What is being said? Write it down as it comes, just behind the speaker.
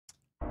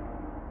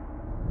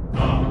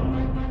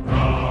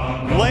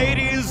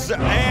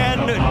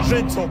and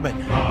gentlemen,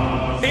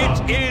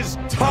 it is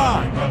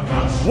time.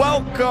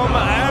 Welcome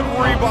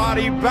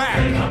everybody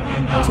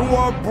back to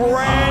a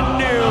brand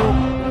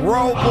new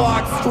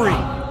Roblox stream.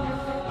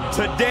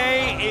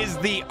 Today is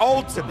the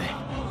ultimate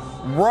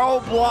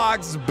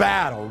Roblox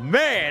battle.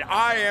 Man,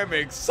 I am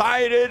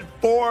excited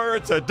for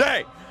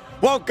today.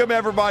 Welcome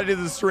everybody to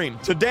the stream.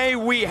 Today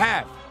we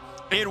have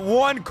in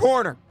one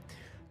corner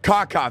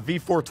Kaka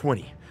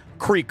v420.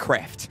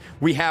 Creekcraft,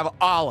 we have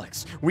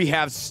Alex, we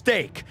have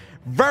Steak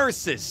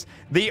versus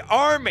the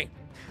army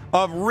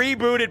of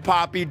Rebooted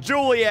Poppy,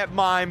 Juliet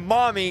Mime,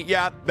 Mommy,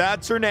 yeah,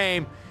 that's her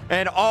name,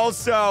 and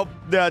also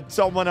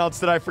someone else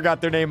that I forgot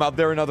their name out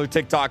there, another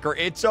TikToker.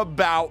 It's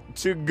about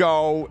to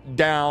go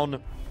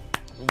down.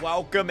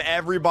 Welcome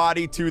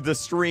everybody to the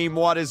stream.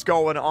 What is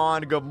going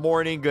on? Good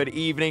morning, good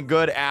evening,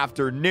 good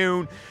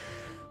afternoon.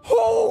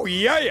 Oh,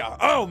 yeah.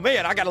 Oh,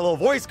 man, I got a little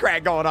voice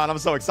crack going on. I'm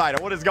so excited.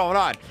 What is going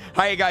on?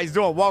 How you guys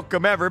doing?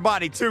 Welcome,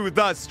 everybody, to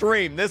the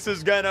stream. This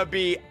is going to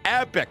be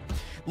epic.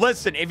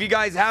 Listen, if you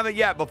guys haven't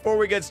yet, before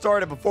we get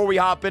started, before we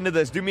hop into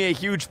this, do me a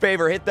huge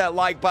favor. Hit that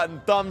like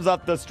button. Thumbs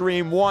up the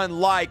stream. 1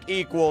 like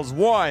equals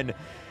 1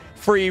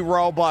 free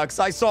Robux.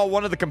 I saw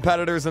one of the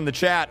competitors in the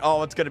chat.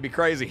 Oh, it's going to be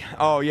crazy.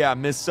 Oh, yeah,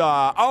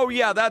 oh,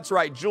 yeah, that's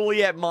right.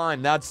 Juliet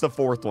Mime. That's the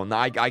fourth one.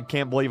 I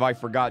can't believe I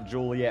forgot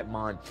Juliet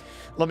Mime.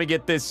 Let me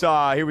get this,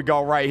 here we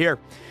go, right here.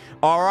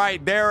 All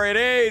right, there it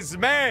is,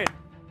 man.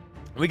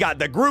 We got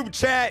the group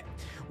chat.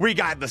 We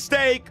got the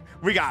Steak.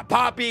 We got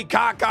Poppy,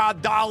 Kaka,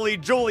 Dolly,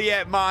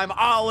 Juliet, Mime,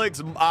 Alex.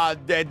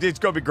 It's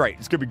going to be great.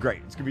 It's going to be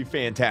great. It's going to be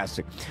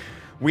fantastic.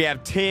 We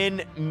have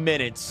 10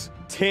 minutes.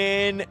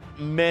 10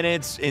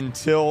 minutes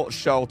until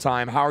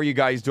showtime. How are you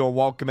guys doing?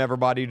 Welcome,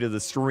 everybody, to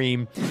the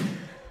stream.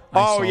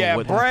 Oh, yeah,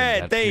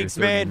 Brad, thanks,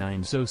 man.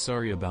 I'm so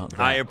sorry about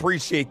that. I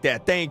appreciate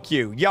that. Thank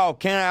you. Yo,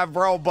 can I have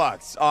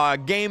Robux?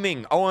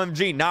 Gaming,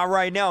 OMG, not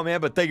right now,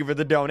 man, but thank you for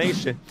the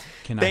donation.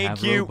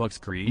 Thank you.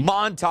 Robux Creed?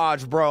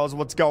 Montage Bros,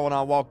 what's going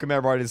on? Welcome,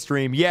 everybody, to the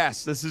stream.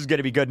 Yes, this is going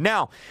to be good.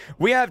 Now,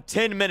 we have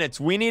 10 minutes.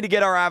 We need to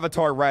get our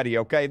avatar ready,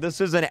 okay?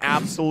 This is an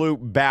absolute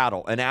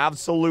battle, an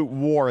absolute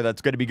war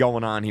that's going to be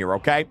going on here,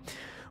 okay?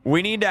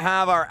 We need to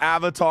have our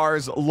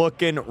avatars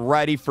looking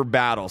ready for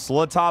battle. So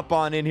let's hop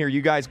on in here.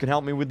 You guys can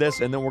help me with this,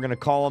 and then we're going to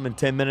call them in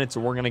 10 minutes,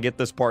 and we're going to get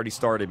this party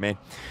started, man.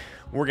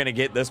 We're going to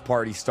get this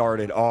party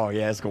started. Oh,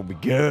 yeah, it's going to be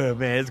good,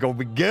 man. It's going to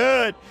be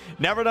good.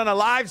 Never done a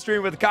live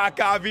stream with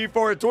Kaka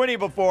v420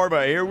 before,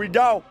 but here we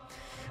go.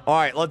 All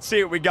right, let's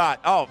see what we got.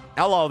 Oh,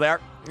 hello there.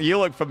 You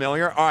look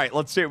familiar. All right,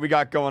 let's see what we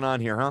got going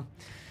on here, huh?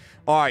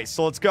 All right,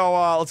 so let's go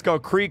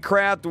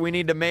Creekcraft. We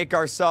need to make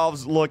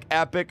ourselves look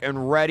epic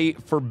and ready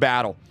for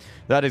battle.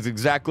 That is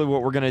exactly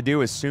what we're going to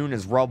do as soon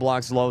as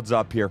Roblox loads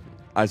up here.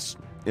 As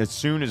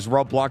soon as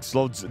Roblox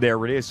loads,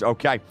 there it is.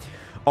 Okay.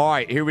 All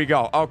right, here we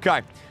go.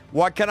 Okay.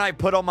 What can I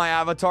put on my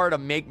avatar to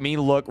make me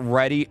look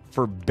ready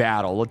for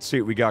battle? Let's see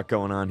what we got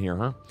going on here,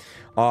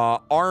 huh?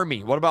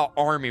 Army. What about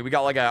army? We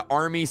got like an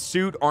army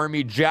suit,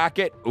 army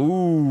jacket.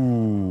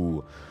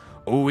 Ooh.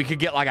 Ooh, we could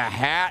get like a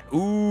hat.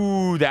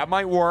 Ooh, that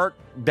might work.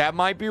 That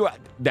might be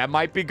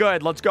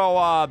good. Let's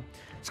go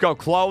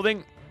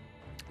clothing.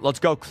 Let's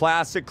go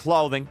classic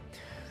clothing.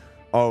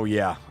 Oh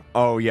yeah.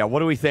 Oh yeah.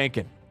 What are we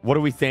thinking? What are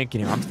we thinking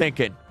here? I'm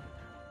thinking,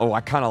 oh,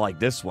 I kind of like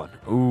this one.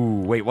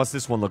 Ooh, wait, what's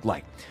this one look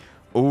like?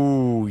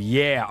 Ooh,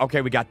 yeah.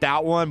 Okay, we got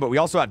that one, but we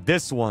also have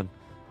this one.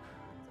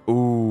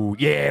 Ooh,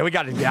 yeah, we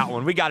got to do that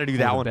one. We got to do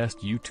that one. Best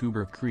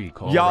YouTuber Creek.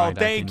 Yo,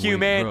 thank you,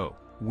 man. Bro.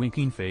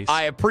 Winking face.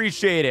 I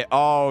appreciate it.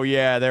 Oh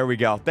yeah, there we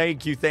go.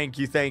 Thank you, thank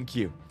you, thank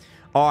you.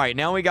 All right,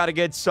 now we got to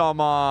get some.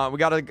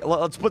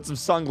 Let's put some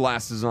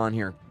sunglasses on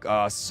here.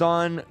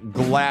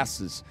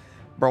 Sunglasses,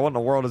 bro. What in the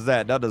world is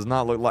that? That does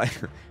not look like.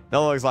 That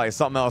looks like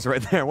something else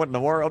right there. What in the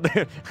world,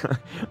 dude?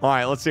 All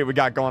right, let's see what we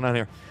got going on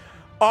here.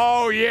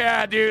 Oh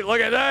yeah, dude.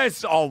 Look at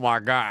this. Oh my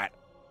god,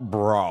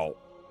 bro,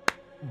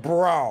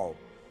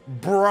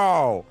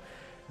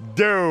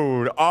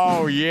 dude.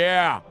 Oh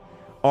yeah.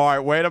 All right,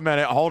 wait a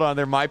minute. Hold on.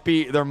 There might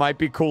be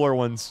cooler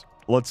ones.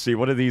 Let's see.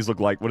 What do these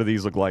look like? What do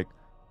these look like?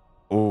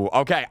 Ooh,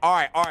 okay. All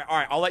right.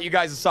 I'll let you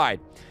guys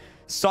decide.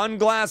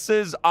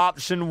 Sunglasses,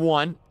 option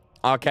 1.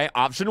 Okay,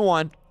 option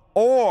 1.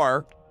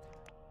 Or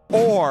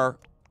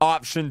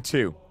option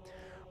 2.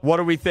 What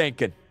are we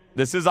thinking?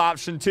 This is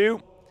option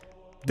 2.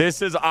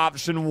 This is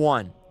option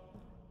 1.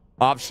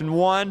 Option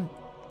 1.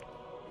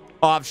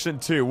 Option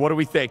 2. What are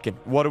we thinking?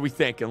 What are we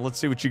thinking? Let's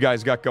see what you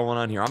guys got going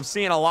on here. I'm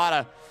seeing a lot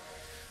of...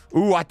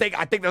 Ooh, I think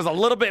there's a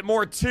little bit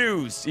more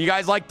 2s. You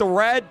guys like the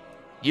red?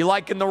 You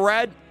liking the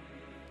red?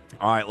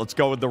 All right, let's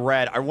go with the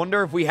red. I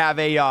wonder if we have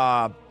a,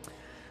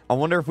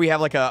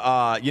 like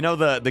a, you know,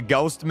 the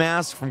ghost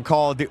mask from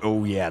Call of Duty.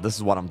 Oh, yeah, this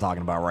is what I'm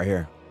talking about right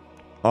here.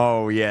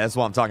 Oh, yeah, that's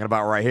what I'm talking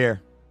about right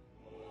here.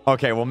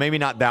 Okay, well, maybe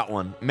not that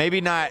one.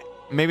 Maybe not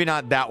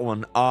that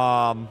one.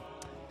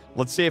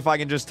 Let's see if I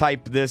can just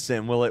type this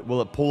in. Will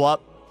it pull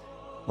up?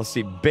 Let's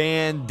see,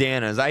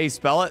 bandana. Is that how you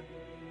spell it?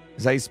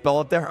 Is that how you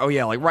spell it there? Oh,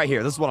 yeah, like right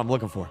here. This is what I'm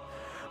looking for.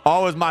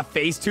 Oh, is my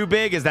face too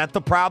big? Is that the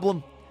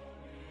problem?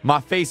 My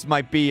face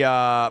might be,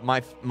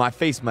 my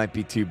face might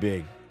be too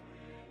big.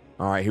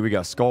 All right, here we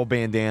go. Skull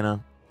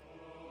bandana.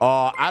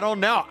 I don't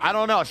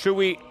know. Should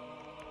we?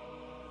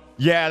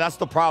 Yeah, that's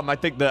the problem. I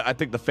think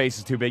the face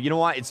is too big. You know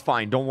what? It's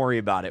fine. Don't worry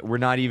about it. We're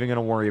not even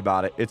gonna worry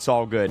about it. It's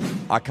all good.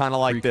 I kind of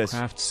like this.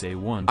 Say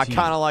one I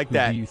kind of like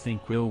that. Who do you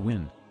think will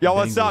win? Yo,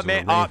 what's up,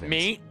 man?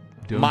 Me?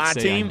 My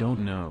team? I don't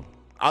know.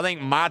 I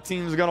think my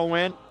team's gonna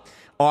win.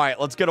 All right,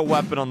 let's get a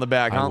weapon on the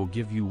back, huh? I will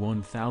give you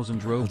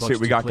 1,000 Robux Let's see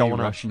what we got to play going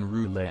on. Russian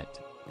roulette.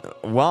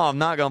 Well, I'm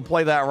not gonna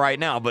play that right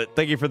now, but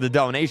thank you for the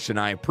donation.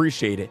 I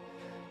appreciate it.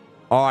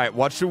 All right,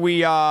 what should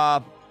we?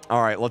 All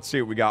right, let's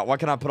see what we got. What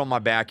can I put on my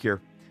back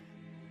here?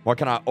 What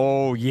can I?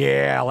 Oh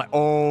yeah,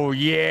 oh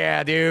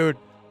yeah, dude.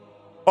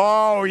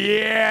 Oh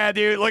yeah,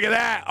 dude. Look at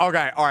that.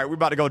 Okay, all right, we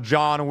about to go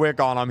John Wick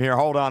on him here.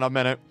 Hold on a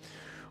minute.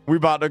 We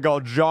about to go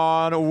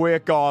John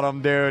Wick on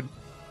him, dude.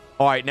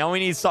 All right, now we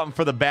need something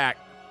for the back.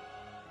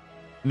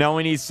 Now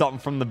we need something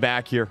from the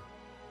back here.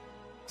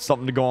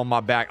 Something to go on my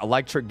back.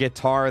 Electric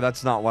guitar.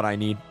 That's not what I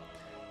need.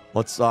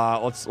 Let's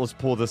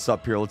pull this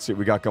up here. Let's see what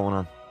we got going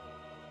on.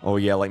 Oh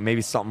yeah, like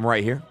maybe something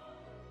right here.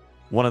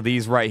 One of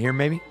these right here,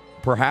 maybe.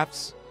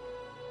 Perhaps.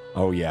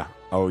 Oh yeah.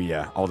 Oh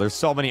yeah. Oh, there's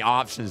so many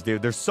options,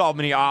 dude. There's so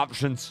many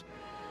options.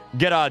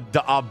 Get a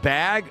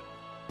bag,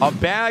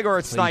 or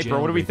a sniper.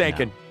 What are we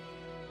thinking?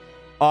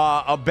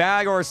 A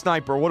bag or a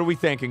sniper. What are we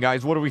thinking,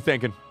 guys? What are we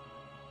thinking?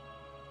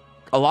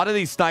 A lot of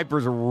these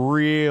snipers are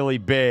really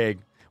big.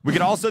 We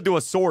could also do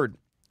a sword.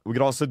 We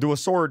could also do a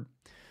sword.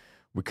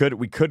 We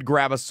could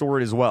grab a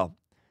sword as well.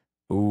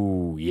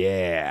 Ooh,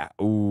 yeah.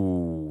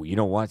 Ooh, you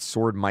know what?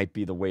 Sword might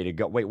be the way to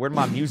go. Wait, where'd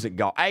my music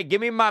go? Hey,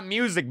 give me my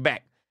music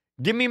back.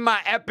 Give me my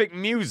epic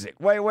music.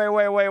 Wait.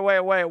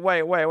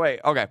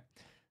 Okay.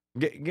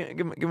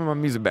 Give me my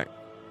music back.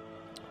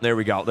 There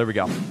we go. There we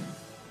go.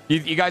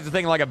 You guys are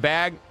thinking like a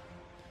bag?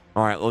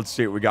 All right, let's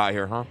see what we got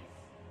here, huh?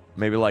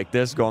 Maybe like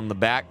this, go on the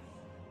back.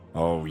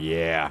 Oh,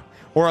 yeah.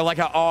 Or like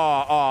a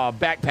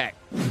backpack.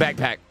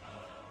 Backpack.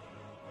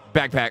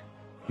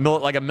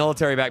 Like a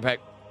military backpack.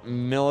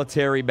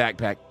 Military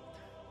backpack.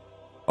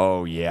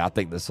 Oh, yeah. I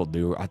think this will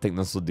do. I think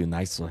this will do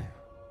nicely.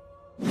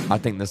 I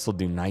think this will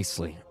do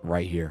nicely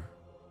right here.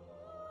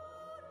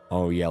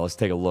 Oh, yeah. Let's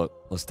take a look.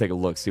 Let's take a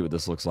look. See what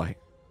this looks like.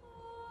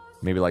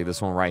 Maybe like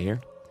this one right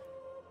here.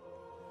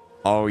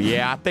 Oh,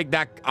 yeah. I think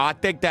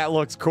that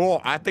looks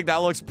cool. I think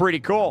that looks pretty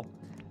cool.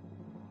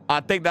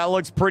 I think that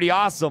looks pretty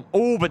awesome.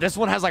 Oh, but this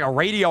one has like a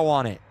radio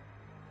on it.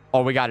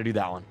 Oh, we got to do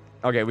that one.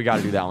 Okay, we got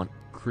to do that one.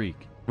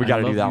 Creek. We got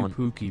to do that one.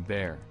 Pookie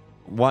Bear.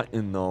 What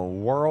in the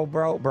world,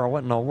 bro? Bro,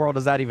 what in the world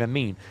does that even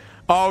mean?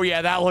 Oh,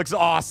 yeah, that looks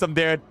awesome,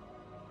 dude.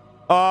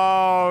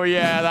 Oh,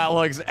 yeah, that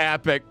looks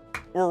epic.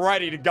 We're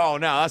ready to go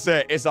now. That's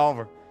it. It's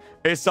over.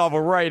 It's over.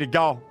 Ready to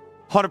go.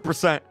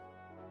 100%.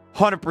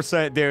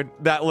 100%, dude.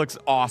 That looks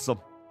awesome.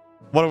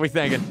 What are we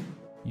thinking?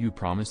 You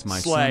promised my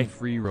Slay. son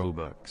free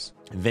Robux.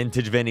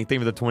 Vintage Vinny. Thank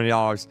you for the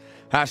 $20.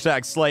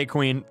 Hashtag Slay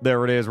Queen.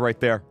 There it is right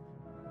there.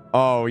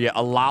 Oh, yeah.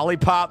 A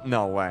lollipop?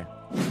 No way.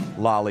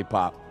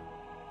 Lollipop.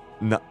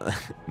 No,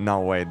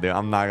 no way, dude.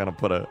 I'm not going to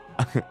put a...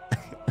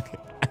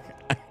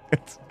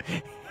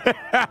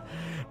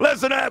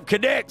 Listen up,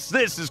 cadets.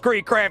 This is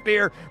Creekcraft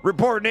here,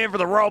 reporting in for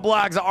the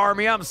Roblox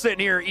Army. I'm sitting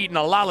here eating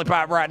a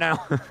lollipop right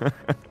now.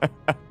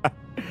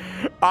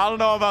 I don't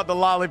know about the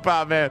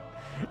lollipop, man.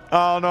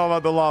 I don't know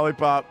about the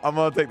lollipop. I'm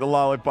going to take the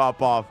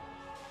lollipop off.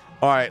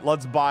 All right,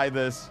 let's buy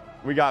this.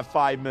 We got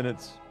 5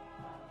 minutes.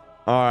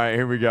 All right,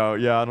 here we go.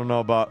 Yeah, I don't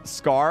know about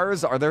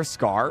scars. Are there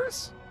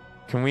scars?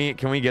 Can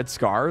we get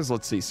scars?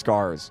 Let's see,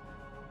 scars.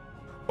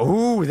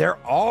 Oh, there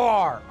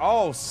are.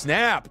 Oh,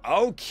 snap.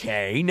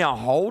 Okay, now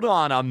hold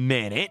on a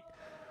minute.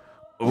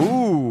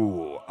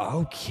 Ooh,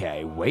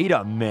 okay, wait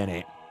a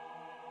minute.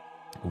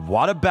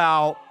 What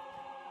about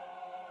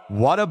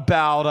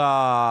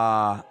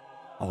oh,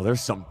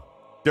 there's some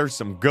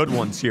good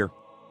ones here.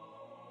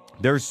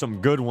 There's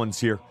some good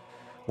ones here.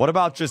 What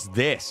about just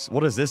this?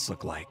 What does this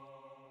look like?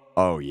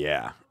 Oh,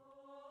 yeah.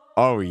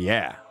 Oh,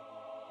 yeah.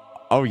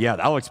 Oh, yeah,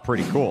 that looks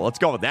pretty cool. Let's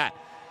go with that.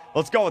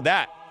 Let's go with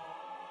that.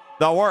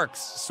 That works.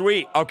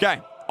 Sweet. Okay.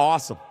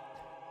 Awesome.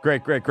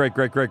 Great.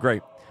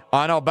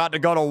 I know, about to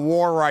go to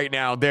war right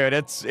now, dude.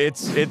 It's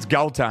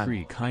go time.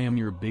 Creek, I am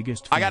your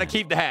biggest fan. I got to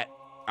keep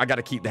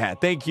the hat.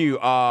 Thank you,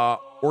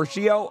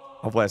 Orshio.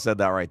 Hopefully I said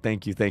that right.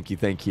 Thank you.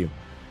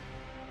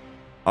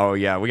 Oh,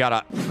 yeah. We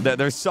got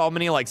there's so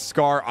many, like,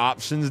 scar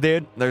options,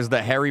 dude. There's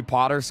the Harry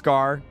Potter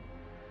scar,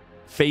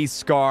 face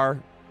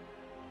scar,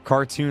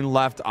 cartoon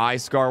left eye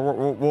scar.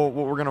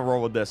 We're going to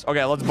roll with this.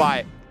 Okay, let's buy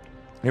it.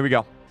 Here we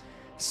go.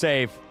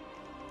 Save.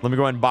 Let me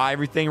go ahead and buy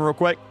everything real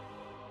quick.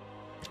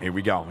 Here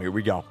we go.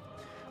 All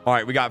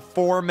right, we got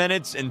 4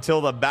 minutes until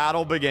the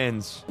battle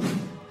begins.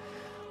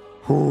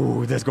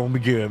 Ooh, that's going to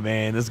be good,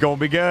 man. That's going to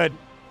be good.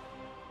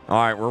 All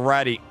right, we're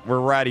ready.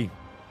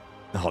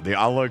 Oh, dude,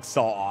 I look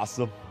so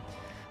awesome.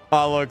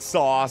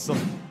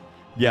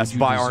 Yes,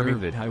 bye,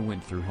 Army. It. I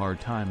went through hard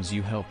times.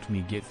 You helped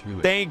me get through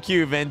it. Thank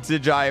you,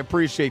 Vintage. I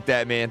appreciate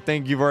that, man.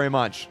 Thank you very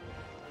much.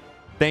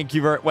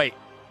 Wait,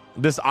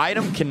 this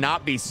item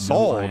cannot be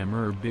sold. No, I am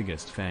her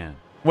biggest fan.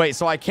 Wait,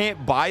 so I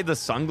can't buy the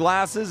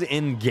sunglasses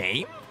in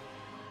game?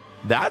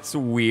 That's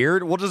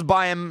weird. We'll just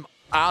buy him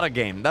out of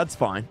game. That's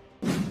fine.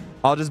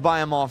 I'll just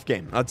buy him off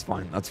game. That's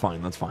fine. That's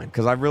fine. That's fine.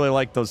 Because I really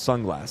like those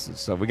sunglasses.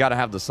 So we got to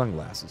have the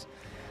sunglasses.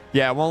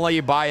 Yeah, it won't let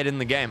you buy it in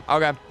the game.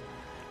 Okay.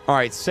 All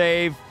right.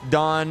 Save.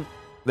 Done.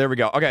 There we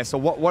go. Okay. So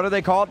what are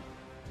they called?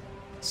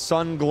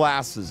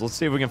 Sunglasses. Let's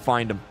see if we can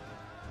find them.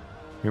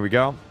 Here we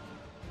go.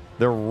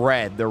 They're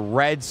red. They're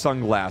red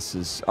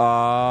sunglasses.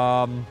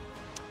 Oh,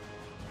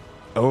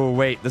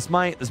 wait. This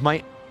might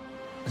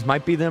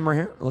be them right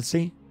here. Let's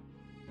see.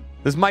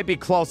 This might be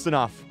close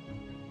enough.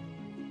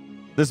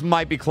 This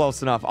might be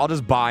close enough. I'll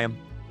just buy them.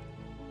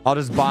 I'll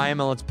just buy them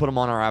and let's put them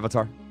on our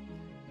avatar.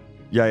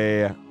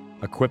 Yeah.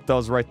 Equip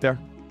those right there.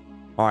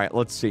 All right,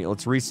 let's see.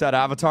 Let's reset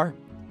avatar.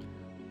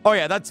 Oh,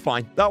 yeah, that's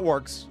fine. That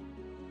works.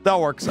 That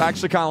works. I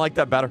actually kind of like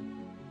that better.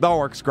 That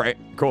works. Great.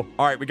 Cool.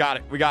 All right, we got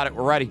it. We got it.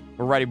 We're ready.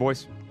 We're ready,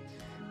 boys.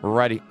 We're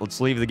ready. Let's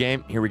leave the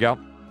game. Here we go.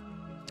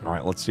 All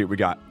right, let's see what we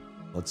got.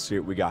 Let's see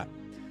what we got.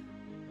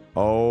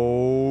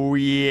 Oh,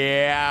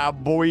 yeah,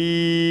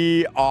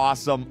 boy.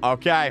 Awesome.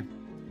 Okay.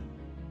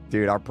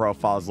 Dude, our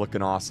profile is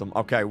looking awesome.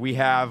 Okay, we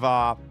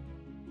have,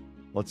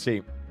 let's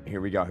see. Here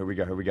we go. Here we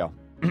go. Here we go.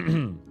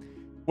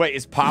 Wait,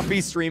 is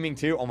Poppy streaming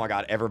too? Oh my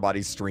God,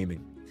 everybody's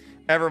streaming.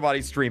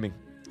 Everybody's streaming.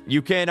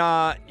 You can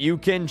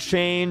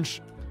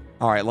change.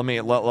 All right,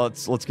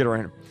 let's get around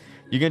here.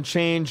 You can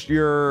change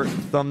your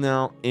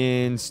thumbnail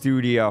in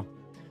studio.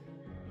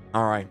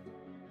 All right.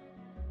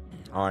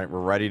 All right, we're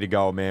ready to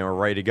go, man. We're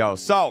ready to go.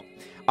 So,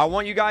 I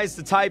want you guys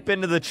to type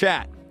into the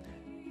chat.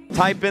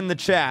 Type in the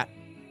chat.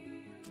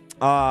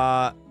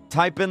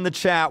 Type in the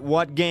chat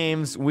what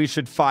games we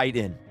should fight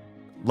in.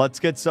 Let's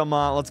get some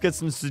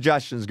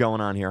suggestions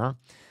going on here, huh?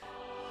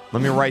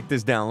 Let me write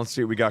this down. Let's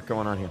see what we got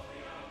going on here.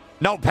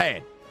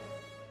 Notepad.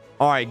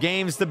 All right,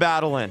 games to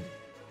battle in.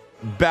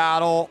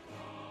 Battle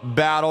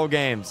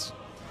games.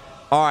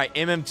 All right,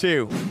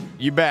 MM2.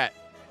 You bet.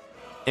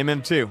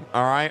 MM2.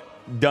 All right,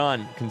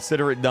 done.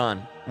 Consider it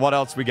done. What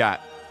else we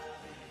got?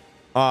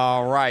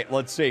 All right,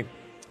 let's see.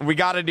 We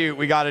gotta do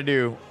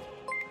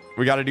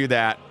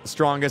that.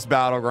 Strongest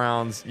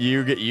battlegrounds.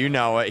 You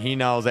know it. He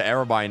knows it.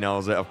 Everybody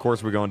knows it. Of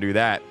course, we're gonna do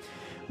that.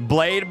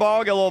 Blade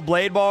ball. Get a little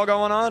blade ball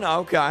going on.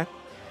 Okay.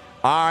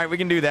 All right, we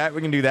can do that.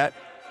 We can do that.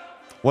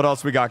 What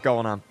else we got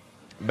going on?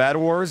 Bed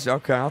Wars.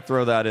 Okay, I'll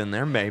throw that in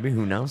there. Maybe.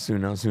 Who knows? Who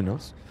knows? Who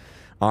knows?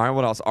 All right.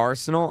 What else?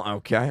 Arsenal.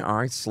 Okay. All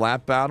right.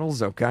 Slap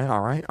battles. Okay.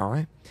 All right. All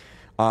right.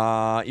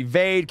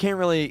 Evade. Can't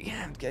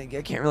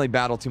really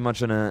battle too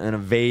much in an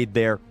evade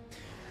there.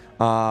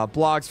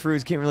 Blogs,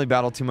 Fruits, can't really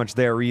battle too much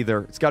there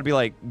either. It's got to be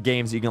like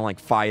games you can like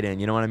fight in,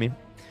 you know what I mean?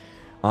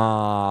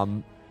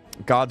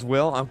 God's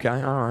Will,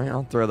 okay, all right,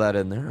 I'll throw that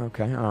in there,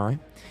 okay, all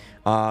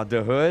right.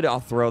 The Hood,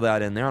 I'll throw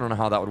that in there. I don't know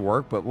how that would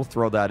work, but we'll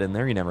throw that in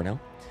there, you never know.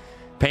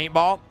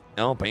 Paintball,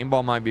 oh,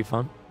 paintball might be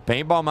fun.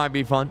 Paintball might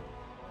be fun.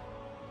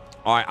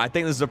 All right, I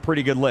think this is a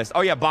pretty good list.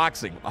 Oh yeah,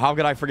 boxing. How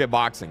could I forget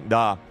boxing?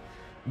 Duh.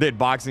 Dude,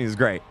 boxing is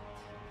great.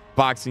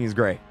 Boxing is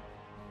great.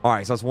 All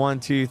right, so that's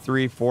 1, 2,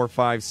 3, 4,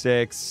 5,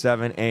 6,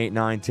 7, 8,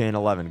 9, 10,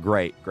 11.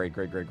 Great.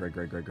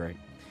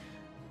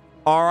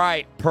 All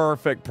right,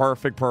 perfect. All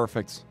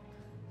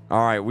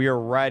right, we are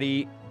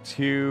ready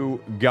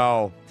to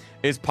go.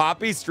 Is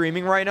Poppy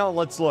streaming right now?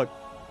 Let's look.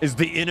 Is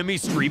the enemy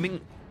streaming?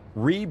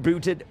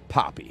 Rebooted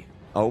Poppy.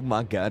 Oh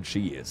my God,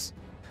 she is.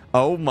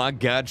 Oh my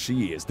God,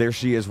 she is. There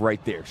she is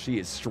right there. She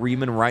is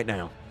streaming right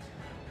now.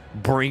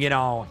 Bring it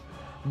on.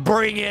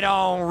 Bring it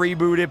on,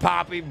 Rebooted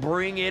Poppy.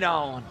 Bring it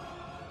on.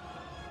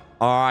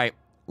 All right,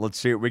 let's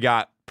see what we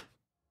got.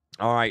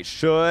 All right,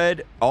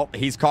 oh,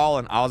 he's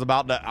calling. I was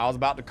about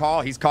to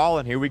call. He's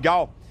calling. Here we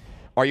go.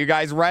 Are you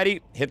guys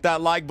ready? Hit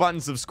that like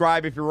button,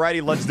 subscribe if you're ready.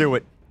 Let's do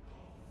it.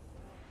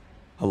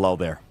 Hello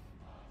there.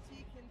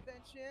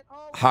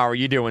 How are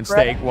you doing,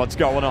 Steak? What's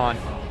going on?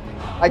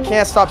 I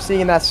can't stop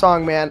singing that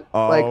song, man.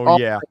 Oh,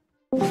 yeah.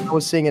 I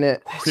was singing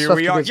it. Here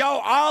we are. Yo,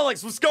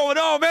 Alex, what's going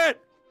on, man?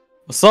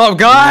 What's up,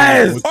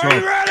 guys? Are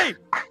you ready?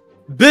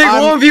 Big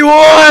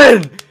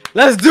 1v1.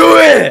 Let's do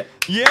it!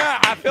 Yeah,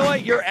 I feel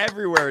like you're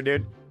everywhere,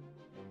 dude.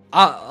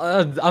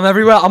 I'm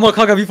everywhere. I'm on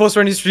Kaka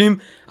v420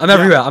 stream. I'm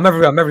everywhere. I'm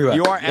everywhere.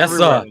 You are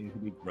everywhere.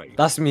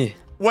 That's me.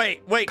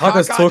 Wait.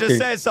 Kaka's Kaka talking. just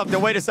said something.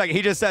 Wait a second.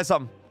 He just said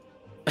something.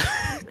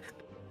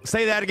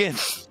 Say that again.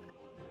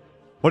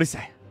 What'd he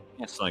say?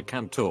 Yes, I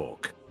can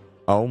talk.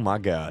 Oh my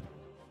God.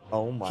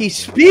 Oh my. He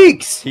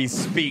speaks. He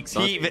speaks.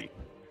 He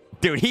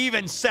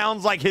even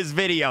sounds like his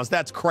videos.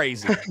 That's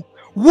crazy.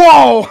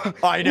 Whoa!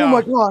 I know. Oh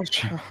my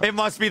gosh. It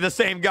must be the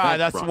same guy.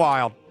 That's right.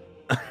 wild.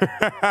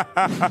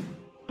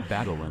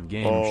 Battle and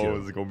game Oh, show.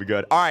 this is going to be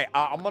good. All right,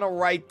 I'm going to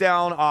write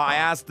down. I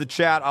asked the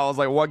chat. I was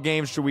like, what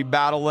games should we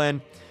battle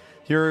in?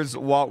 Here's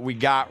what we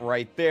got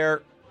right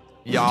there.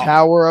 Y'all.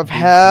 Tower of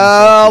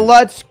Hell.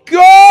 Let's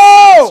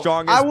go!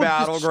 Strongest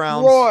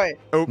battlegrounds.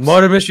 Oops.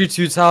 Murder Mystery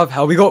 2, Tower of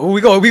Hell. We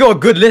got a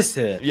good list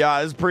here.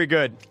 Yeah, this is pretty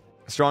good.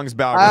 Strongest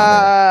battlegrounds.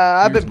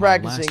 I've Here's been my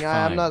practicing.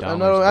 last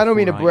I don't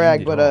mean to $5 brag,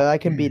 before I but end it all. I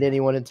can beat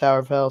anyone in Tower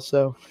of Hell.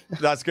 So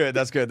That's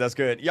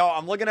good. Yo,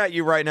 I'm looking at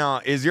you right now.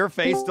 Is your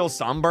face still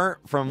sunburnt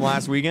from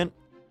last weekend?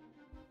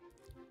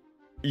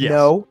 Yes.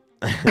 no.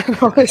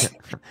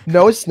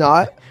 No, it's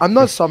not. I'm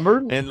not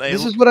sunburned.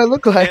 This is what I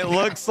look like. It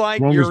looks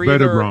like Wrong you're is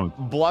better, either Bronx.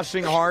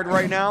 blushing hard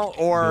right now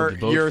or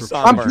Vote you're for-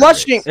 sunburned. I'm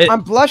blushing.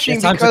 I'm blushing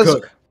It's time to because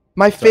cook.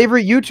 my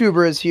favorite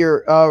YouTuber is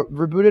here.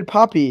 Rebooted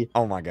Poppy.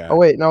 Oh my god. Oh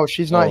wait, no,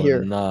 she's not Oh,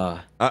 here. Nah.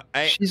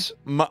 Hey, She's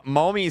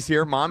Mommy's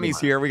here. Mommy's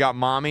here. We got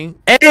Mommy.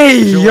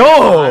 Hey,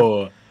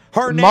 yo!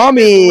 Her name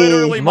Mommy. is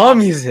literally Mommy.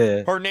 Mommy's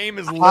here. Her name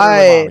is literally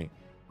Hi.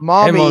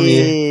 Mommy.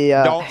 Mommy.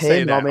 Don't hey,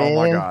 say that. Mommy. Oh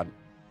my god.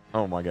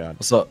 Oh my god.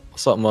 What's up?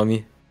 What's up,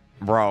 mommy?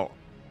 Bro.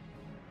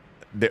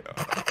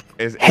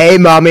 Hey,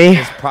 Mommy.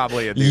 It's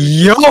probably a dude.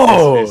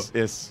 Yo!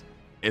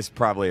 It's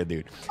probably a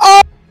dude.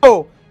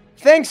 Oh,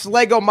 thanks,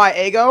 Lego My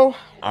Ego.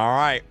 All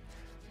right.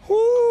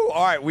 Whoo.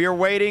 All right. We are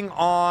waiting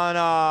on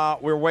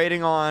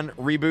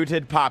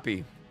rebooted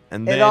Poppy.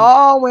 And then It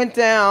all went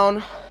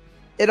down.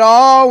 It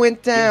all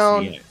went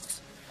down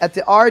Yes. at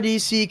the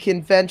RDC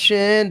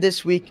convention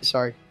this week.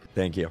 Sorry.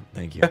 Thank you.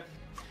 Thank you.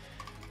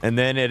 And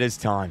then it is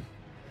time.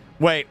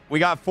 Wait, we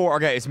got 4.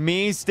 Okay, it's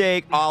me,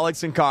 Steak,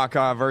 Alex, and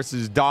Kaka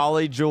versus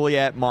Dolly,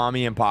 Juliet,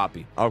 Mommy, and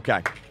Poppy.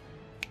 Okay.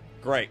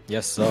 Great.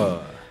 Yes,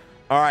 sir.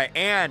 All right,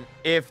 and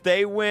if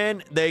they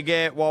win, they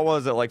get, what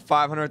was it, like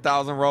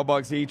 500,000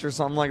 Robux each or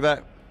something like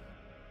that?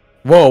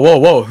 Whoa, whoa,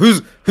 whoa!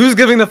 Who's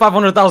giving the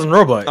 500,000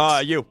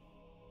 Robux? You.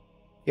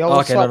 Yo,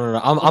 what's Okay, up? no.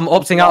 I'm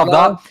opting out of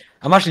that.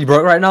 I'm actually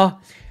broke right now.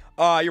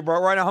 You're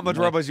broke right now? How much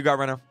Robux you got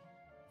right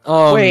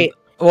now? Wait.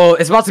 Well,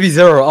 it's about to be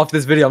 0 after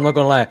this video. I'm not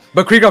gonna lie.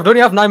 But Creecraft, don't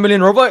you have 9 million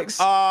Robux?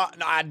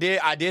 No, I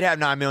did have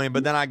 9 million,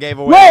 but then I gave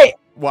away. Wait.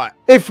 What?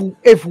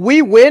 If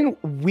we win,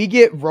 we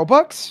get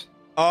Robux?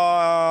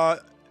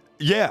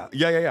 Yeah.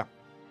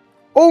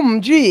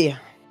 OMG.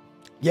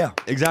 Yeah,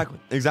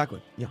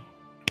 exactly. Yeah.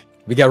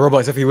 We get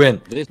Robux if we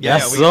win. This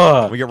Yes, we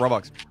sir. we get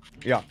Robux.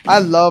 Yeah. I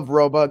love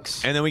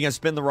Robux. And then we can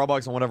spend the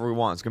Robux on whatever we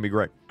want. It's gonna be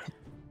great.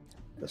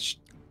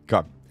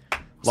 Come.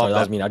 Sorry, Love that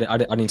was that. mean. I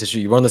didn't need to shoot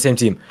you. We're on the same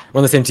team. We're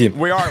on the same team.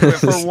 We are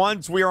for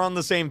once we are on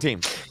the same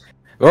team.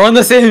 We're on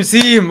the same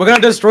team. We're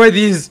gonna destroy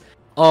these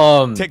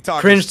TikTokers.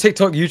 cringe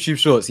TikTok YouTube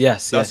shorts.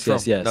 Yes. That's true.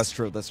 Yes. That's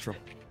true.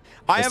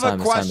 I It's have time,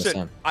 a it's time, it's question.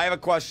 time. I have a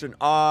question.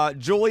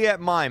 Juliet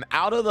Mime,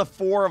 out of the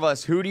 4 of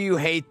us, who do you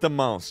hate the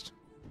most?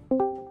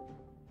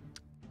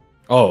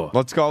 Oh.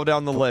 Let's go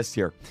down the list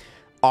here.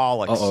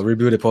 Alex. Uh-oh,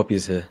 rebooted Poppy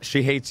is here.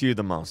 She hates you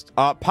the most.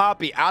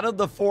 Poppy, out of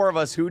the 4 of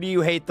us, who do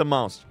you hate the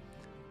most?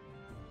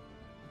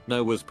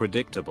 No was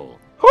predictable.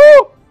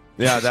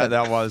 Yeah,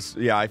 that was.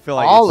 Yeah, I feel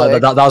like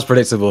Alex. That was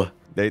predictable.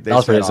 they that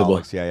was said predictable.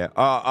 Alex.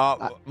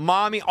 Yeah.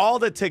 Mommy, all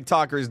the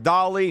TikTokers,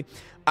 Dolly.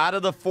 Out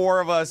of the 4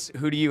 of us,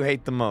 who do you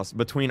hate the most?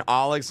 Between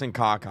Alex and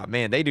Kaka.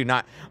 Man, they do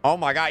not. Oh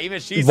my god, even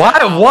she said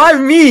Alex. Why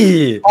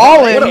me?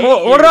 Alex.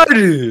 What did I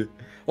do?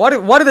 Why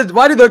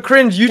do the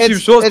cringe YouTube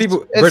shorts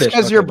people It's British?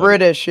 because Okay, you're buddy.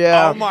 British,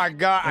 yeah. Oh my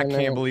god, I I know.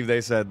 can't believe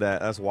they said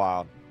that. That's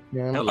wild.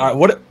 Yeah. Hello. All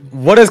right,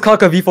 what is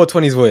Kaka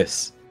v420's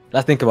voice?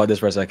 Let's think about this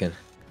for a second,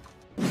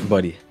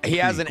 buddy. He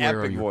has an Where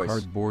are epic your voice.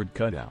 cardboard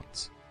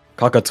cutouts?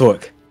 Kaka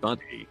talk.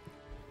 Buddy.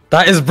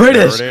 That is There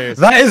British. it is.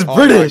 That is Oh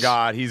British. my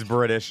god, he's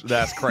British.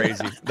 That's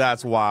crazy.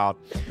 That's wild.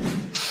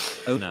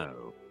 Oh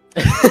no.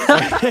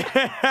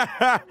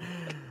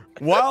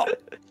 Well,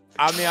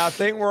 I mean, I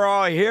think we're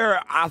all here.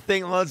 I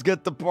think let's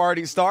get the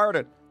party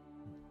started.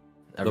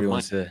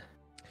 Everyone's here.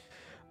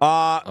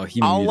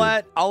 He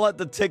muted. I'll let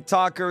the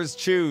TikTokers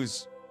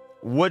choose.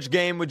 Which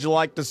game would you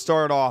like to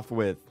start off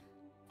with?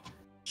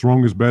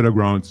 Strongest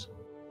battlegrounds.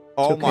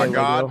 Oh okay, my Lego.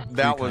 god,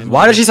 that was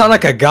Why does she sound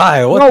like a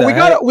guy? What No, the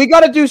heck? we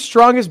gotta do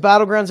strongest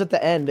battlegrounds at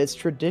the end. It's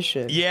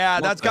tradition. Yeah,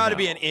 What that's the got to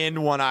be hell? an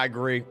end one. I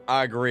agree.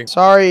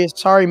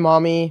 Sorry,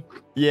 Mommy.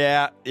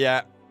 Yeah.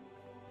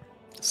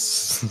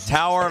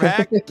 Tower of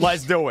Heck.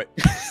 Let's do it.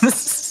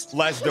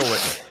 Let's do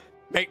it.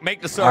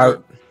 Make the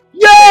server.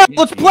 Yeah,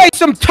 let's play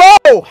some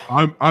toe.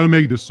 I'll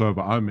make the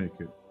server. I'll make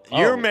it.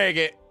 You make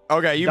it.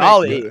 Okay, you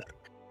Dolly. make it.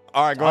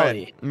 All right, go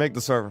Dolly. ahead. Make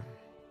the server.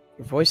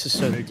 Your voice is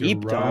so Make it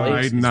deep, right Dolly.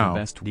 This is the now.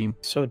 best team.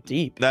 So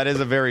deep. That is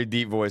a very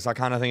deep voice. I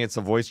kind of think it's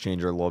a voice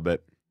changer a little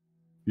bit.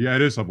 Yeah,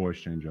 it is a voice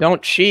changer.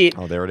 Don't cheat.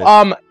 Oh, there it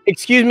is.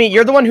 Excuse me,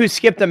 you're the one who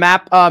skipped the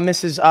map,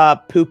 Mrs.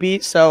 Poopy,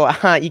 so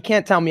you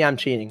can't tell me I'm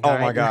cheating. Oh all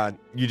my right? god,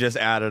 you just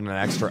added an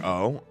extra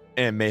O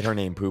and made her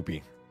name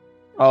Poopy.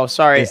 Oh,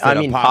 sorry. instead I of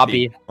mean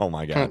Poppy. Oh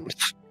my god.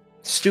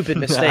 Stupid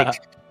mistake.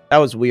 That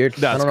was weird.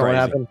 That's I don't know crazy.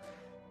 what happened.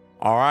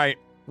 All right.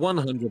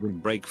 100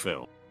 and break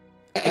Phil.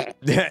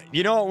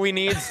 You know what we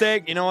need,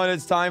 Steak? You know what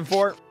it's time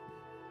for?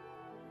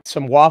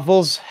 Some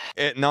waffles.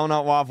 No,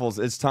 not waffles.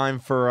 It's time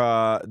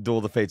for Duel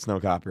of the Fates, no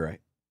copyright.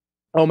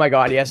 Oh my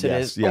god, yes it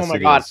is. Yes, oh my it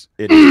god. is.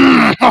 It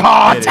is.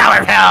 Oh, It is. Tower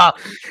of Hell!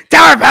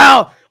 Tower of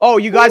Hell! Oh,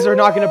 you guys are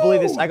not gonna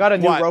believe this. I got a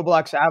new What?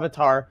 Roblox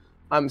avatar.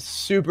 I'm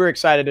super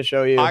excited to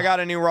show you. I got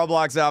a new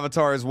Roblox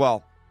avatar as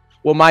well.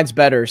 Well, mine's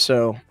better,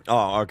 so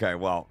Oh, okay.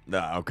 Well,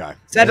 okay.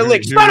 send a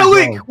link. Here Send a we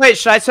link. go. Wait,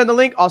 should I send the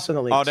link? I'll send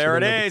the link. Oh, there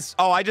it Send the link. is.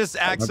 Oh, I just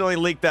accidentally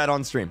leaked that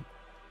on stream.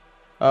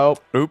 Oh,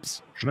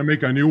 Oops. Should I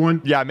make a new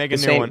one? Yeah, make a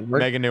The new same- one.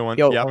 we're- Make a new one.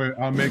 Yo. Yep.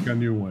 Okay, I'll make a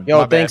new one. yo,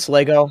 My bad. thanks,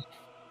 Lego.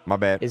 My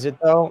bad. Is it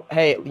though?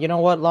 Hey, you know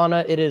what,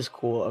 Lana? It is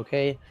cool.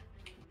 Okay.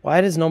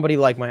 Why does nobody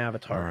like my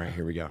avatar? All right,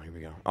 here we go. Here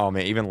we go. Oh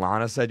man, even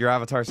Lana said your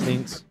avatar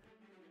stinks.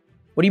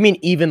 What do you mean,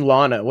 even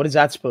Lana? What is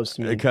that supposed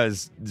to mean?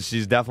 Because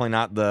she's definitely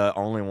not the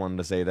only one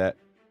to say that.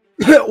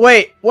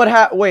 Wait,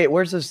 wait,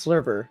 where's the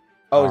server?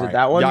 Oh, is it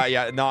that one?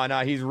 Yeah.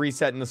 No. He's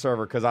resetting the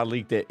server because I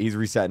leaked it. He's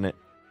resetting it.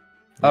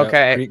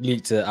 Okay. Creek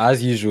leaked it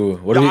as usual.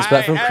 What do we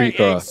expect from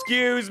Creekcraft?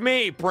 Excuse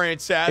me,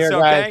 princess. Here,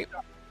 Okay.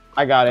 guys.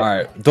 I got it. All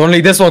right, don't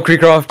leak this one,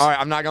 Creekcraft. All right,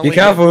 I'm not gonna. Be leak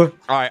careful. It.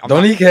 All right,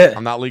 don't leak it.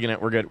 I'm not leaking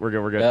it. We're good. We're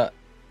good. Yeah.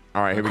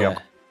 All right, here we go.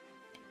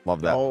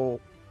 Love that. Oh,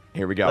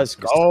 Here we go. let's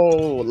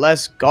go.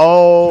 Let's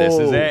go. This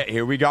is it.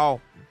 Here we go.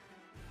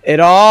 It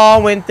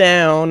all went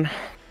down.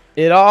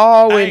 It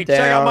all went down.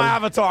 Check out my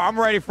avatar. I'm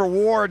ready for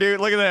war, dude.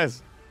 Look at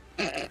this.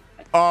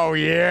 Oh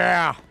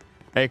yeah.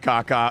 Hey,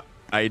 Kaka.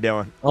 How you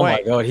doing? Oh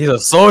my god, he's a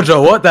soldier.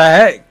 What the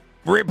heck?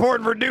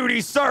 Reporting for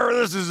duty, sir.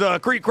 This is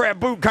Creek Crab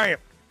Boot Camp.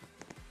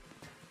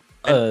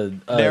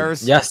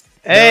 There's yes.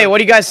 Hey, what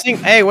do you guys think?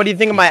 Hey, what do you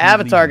think of my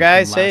avatar,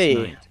 guys? Hey,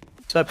 Night.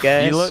 what's up,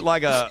 guys? You look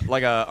like a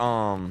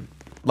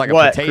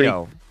What,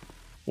 potato.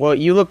 Well,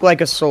 you look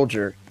like a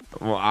soldier.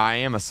 Well, I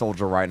am a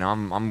soldier right now.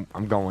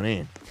 I'm going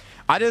in.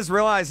 I just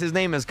realized his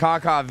name is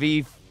Kaka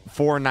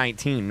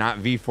V419, not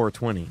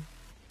V420.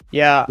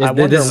 Yeah, I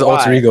wonder This is why.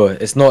 alter ego.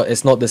 It's not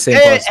the same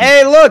Hey, person.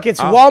 hey, look, it's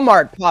Oh.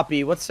 Walmart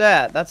Poppy. What's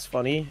that? That's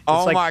funny.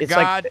 Oh it's my it's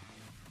god.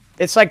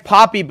 It's like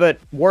Poppy, but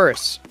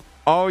worse.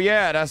 Oh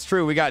yeah, that's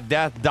true. We got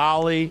Death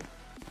Dolly.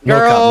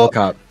 Girl, No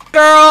cap.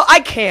 girl, I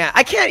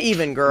can't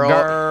even, girl.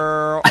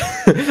 Girl.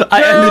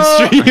 I end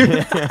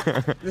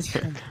the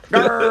stream.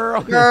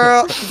 Girl.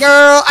 Girl,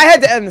 I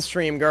had to end the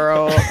stream,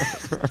 girl.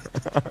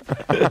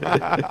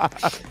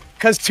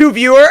 Cause 2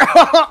 viewer.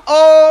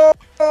 Oh,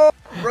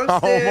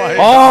 roasted. my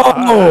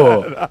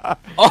Oh.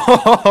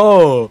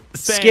 Oh.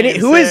 Skinny.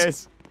 Who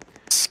is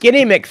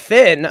Skinny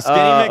McThin? Skinny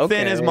McThin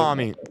okay. is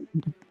mommy.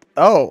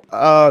 Oh,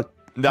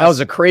 that was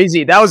a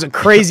crazy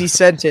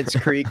sentence,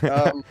 Creek.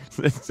 Yeah,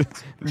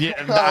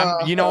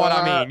 you know what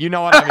I mean. You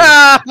know what I mean.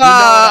 You know what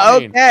I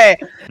mean. Okay.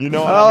 You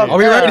know what I mean. Are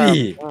we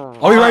ready?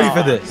 Are we ready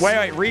for this?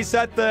 Wait.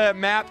 Reset the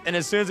map, and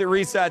as soon as it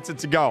resets,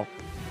 it's a go.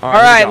 All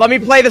right, let me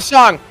play the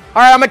song.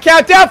 All right, I'm gonna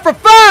count down for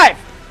 5.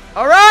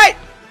 All right.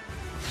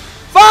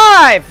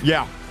 5.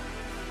 Yeah.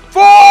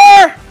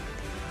 4.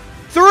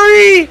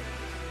 3.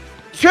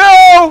 2.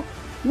 1.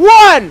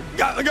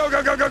 Go.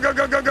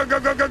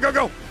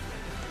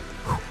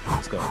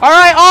 Let's go. All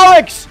right,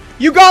 Alex,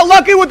 you got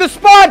lucky with the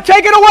spawn.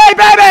 Take it away,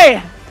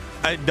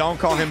 baby. Don't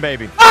call him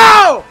baby.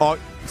 Oh! Oh,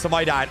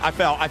 somebody died. I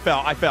fell. I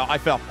fell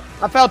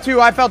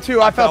too. I fell too.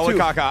 With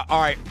Kaka.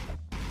 All right.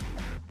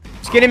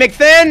 Skinny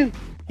McThin,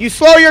 you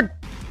slow your.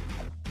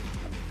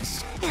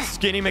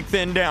 Skinny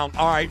McThin down.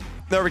 All right.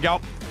 There we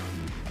go.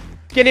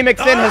 Skinny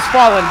McThin has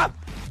fallen.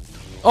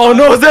 Oh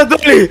no, is that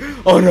Dolly?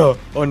 Oh no.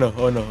 Oh no.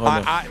 Oh no.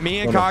 Oh no. Me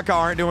and Kaka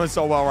aren't doing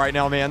so well right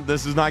now, man.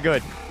 This is not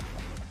good.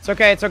 It's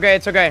okay. It's okay.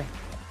 It's okay.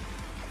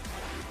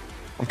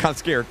 I'm kind of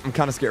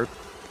scared.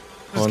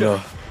 Oh no.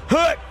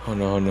 Huh. Oh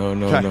no. No.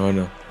 No. Okay. No.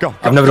 No. Go.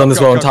 I've never done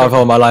this well in entire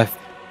of my life.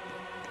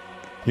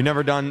 You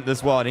never done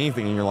this well at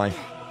anything in your life.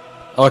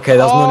 Okay,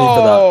 there's no need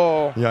for that.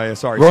 Oh. Yeah.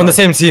 Sorry. We're on the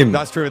same team.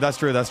 That's true.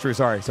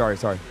 Sorry.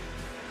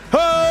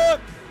 Huh.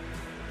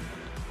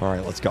 All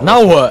right. Let's go.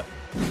 Now what?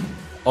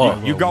 Oh,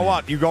 You go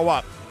up.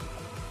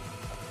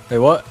 Wait,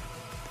 what?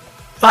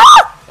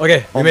 Ah!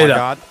 Okay, we Oh made my it.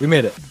 God. We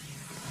made it.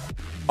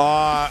 Yo,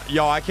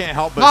 I can't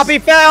help but. Poppy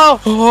fell.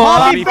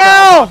 Poppy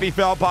Poppy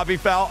fell. Poppy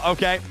fell.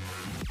 Okay.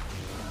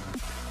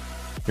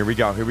 Here we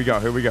go.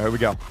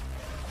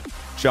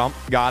 Jump.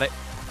 Got it.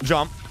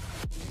 Jump.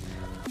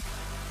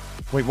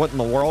 Wait, what in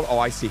the world? Oh,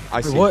 I see.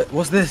 Wait, what?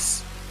 What's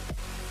this?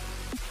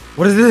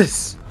 What is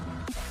this?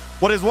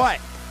 What is what?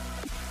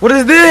 What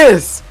is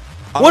this?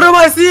 What am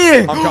I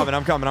seeing? I'm coming.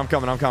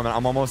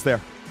 I'm almost there.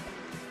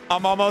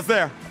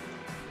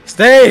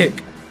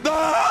 Steak.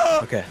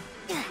 Ah! Okay.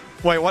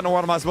 Wait, what in the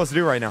world am I supposed to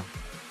do right now?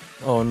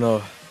 Oh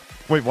no.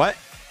 Wait, what?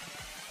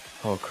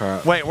 Oh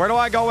crap. Wait, where do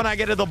I go when I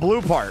get to the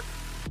blue part?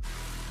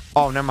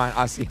 Oh, never mind.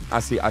 I see. I'm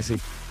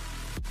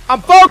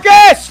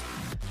focused.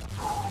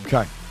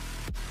 Okay.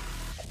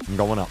 I'm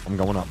going up.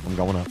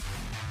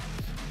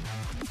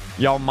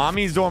 Yo,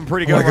 mommy's doing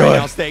pretty good right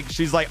now, Steak.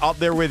 She's like up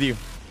there with you.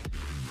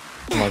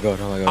 Oh my god.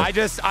 I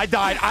died.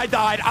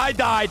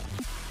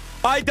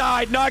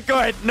 Not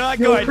good.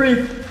 Yo,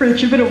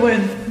 Creek, you better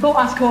win. Don't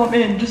ask how I'm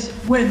in, just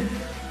win.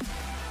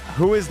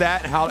 Who is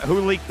that? Who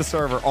leaked the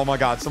server? Oh my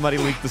god, somebody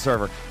leaked the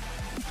server.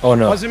 Oh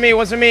no. Wasn't me.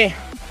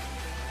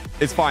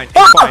 It's fine.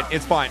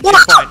 It's fine.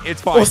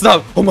 Oh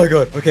stop. Oh my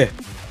god. Okay.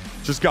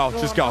 Just go.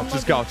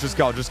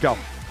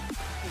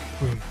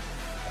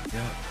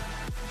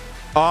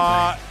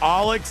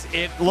 Alex,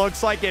 it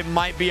looks like it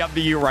might be up to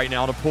you right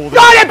now to pull the.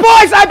 Got it,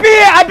 boys! I beat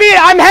it!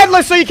 I'm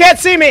headless, so you can't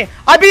see me.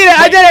 I beat it!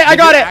 I did it! I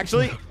got it!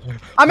 Actually?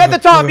 I'm at the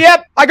top.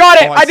 Yep, I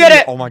got it! I did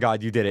it! Oh my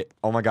god, you did it.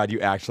 Oh my god, you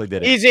actually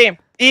did it.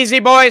 Easy,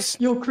 boys.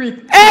 Yo, Creek.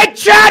 Hey,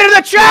 chat in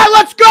the chat!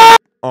 Let's go!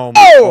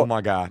 Oh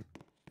my god.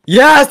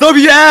 Yes,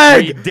 W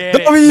egg. We did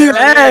it. W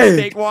There it is.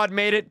 egg. Steakwad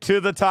made it to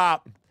the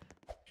top.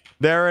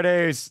 There it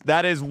is.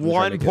 That is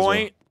 1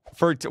 point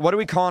for. What are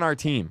we calling our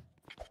team?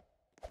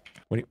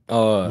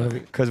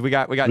 Because we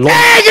got. Egg in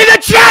the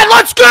chat.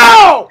 Let's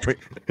go.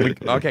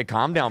 Okay,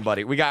 calm down,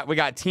 buddy. We got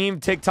team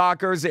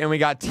TikTokers and we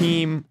got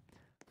team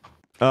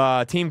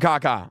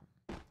Kaka.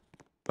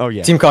 Oh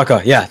yeah. Team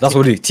Kaka. Yeah, that's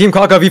what we do. Team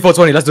Kaka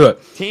v420. Let's do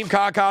it. Team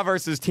Kaka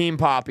versus Team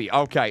Poppy.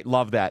 Okay,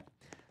 love that.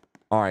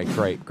 All right,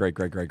 great.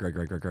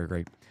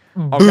 Okay.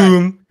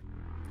 Boom.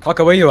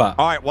 Kaka, where you at?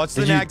 All right, what's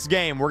the next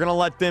game? We're gonna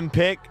let them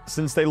pick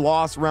since they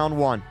lost round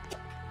 1.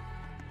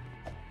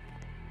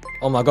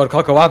 Oh my God,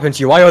 Kaka, what happened to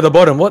you? Why are you at the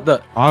bottom? What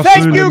the?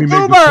 Thank you,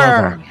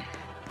 Goober.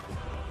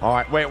 All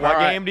right, wait. What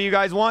game do you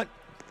guys want?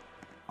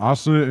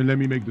 Arsenal and let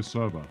me make the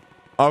server.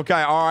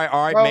 Okay, all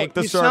right. Bro, make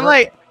the you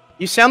server.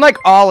 You sound like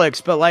Alex,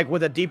 but like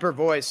with a deeper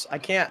voice. I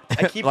keep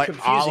like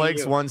confusing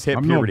Alex you. once hit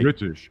I'm puberty. not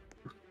British.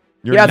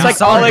 Yeah, it's like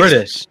sound Alex.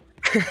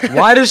 British.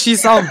 Why does she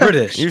sound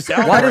British? You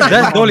sound Why does British.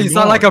 that Dolly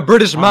sound like a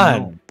British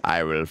man?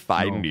 I will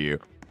find you.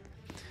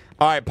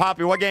 All right,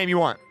 Poppy, what game you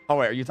want? Oh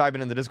wait, are you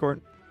typing in the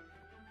Discord?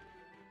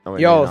 Oh,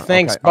 wait, Yo, no,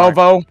 thanks, okay, all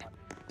Bovo.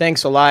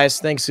 Thanks, Elias.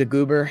 Thanks to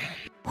Goober.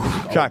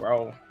 Okay.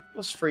 Bro.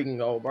 Let's freaking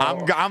go, bro.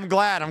 I'm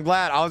glad.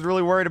 I was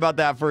really worried about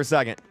that for a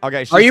second.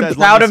 Okay. Are you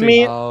proud of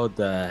me? How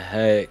the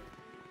heck?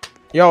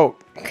 Yo,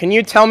 can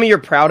you tell me you're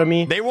proud of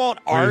me? They want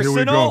Here we go.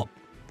 Arsenal.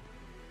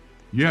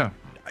 Yeah.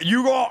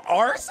 You go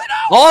Arsenal?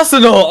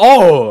 Arsenal.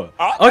 Oh.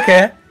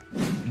 Okay.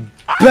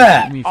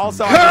 Bet.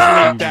 Also, I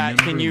just linked that.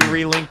 Can you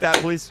relink that,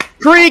 please?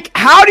 Creek,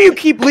 how do you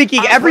keep leaking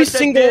I every put the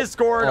single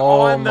Discord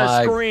Oh on the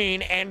my-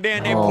 screen, and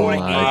then they Oh put it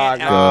my in.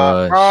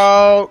 gosh.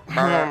 bro? Girl.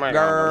 Oh my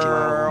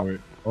God. Wait.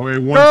 Okay,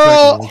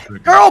 one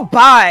second. Girl,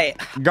 bye.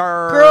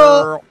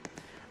 Girl.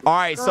 All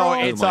right, so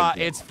Girl.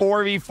 it's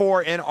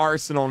 4v4 in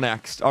Arsenal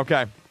next.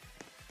 Okay,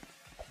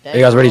 Are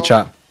you guys ready,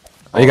 chat?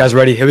 Are you guys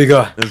ready? Here we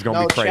go. this is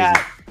gonna No, be crazy.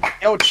 chat.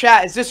 Yo,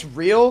 chat, is this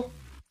real?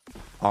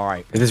 All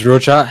right, Is this real,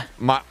 chat?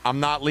 I'm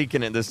not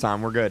leaking it this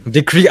time. We're good.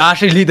 Did Creek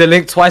actually leak the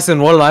link twice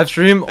in one live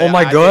stream? Oh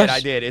my gosh.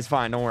 I did. It's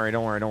fine. Don't worry.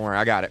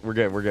 I got it. We're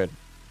good.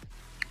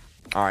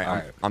 All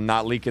right, I'm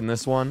not leaking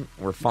this one.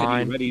 We're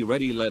fine.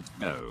 Ready, let's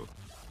go.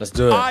 Let's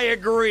do it. I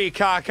agree,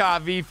 Kaka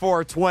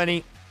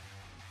V420.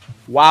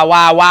 Wah,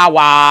 wah, wah,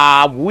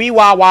 wah. Wee,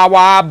 wah, wah,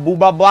 wah. Boo,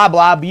 blah, blah,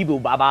 blah. Bee, boo,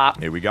 ba, ba.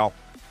 Here we go.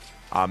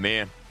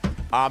 Amen.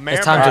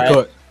 It's time to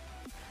cook.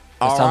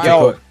 It's time to Yo,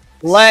 cook.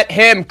 let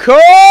him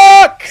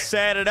cook.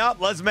 Set it up.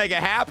 Let's make it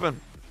happen.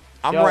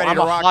 I'm Yo, ready I'm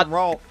to a rock hot- and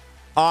roll.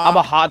 I'm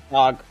a hot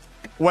dog.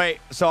 Wait,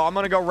 so I'm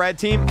gonna go red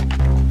team.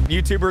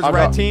 YouTubers I'll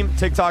red go. team.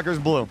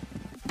 TikTokers blue.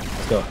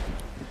 Let's go.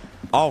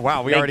 Oh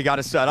wow, we already got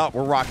it set up.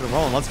 We're rocking and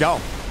rolling. Let's go.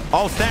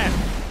 Oh snap.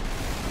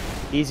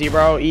 Easy,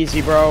 bro.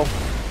 Easy, bro.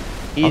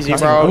 Easy,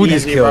 Okay. bro. Ooh,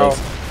 these Easy, bro. kills.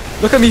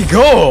 Look at me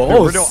go.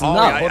 Oh, We're doing- snap.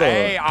 yeah, Hold on.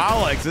 hey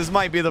Alex, this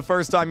might be the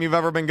first time you've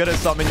ever been good at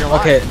something in your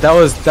life. Okay, that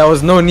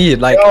was no need.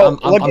 Like Yo,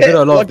 I'm good at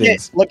a lot of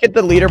things. look at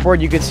the leaderboard.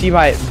 You can see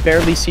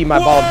barely see my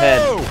bald head.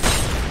 Whoa!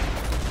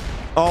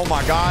 Oh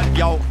my god,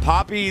 yo,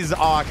 Poppy's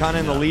kind of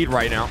in the lead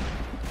right now.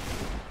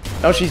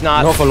 No, she's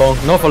not. Not for long.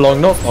 Not for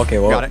long. No. Okay,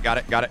 well. Got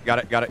it.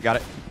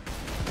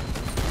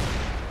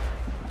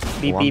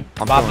 Beep, Well, beep.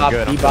 I'm Bop, feeling bop,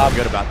 good. I'm beep, feeling bop.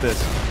 good about this.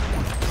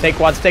 Take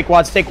one.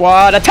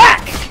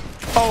 Attack!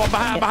 Oh, I'm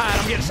behind.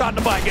 I'm getting shot in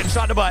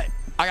the butt.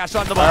 I got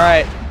shot in the butt. All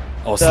right.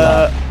 Oh,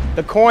 snap.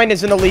 The coin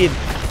is in the lead.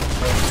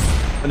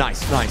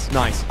 Nice.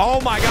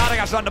 Oh my god, I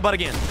got shot in the butt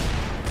again.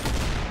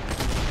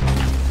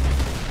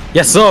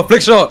 Yes, sir.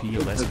 Flick shot.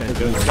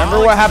 Remember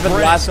what happened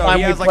last time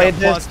he we has like played a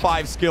this?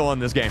 +5 skill in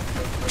this game.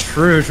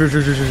 True.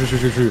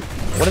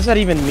 What does that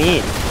even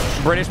mean?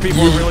 British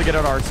people are really good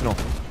at Arsenal.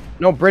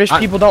 No, British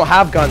people don't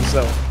have guns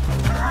though.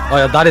 Oh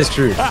yeah, that is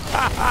true.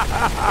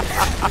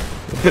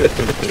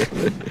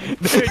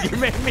 Dude, you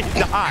made me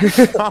die.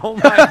 Oh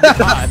my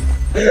god.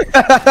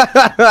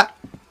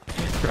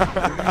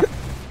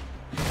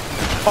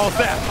 Oh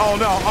snap. Oh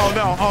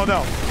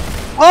no.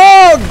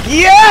 Oh,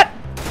 get!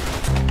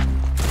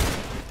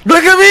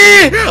 Look at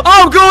me!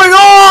 I'm going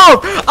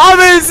off! I'm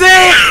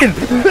insane!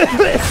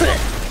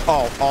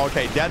 Oh,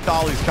 okay. Death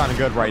Dolly's kind of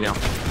good right now.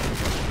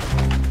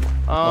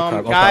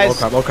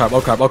 Guys, Oh crap.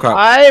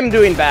 I am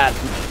doing bad.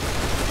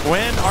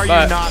 When are you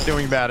But- not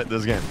doing bad at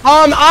this game?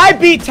 I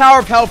beat Tower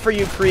of Hell for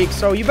you, Creek,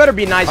 so you better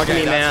be nice to Okay,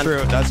 me, man.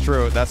 that's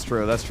true.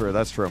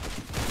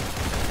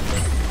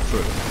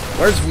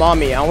 Where's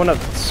mommy? I want to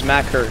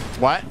smack her.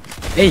 What?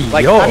 Hey,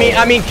 Like, yo.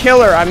 I mean,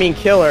 kill her.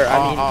 Kill her.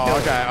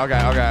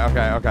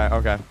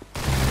 Okay.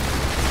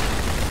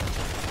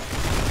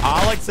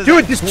 Alex is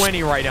Dude, at this-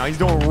 20 right now. He's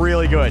doing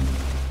really good.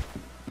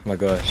 Oh my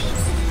gosh.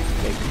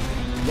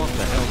 What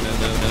the hell?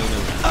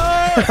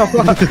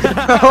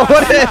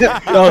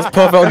 That was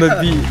perfect on the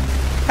beat.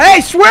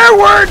 Hey, swear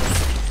word!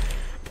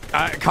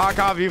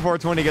 Kaka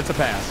V420 gets a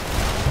pass.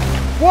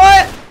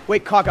 What?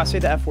 Wait, Kaka, say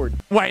the F word.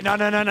 Wait, no.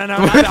 Not that one.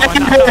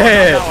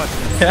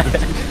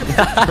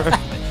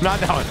 Not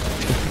that one.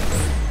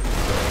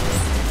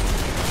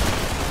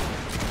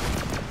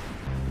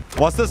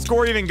 What's the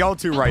score even go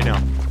to right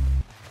now?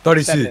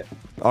 32. Send it.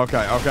 Okay.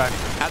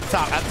 At the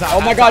top.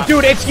 Oh my god,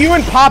 dude, it's you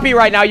and Poppy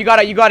right now. You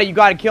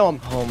gotta kill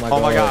him. Oh my Oh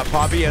my god,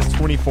 Poppy has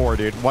 24,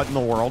 dude. What in the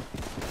world?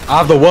 I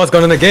have the worst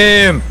gun in the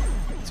game.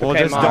 Well,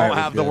 okay, just Mom. don't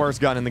have the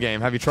worst gun in the game.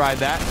 Have you tried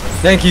that?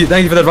 Thank you for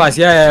the advice.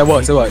 Yeah, it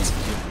works. It works.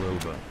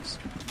 Robux.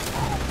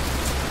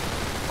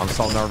 I'm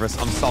so nervous.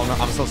 I'm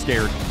so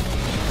scared.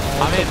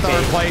 I'm in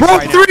third place Bro,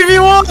 right now.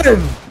 3v1!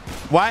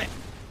 What?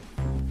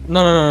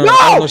 No. No!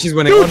 Oh, no, she's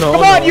winning. Dude, Oh, no,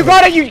 come oh, on, no, you oh,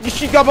 got it.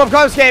 She got above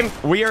this game.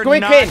 We are Go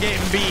not ahead,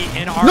 getting beat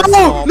in No,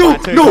 Arsenal no, by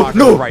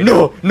TikTokers right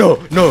now.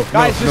 no.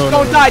 Guys, just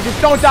don't die.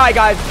 Just don't die,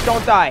 guys. Just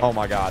don't die. Oh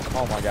my god.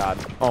 Oh my god.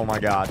 Oh my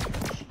god.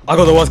 I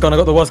got the worst gun.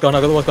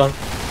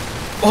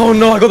 Oh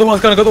no, I got the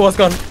worst gun. I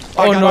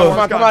Oh got no.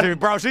 my Come on. dude,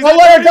 bro. She's Don't at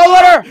let her. 31. Don't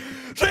let her.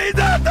 She's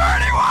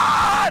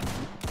at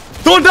 31.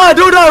 Don't die,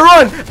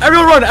 run!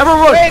 Everyone run!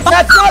 Wait,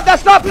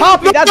 that's not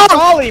Poppy. That's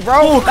Dolly, bro.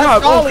 Oh, That's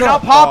crap, Dolly,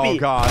 not Oh Poppy.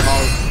 god.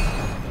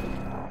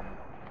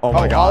 Oh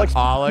my god.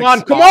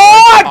 Alex. Come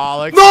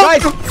Alex,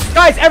 on! Alex.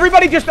 Guys,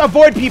 everybody just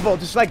avoid people.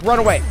 Just like run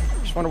away.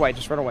 Just run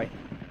away.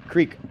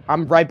 Creek,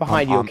 I'm right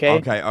behind you, okay?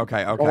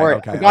 Okay. Don't worry.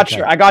 Okay.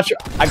 I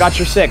got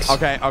your 6.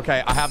 Okay.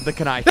 I have the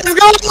knife. Let's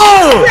go!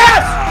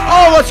 Yes!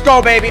 Oh, let's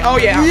go, baby. Oh,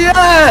 yeah.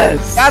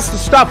 Yes! That's the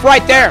stuff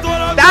right there.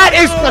 That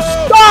is the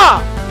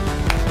stuff!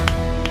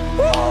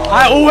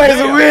 I always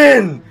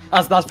win!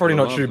 That's probably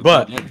not true,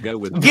 but Let's go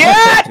with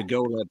Get! to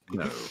go. Let's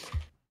go.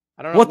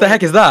 I don't know what the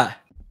heck is that?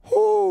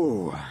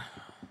 Ooh.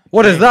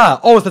 What is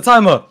that? Oh, it's the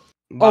timer.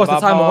 Oh, it's the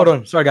timer. Hold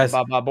on. Sorry, guys.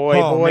 Boy.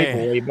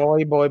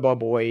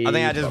 I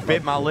think I just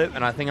bit my lip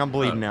and I think I'm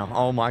bleeding now.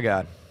 Oh my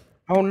god.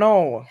 Oh,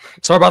 no.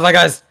 Sorry about that,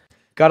 guys.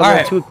 Got a All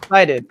little right. too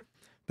excited.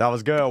 That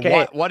was good.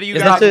 Okay. What do you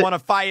Is guys that it? want to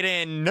fight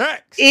in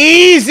next?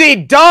 Easy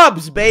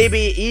dubs,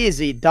 baby.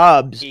 Easy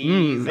dubs.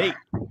 Easy.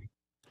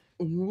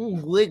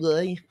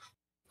 Wiggly.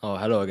 Oh,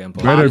 hello again,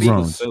 Paul. Better Poppy was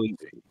grounds. so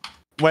easy.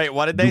 Wait,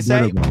 what did they Do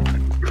say?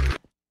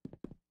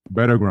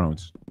 Better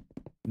grounds.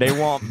 They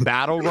want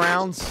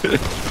battlegrounds?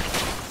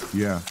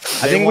 Yeah.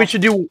 I think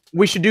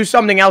we should do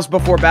something else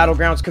before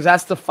Battlegrounds because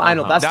that's the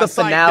final. That's the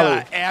finale.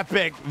 Like the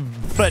epic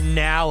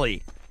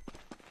finale.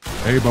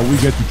 Hey, but we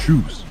get to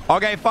choose.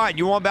 Okay, fine.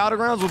 You want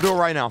battlegrounds? We'll do it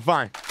right now.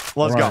 Fine. Let's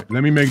All right, go.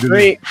 let me make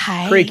the.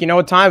 Creek, you know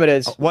what time it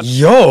is? What?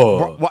 Yo!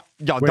 Bro, what?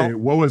 Yo, Wait, don't.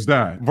 what was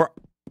that? Bro,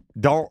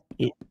 don't.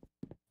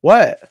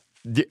 What?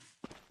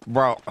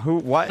 Bro, who?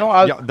 What?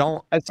 No, Yo,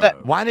 don't. I said.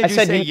 Why did I you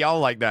said say you- yo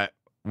like that?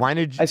 Why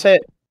did you? I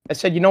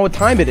said, you know what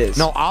time it is?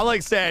 No,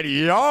 Alex said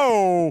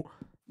yo.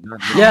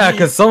 Yeah,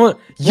 because someone.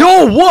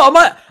 Yo, what?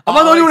 Am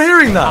I the only one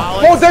hearing that?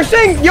 Oh, Alex, they're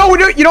saying, yo,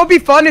 you know what'd be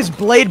fun is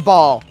Blade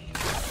Ball.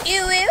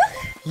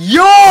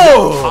 Yo!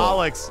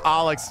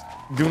 Alex,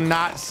 do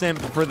not simp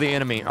for the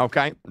enemy,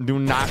 okay? Do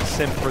not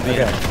simp for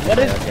the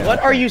enemy. What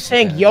are you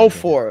saying yo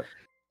for?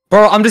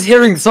 Bro, I'm just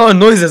hearing certain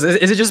noises.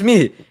 Is it just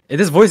me?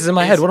 This voice is in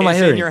my head. What am I It's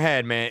hearing? in your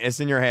head, man. It's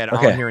in your head. I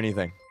Okay. don't hear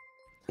anything.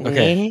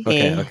 Okay.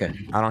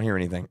 I don't hear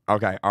anything.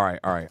 Okay, all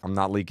right. I'm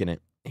not leaking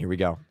it. Here we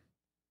go.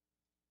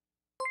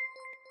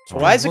 So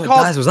why is it What,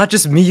 called? Guys, was that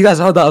just me? You guys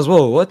heard that as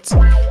well. What?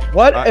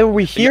 What are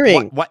we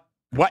hearing? What?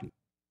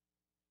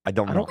 I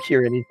don't I know. don't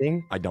hear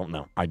anything. I don't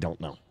know.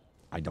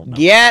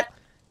 Get.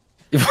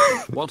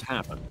 What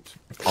happened?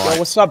 Yo,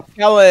 what's up,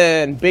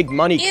 Kellen? Big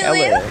money,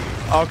 Kellen.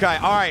 Okay,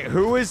 all right.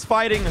 Who is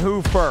fighting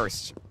who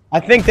first? I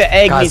think the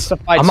egg Guys, needs to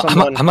fight am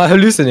someone. I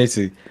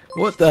hallucinating?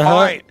 What the hell?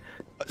 All right.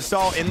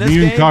 So in this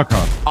Me and game,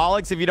 Kaka.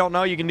 Alex, if you don't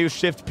know, you can do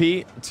Shift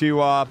P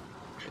to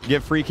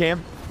get free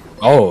cam.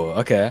 Oh,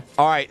 okay.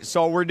 All right.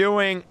 So we're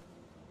doing.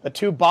 The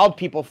two bald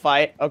people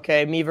fight.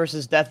 Okay, me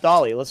versus Death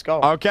Dolly. Let's go.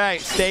 Okay,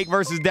 Steak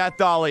versus Death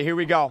Dolly. Here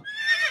we go.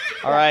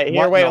 All right, here.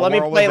 What Wait, in the let me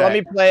world play. was Let me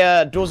that?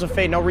 play. Duels of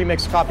Fate. No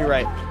remix,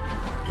 copyright.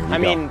 Here we I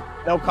go. mean,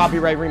 no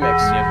copyright remix.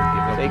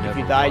 Steak, if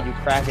you die, you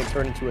crack and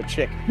turn into a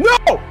chick. No!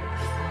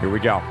 Here we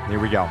go.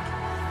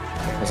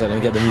 One second, let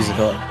me get the music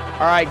up.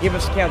 All right, give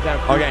us a countdown.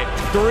 Okay,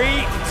 3,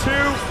 2,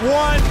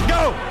 1,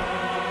 go!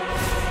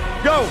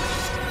 Go!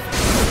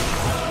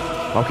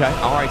 Okay,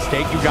 all right,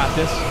 Steak, you got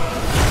this.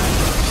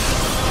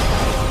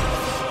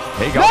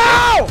 There you go.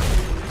 No!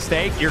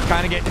 Steak, you're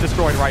kind of getting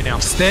destroyed right now.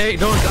 Steak,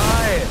 don't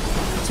die.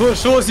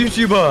 Shorts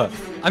YouTuber.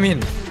 I mean,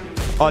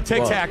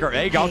 Tic Tacker.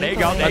 There you go.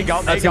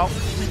 That's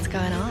What's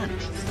going on?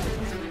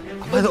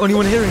 am I the only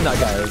one hearing that,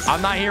 guys? I'm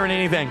not hearing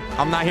anything.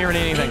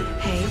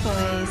 Hey,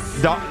 boys.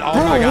 Oh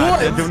Bro, my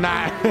God. what? Do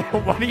not.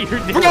 What are you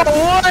doing? Bro,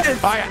 what?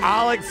 All right,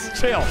 Alex,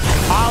 chill.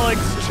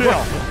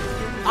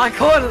 I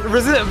can't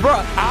resist, bro.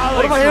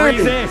 What am I Alex, hearing?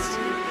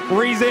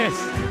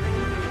 resist.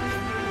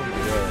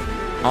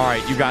 All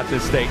right, you got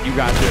this, Steak. You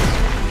got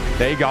this.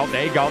 There you go.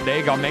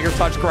 Make her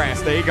touch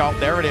grass. There you go.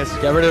 There it is.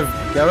 Get rid of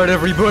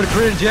rebooted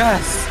cringe,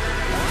 yes.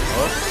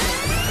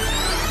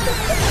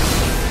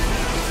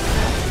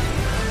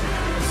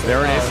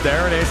 There it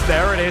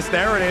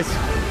is.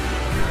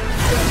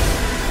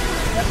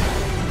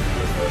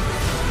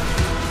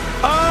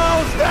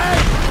 Oh, Steak!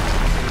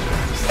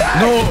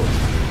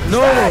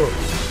 No.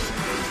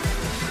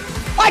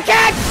 I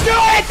can't do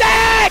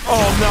anything!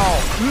 Oh,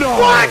 no.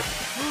 What?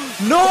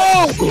 No.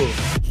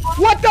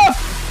 What the?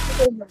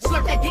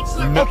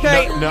 No,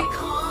 Okay. No.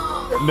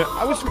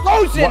 I was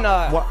frozen.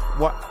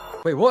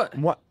 What? Wait, what?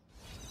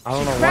 I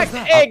don't know Cracked the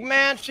egg,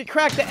 man. She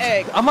cracked the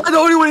egg. Am I the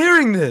only one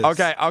hearing this?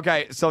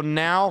 Okay. So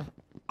now,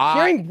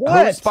 Hearing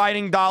what? who's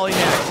fighting Dolly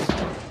next?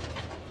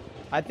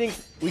 I think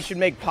we should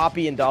make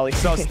Poppy and Dolly.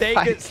 So Steak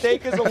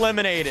is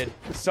eliminated.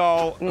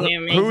 So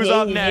who's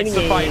up next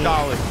to fight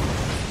Dolly?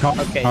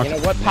 Okay, you know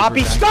what?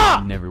 Poppy,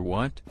 stop! Never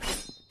what?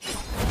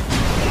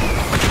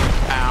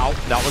 Ow,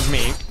 that was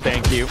me.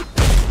 Thank you.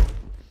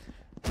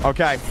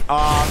 Okay,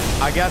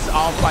 I guess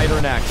I'll fight her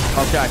next.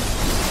 Okay.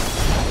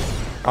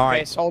 All right.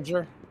 Okay,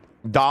 soldier.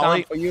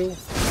 Dolly, For you.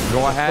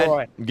 go ahead,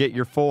 Destroy. get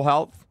your full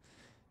health,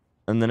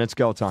 and then it's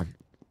go time.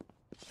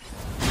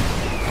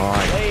 All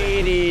right.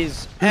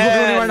 Ladies Who's doing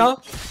it right now?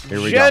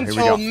 Here we go. Here we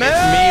go. Gentlemen.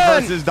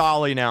 It's me versus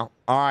Dolly now.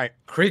 All right.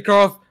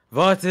 Krikov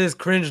versus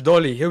Cringe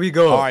Dolly. Here we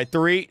go. All right.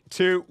 3,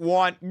 2,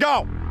 1,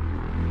 go.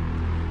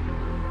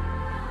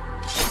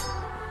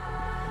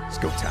 It's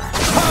go time.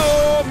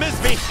 Oh,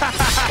 missed me.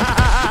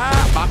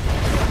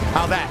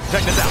 How that?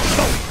 Check this out.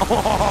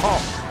 Oh.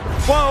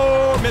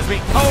 Whoa, missed me.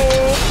 Oh.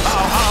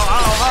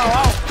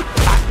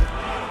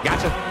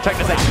 Gotcha. Check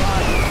this out.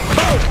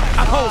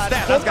 Oh,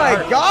 snap. That's gonna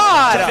hurt.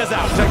 God. Check this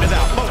out. Check this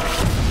out. Oh.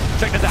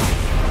 Check this out.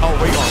 Oh,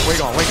 where you going? Where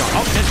you going? Where you going?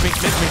 Oh, miss me.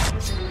 Miss me.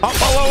 Oh,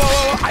 whoa, whoa, whoa,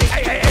 whoa.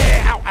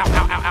 Ow, ow,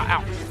 ow, ow, ow,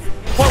 ow.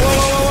 Whoa, whoa,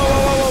 whoa, whoa,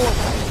 whoa, whoa,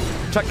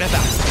 whoa. Check this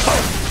out.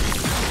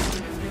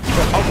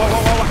 Oh, whoa,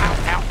 whoa, whoa, whoa. Ow,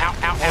 ow, ow,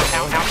 ow, ow,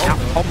 ow, ow,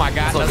 ow. Oh, my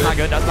God. That's not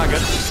good. That's not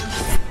good.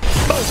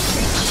 Boom.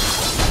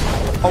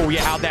 Oh,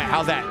 yeah. How's that?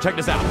 How's that? Check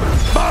this out.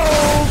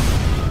 Boom.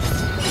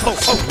 Oh,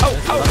 oh, oh,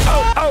 oh,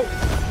 oh, oh.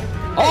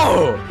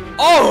 Oh!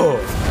 Oh!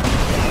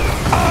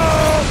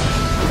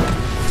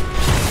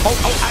 Oh,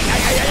 oh, ay, ay, ay,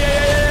 ay, ay,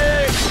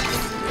 ay.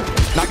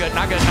 Not good,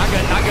 not good, not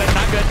good, not good,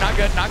 not good, not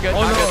good, not good,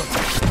 Oh not no! good.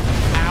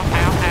 Ow,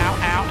 ow, ow,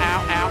 ow,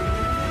 ow, ow.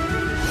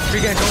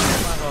 Free game, don't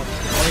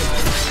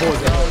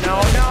No,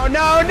 no,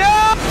 no, no!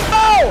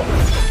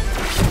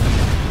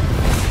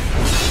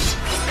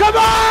 Come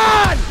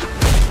on!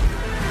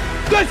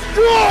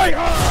 Destroy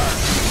her!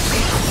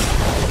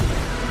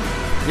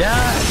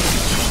 Yeah!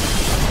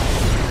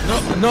 No,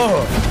 no!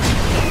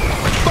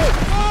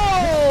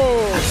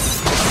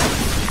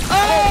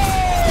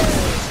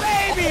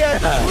 Baby, a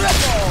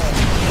triple!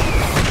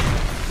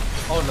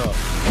 Oh no.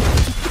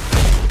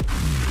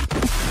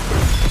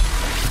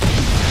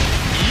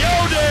 Yo,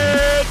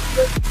 dude!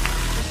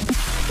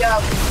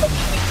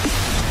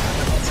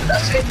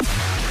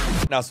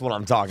 That's what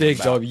I'm talking Big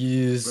about.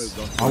 W's.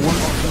 I want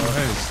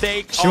to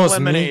Steak She was me.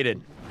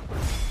 eliminated.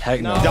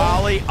 Heck no.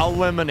 Dolly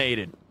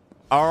eliminated.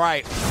 All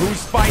right,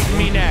 who's fighting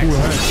me full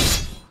next?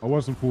 head. I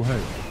wasn't full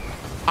head.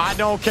 I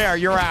don't care.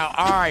 You're out.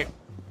 All right.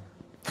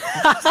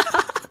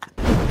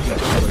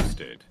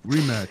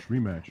 Rematch,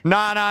 rematch.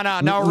 Nah, nah, nah.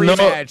 No No-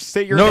 rematch.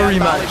 Sit your no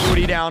dead rematch. Dolly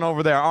booty down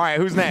over there. All right,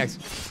 who's next?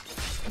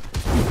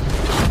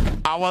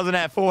 I wasn't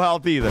at full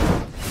health either.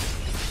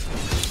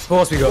 Of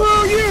course we go.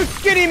 Screw you,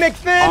 Skinny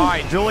McFinn! All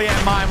right,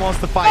 Juliet Mine wants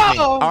to fight me.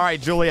 Oh. All right,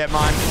 Juliet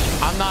Mine.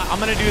 I'm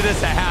gonna do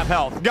this at half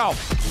health. Go.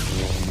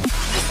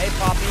 Hey,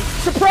 Poppy.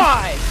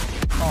 Surprise!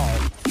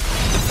 Oh.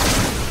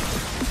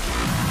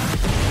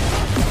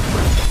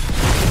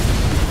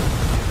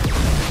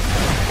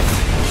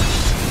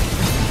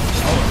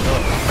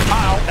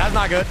 Uh-oh, that's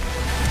not good.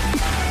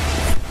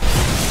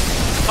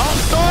 Oh,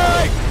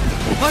 sorry!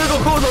 Let's go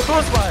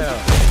crossfire!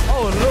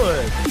 Oh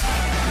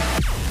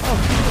lord!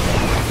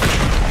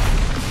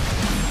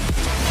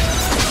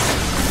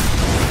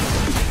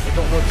 They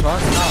don't know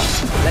trust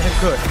now. Let him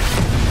cook.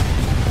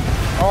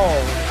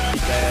 Oh,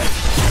 he's dead.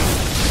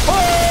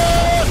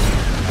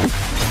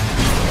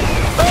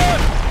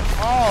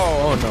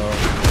 Oh no.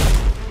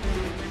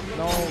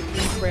 No,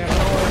 he's ran no.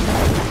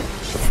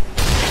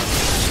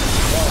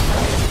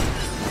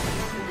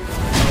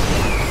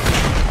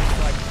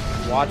 Like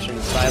watching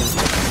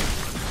silently.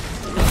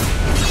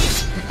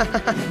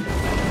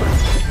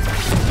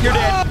 You're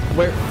dead.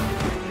 Wait.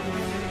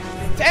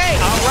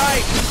 Dang! All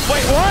right.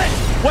 Wait, what?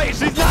 Wait,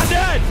 she's not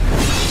dead.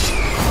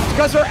 It's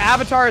because her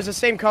avatar is the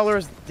same color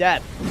as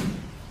dead.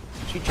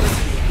 She tricked you.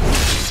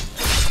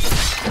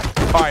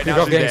 All right, You now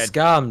got she's getting dead.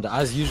 scammed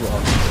as usual.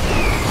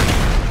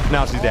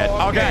 Now she's dead.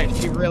 Oh, Okay.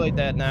 She's really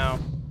dead now.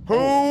 Who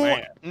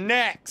man.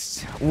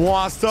 next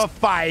wants to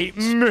fight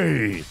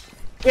me?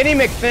 Skinny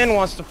McFinn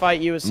wants to fight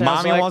you, it sounds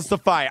Mommy like. wants to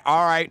fight.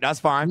 All right, that's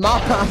fine.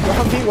 Mommy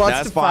wants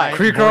That's to fight. fine.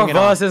 Bring Krikov it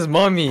on. versus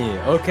Mommy.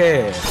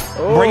 Okay.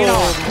 Oh. Bring it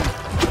on.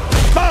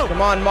 Boom.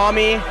 Come on,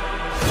 Mommy.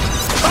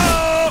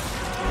 Oh!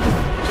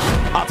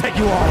 I'll take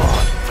you all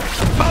on.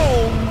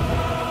 Boom.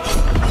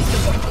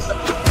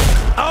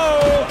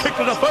 Oh, kick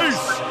to the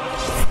face.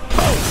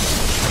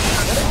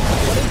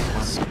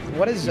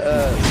 What is,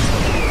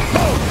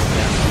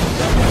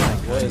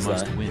 What is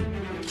must that? win.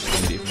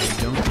 And if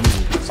they don't, you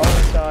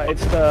will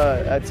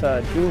it's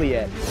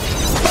Juliet.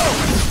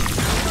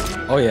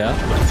 Oh yeah.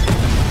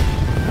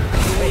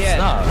 Juliet.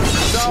 Stop.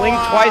 Swing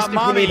twice if you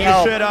Mommy, need you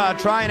help. should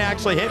try and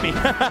actually hit me.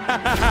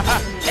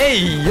 Hey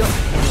yo.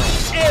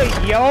 Hey,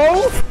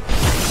 yo!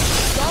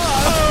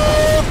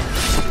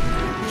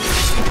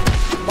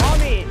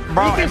 Mommy!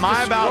 Bro, Rika's am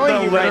I about to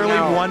destroying you right literally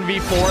now.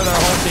 1v4 their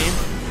whole team?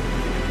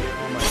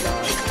 Oh my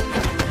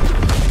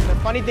god.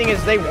 The funny thing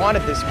is, they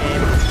wanted this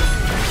game.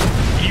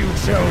 You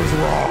chose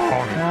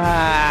wrong.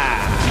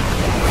 Ah.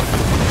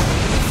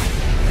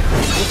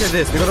 Look at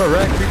this. We got a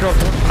wreck.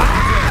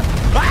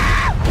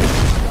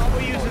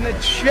 W's in the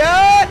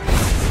chat.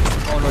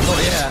 Oh no,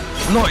 not yet.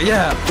 Not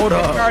yet. Hold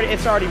up.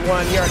 It's already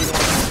won. He already won.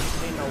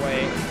 Ain't no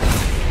way.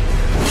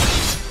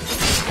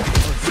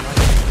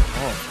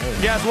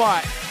 Guess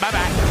what? Bye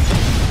bye.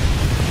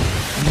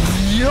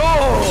 Yo.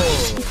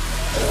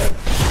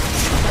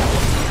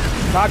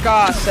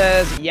 Kaka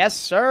says, yes,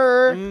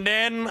 sir. And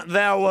then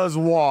there was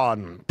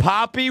one.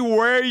 Poppy,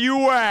 where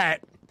you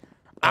at?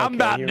 I'm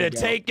about to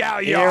take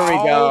out your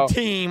whole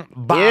team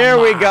by Here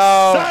we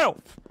go. myself.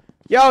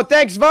 Yo,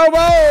 thanks,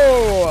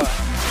 Vovo.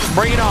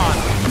 Bring it on.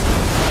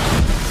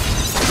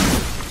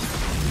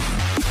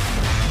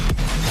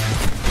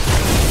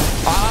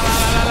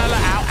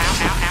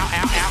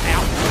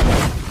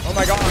 Oh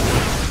my god.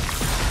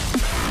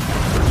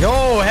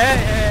 Yo,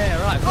 hey,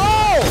 right.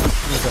 Oh!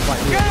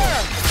 Get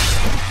her!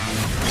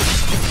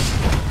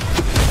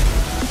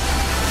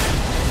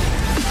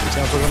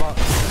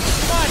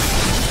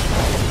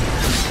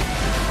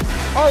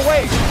 Oh,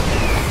 wait.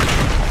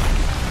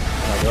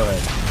 Oh, go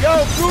ahead.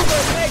 Yo, Goober,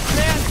 thanks,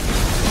 man.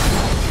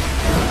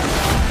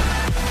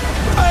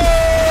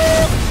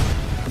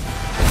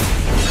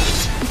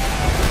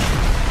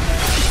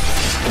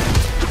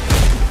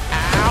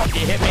 Ow,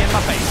 you hit me in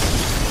my face.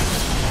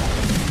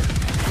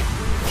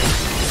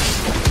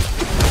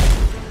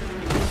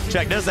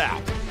 Check this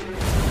out. Boom!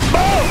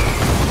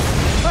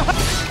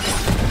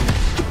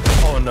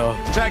 Oh no.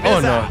 Check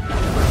this out.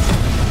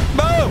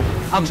 Boom!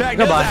 Check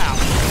this out.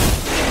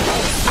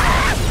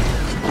 Ah!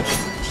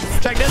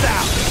 Check this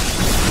out.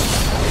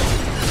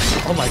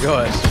 Oh my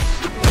gosh.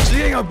 She's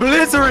getting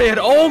obliterated.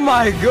 Oh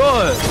my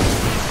god.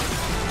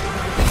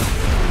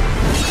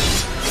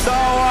 So,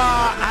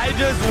 I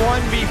just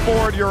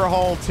 1v4'd your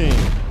whole team.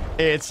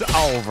 It's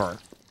over.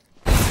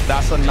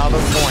 That's another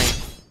point.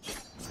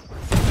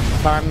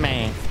 For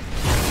me.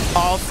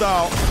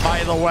 Also,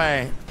 by the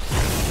way,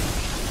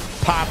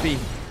 Poppy,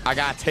 I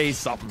gotta tell you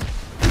something.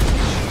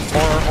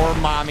 Or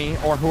mommy,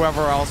 or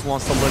whoever else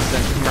wants to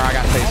listen. Come here, I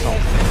gotta tell you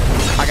something.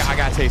 I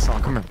gotta tell you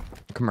something. Come here.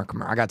 Come here, come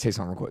here. I gotta tell you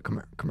something real quick. Come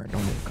here, come here.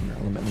 Don't move. Come here.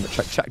 Let me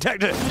check this.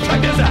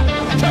 Check this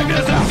out. Check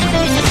this out.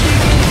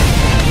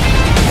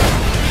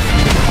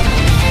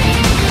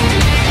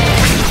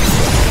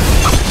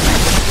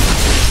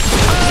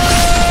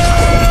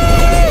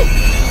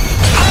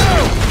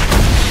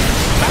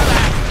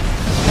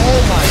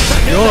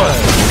 Good.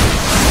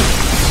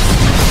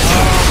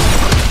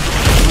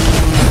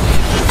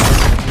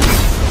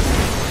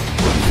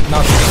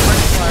 Now,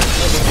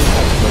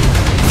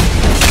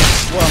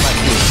 what am I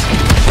doing?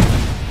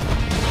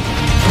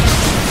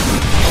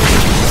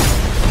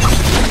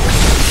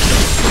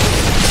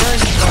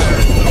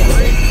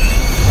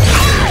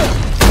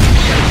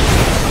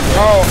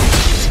 Oh.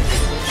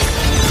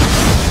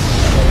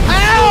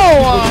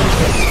 Ow!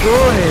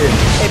 Destroyed.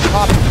 Hey,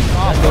 Pop.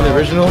 That's not the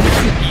original.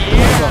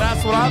 Yeah,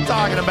 that's what I'm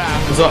talking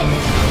about. What's up?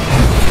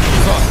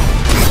 What's up?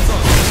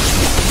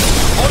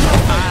 Oh no!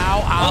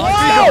 Ow!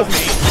 Ow! Whoa!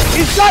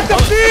 He's got the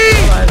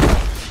feed!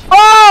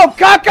 Oh,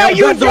 Kaka,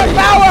 use your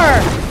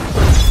power!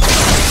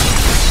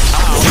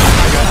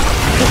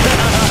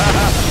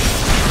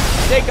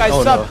 Hey guys,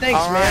 Oh, sub, no. thanks,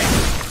 All man.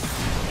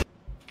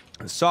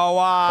 So,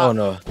 Oh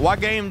no.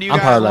 what game do you I'm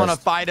guys paralyzed. want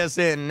to fight us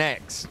in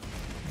next?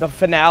 The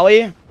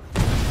finale? Nah,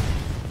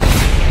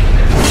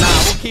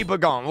 we'll keep it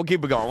going. We'll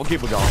keep it going. We'll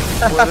keep it going.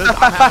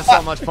 I'm having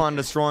so much fun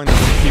destroying them.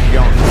 We'll keep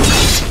going.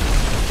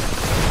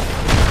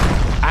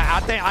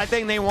 I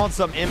think they want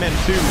some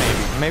MM2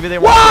 maybe. Maybe they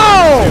want.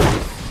 Whoa!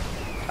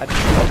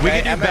 We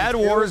could do Bad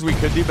Wars. We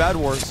could do Bad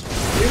Wars.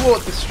 We will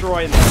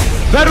destroy them.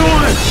 Bad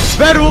Wars!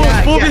 Bad Wars!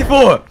 Yeah,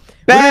 4v4!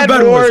 Bad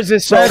Wars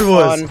is so Bad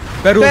Wars. fun.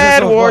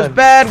 Bad Wars is so fun.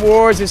 Bad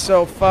Wars is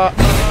so fun.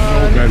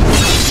 Bad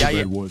Wars. Yeah, Bad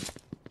yeah. Wars.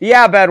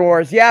 Yeah, Bad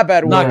Wars. Yeah,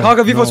 Bad Nah, Wars.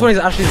 Kaka v420 is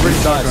actually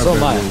really nice. So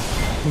am I.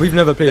 We've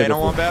never played They it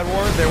don't want before. Bad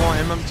Wars. They want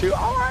MM2.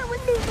 All right, we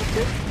can do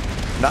MM2.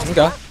 That's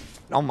Okay.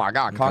 Oh my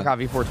God, Kaka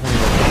v420.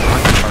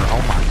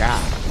 Oh my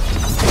God.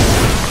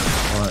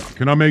 Alright,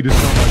 can I make this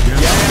server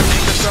again? Yeah,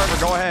 make the server.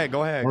 Go ahead.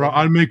 Go ahead. Alright,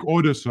 I'll make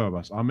all the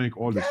servers. I'll make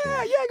all the Yeah,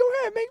 servers. go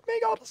ahead. Make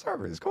all the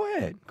servers. Go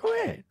ahead. Go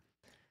ahead.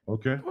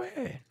 Okay. Go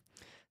ahead.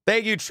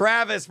 Thank you,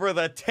 Travis, for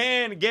the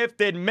 10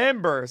 gifted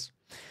members.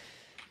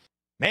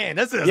 Man,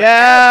 this is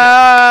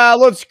Yeah,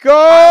 let's go.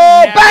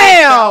 I've never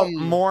Bam! felt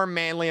more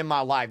manly in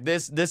my life.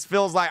 This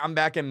feels like I'm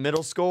back in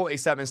middle school,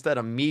 except instead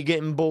of me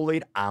getting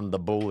bullied, I'm the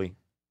bully.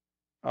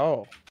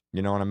 Oh.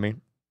 You know what I mean?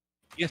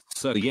 Yes,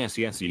 sir. Yes.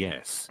 Yes,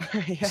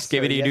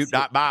 Skibbity sir, doop yes,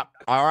 dot bop.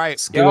 All right.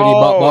 Skibbity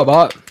bop bop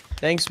bop.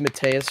 Thanks,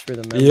 Mateus, for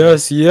the member.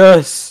 Yes.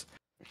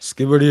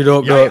 Skibbity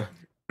dop dop.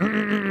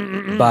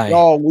 Bye.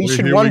 Yo, we Here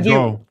should we 1v.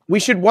 go. We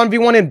should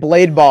 1v1 in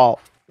Blade Ball.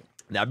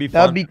 That'd be fun.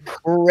 That'd be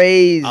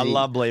crazy. I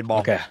love Blade Ball.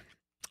 Okay.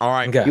 All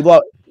right. Okay.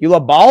 You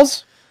love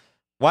balls?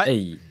 What?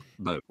 Hey.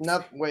 Both.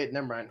 No, wait,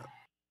 never mind.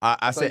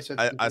 I thought you said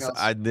said I something else.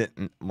 I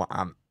didn't.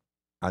 Well,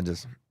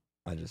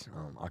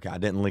 okay. I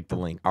didn't link the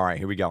link. All right,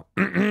 here we go.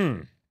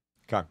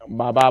 Okay.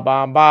 Ba ba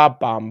bam ba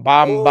bam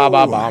bam ba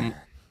ba bam.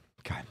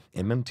 God,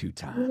 MM2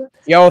 time.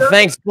 Yo,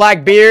 thanks,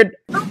 Blackbeard.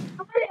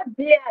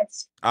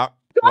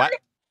 What?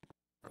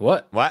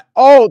 What? What?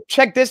 Oh,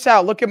 check this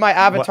out. Look at my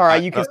avatar.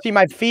 What? You can see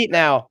my feet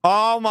now.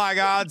 Oh my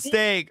God,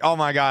 Steak. Oh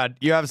my God,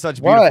 you have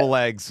such beautiful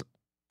legs.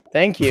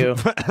 Thank you.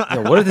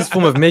 Yo, what is this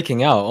form of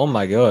making out? Oh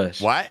my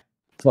gosh. What?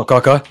 What's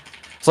up, Kaka?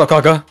 What's up,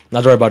 Kaka?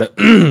 Not worry about it.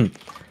 Here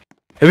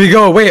we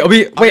go. Wait,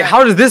 wait.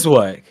 How does this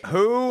work?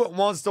 Who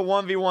wants to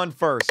 1v1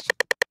 first?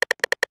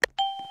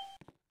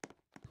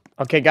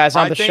 Okay, guys,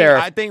 I'm the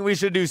sheriff. I think we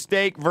should do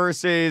Steak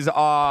versus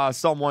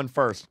someone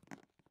first.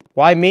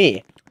 Why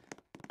me?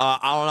 I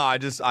don't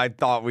know. I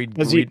thought we'd.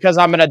 Because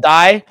I'm gonna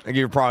die.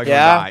 You're probably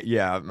gonna die.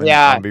 Yeah.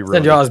 Yeah.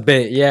 Send your ass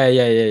bait. Yeah.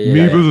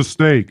 Me versus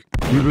Steak.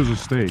 Me versus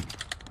Steak.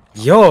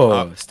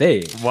 Yo,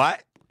 Steak.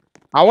 What?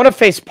 I want to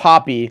face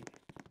Poppy.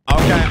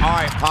 Okay. All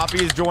right.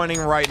 Poppy is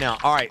joining right now.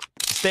 All right.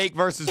 Steak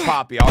versus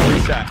Poppy. I'll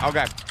reset.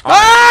 Okay.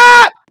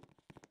 Ah!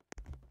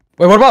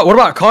 Wait, what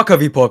about Kaka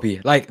v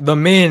Poppy? Like the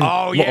main.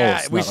 Oh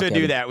yeah, we should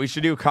do that. We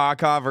should do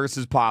Kaka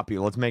versus Poppy.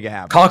 Let's make it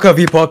happen. Kaka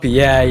v Poppy.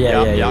 Yeah.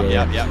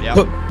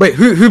 Wait,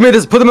 who made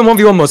this? Put them in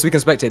 1v1 mode so we can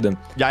spectate them.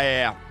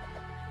 Yeah.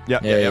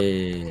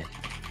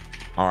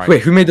 All right.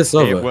 Wait, who made the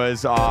server? It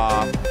was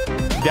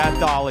Death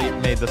Dolly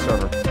made the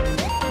server.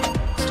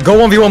 Go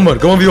 1v1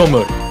 mode. Go 1v1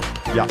 mode.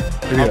 Yeah.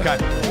 Okay.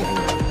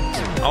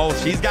 Oh,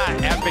 she's got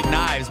epic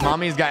knives.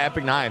 Mommy's got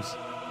epic knives.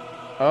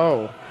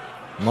 Oh.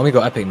 Mommy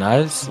got epic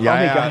knives?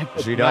 Yeah.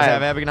 She does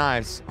have epic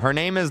knives. Her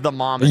name is the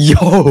Mom.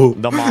 Yo.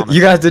 The Mom. You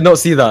guys did not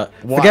see that.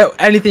 What? Forget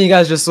anything you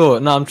guys just saw.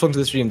 No, I'm talking to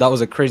the stream. That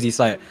was a crazy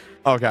sight.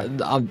 Okay.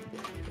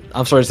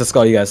 I'm sorry to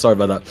scar you guys. Sorry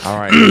about that. All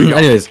right.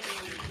 Anyways.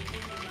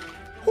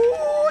 Ooh,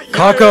 yeah.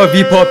 Kaka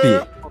v Poppy.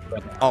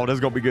 Oh, this is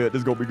gonna be good. This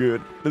is gonna be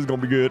good. This is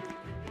gonna be good.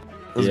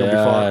 This is gonna be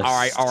fun.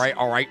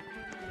 All right.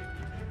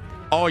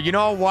 Oh, you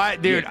know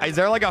what, dude? Is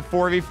there like a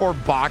 4v4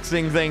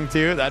 boxing thing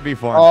too? That'd be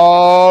fun.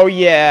 Oh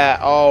yeah.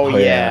 Oh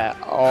yeah.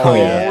 Oh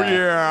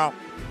yeah.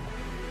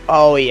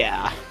 Oh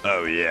yeah.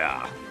 Oh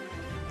yeah.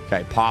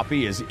 Okay,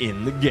 Poppy is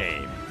in the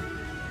game.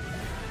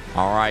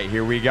 All right,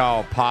 here we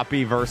go.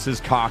 Poppy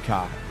versus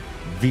Kaka.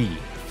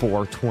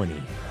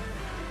 v420.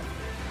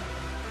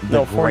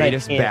 The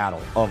greatest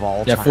battle of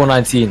all time. Yeah,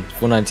 419.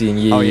 419.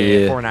 Yeah. Oh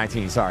yeah,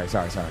 419. Sorry.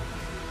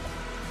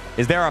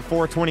 Is there a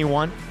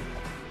 421?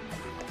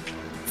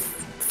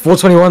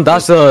 421.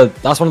 That's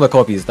one of the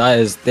copies. They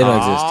don't exist.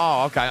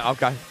 Oh,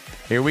 okay.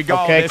 Here we go.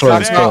 Okay, this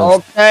is it.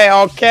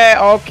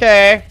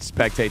 okay.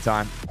 Spectate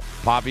time.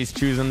 Poppy's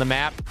choosing the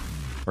map,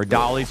 or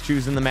Dolly's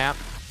choosing the map.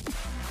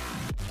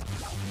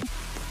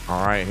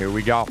 All right, here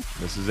we go.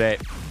 This is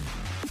it.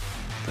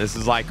 This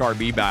is like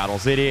RB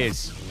battles. It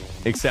is,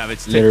 except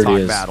it's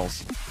TikTok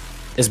battles.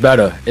 It's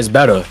better.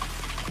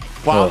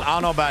 Well, I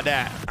don't know about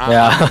that.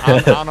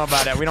 I don't know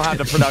about that. We don't have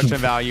the production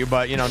value,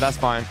 but you know that's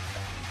fine.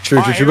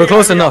 True. We're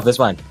close enough. That's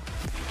fine.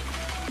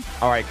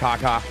 All right,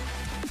 Kaka.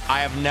 I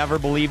have never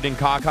believed in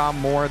Kaka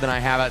more than I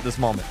have at this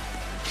moment.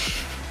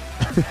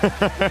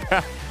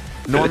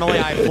 Normally,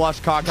 I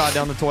flush Kaka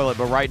down the toilet,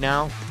 but right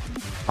now,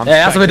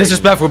 that's a bit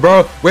disrespectful,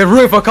 bro. We're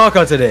rooting for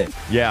Kaka today.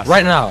 Yes.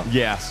 Right now.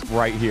 Yes,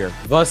 right here.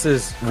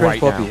 Versus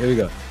Cringe Poppy. Here we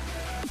go.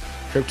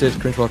 Cryptid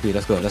Cringe Poppy.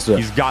 Let's go. Let's do it.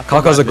 He's got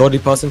Kaka's a godly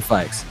person.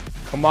 Facts.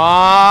 Come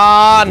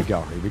on.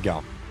 Here we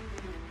go.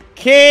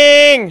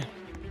 King.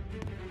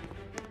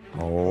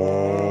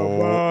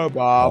 Oh,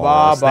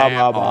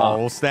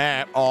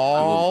 snap.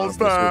 Oh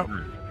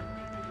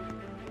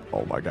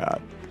my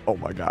god. Oh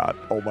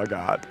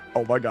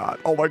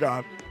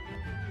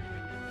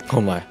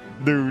my.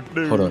 Dude.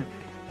 Hold on.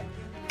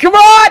 Come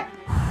on!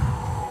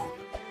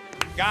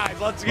 Guys,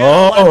 let's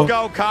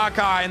go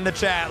Kaka in the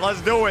chat.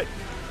 Let's do it.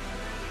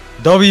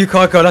 W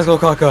Kaka. Let's go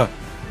Kaka.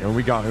 Here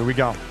we go.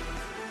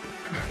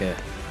 Okay.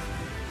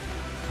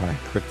 Alright,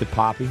 Cryptid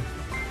Poppy.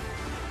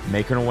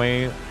 Making her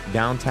way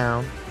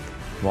downtown.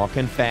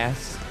 Walking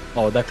fast.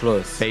 Oh, that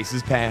close.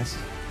 Faces past.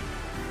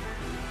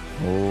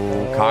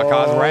 Oh,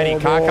 Kaka's ready.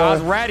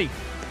 Kaka's ready.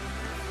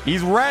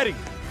 He's ready.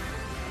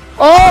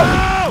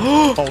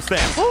 Oh! Oh,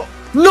 snap.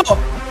 No!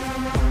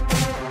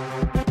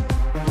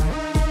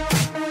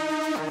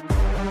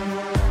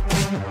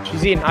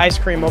 She's eating ice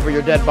cream over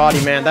your dead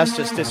body, man. That's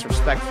just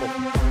disrespectful.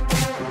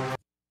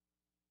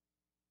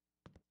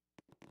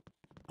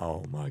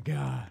 Oh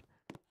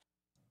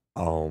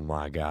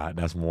my god.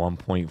 That's 1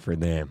 point for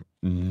them.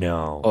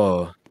 No.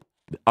 Oh.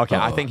 Okay,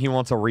 I think he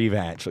wants a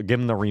rematch. Give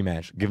him the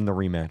rematch.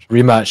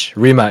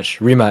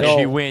 Rematch. If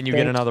you win, you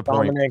get another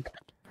point.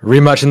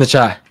 Rematch in the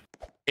chat.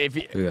 If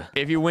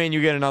you win,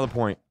 you get another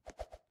point.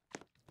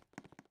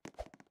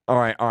 All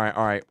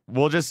right.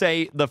 We'll just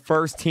say the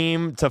first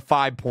team to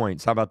 5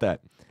 points. How about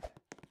that?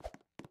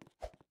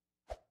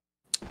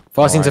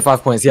 First team to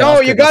 5 points. Yeah.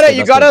 No, you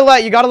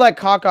gotta let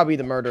Kaka be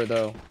the murderer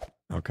though.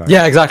 Okay.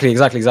 Yeah, exactly.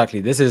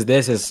 This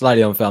is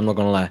slightly unfair. I'm not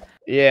gonna lie.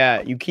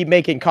 Yeah, you keep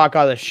making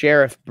Kaka the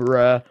sheriff,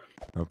 bruh.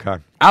 Okay.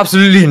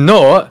 Absolutely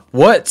not.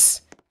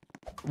 What?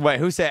 Wait,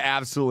 who said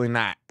absolutely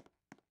not?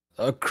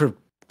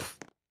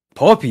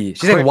 Poppy.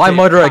 She's like, why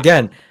murder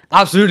again?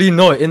 Absolutely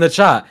not. In the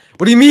chat.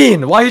 What do you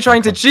mean? Why are you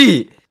trying to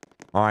cheat?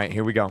 All right,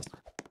 here we go.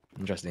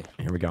 Interesting.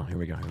 Here we go.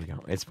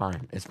 It's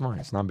fine. It's not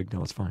a big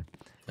deal. It's fine.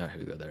 All right, here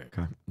we go. There.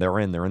 Okay. They're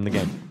in the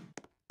game.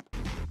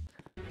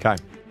 Okay.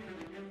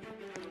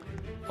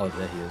 Oh,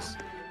 there he is.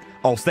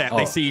 Oh, snap.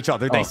 They Oh. see each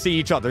other. They Oh. see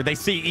each other. They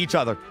see each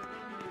other.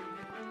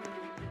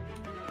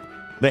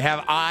 They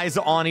have eyes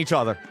on each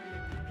other.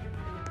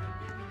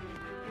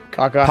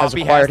 Kaka has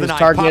Poppy acquired the his knife.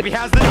 target. Poppy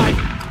has the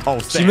knife. Oh,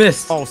 snap. She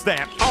missed. Oh,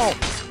 snap. Oh.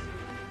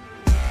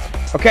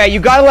 Okay, you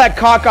gotta let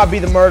Kaka be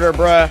the murderer,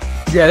 bruh.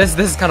 Yeah, this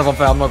is kind of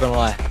unfair. I'm not gonna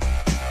lie.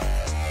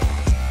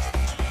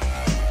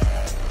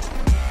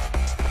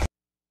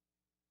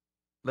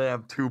 They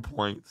have 2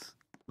 points.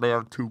 They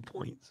have 2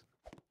 points.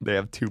 They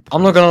have 2 points.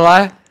 I'm not gonna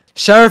lie.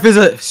 Sheriff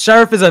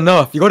is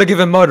enough. You gotta give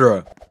him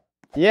murderer.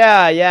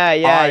 Yeah, All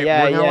right,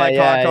 we're gonna let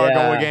yeah, Kaka yeah.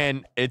 go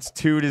again. It's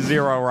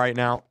 2-0 right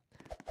now.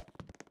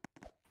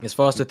 It's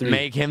faster 3.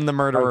 Make him the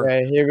murderer.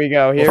 Okay, here we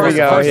go. Here First we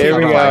go. team Here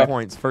to we 5 go.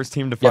 points. First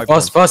team to 5 Yeah,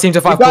 points. first team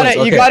to 5 You gotta, points.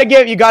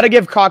 Okay. you gotta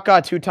give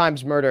Kaka 2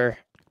 times murder.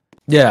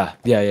 Yeah.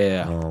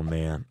 Oh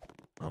man.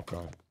 Okay.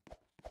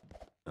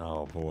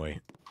 Oh boy.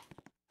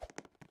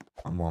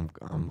 I'm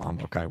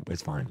okay.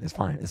 It's fine. It's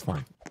fine. It's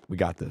fine. We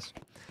got this.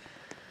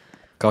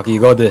 Kaka, you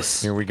got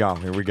this. Here we go.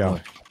 Here we go.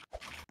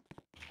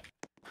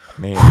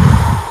 Man.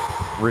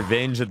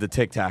 Revenge of the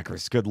Tic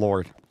Tackers. Good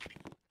lord.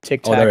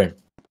 Tic Oh, they're Tac. in.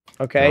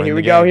 Okay, They're here in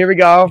we the go. game. Here we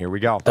go. Here we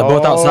go. They're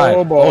both outside.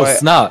 Oh, boy. Oh,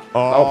 snap.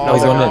 Oh, no,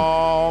 he's going in.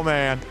 Oh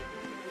man.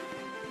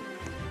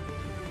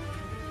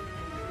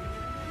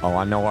 Oh,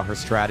 I know what her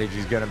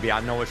strategy's gonna be. I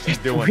know what she's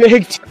doing.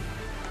 Rigged.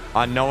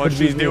 I know what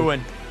she's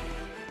doing.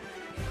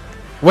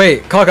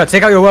 Wait, Kaka,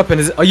 take out your weapon.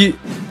 Are you?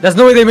 There's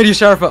no way they made you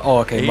sheriff. Oh,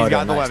 okay. He's murder.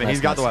 got the Nice, weapon. nice,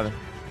 He's got the nice.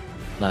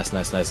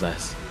 weapon.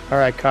 Nice. All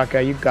right,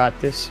 Kaka, you got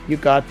this. You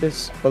got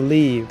this.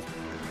 Believe.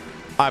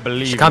 I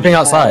believe. She's camping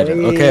outside.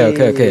 Okay.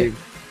 Believe.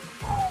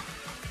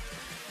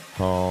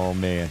 Oh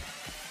man.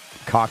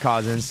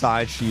 Kaka's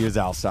inside. She is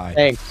outside.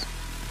 Thanks.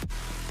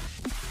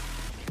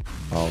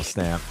 Oh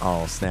snap.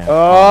 Oh snap.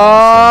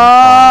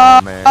 Oh.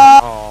 Oh man.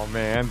 Oh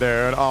man,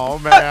 dude. Oh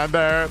man,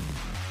 dude.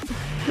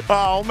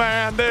 Oh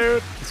man,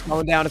 dude. It's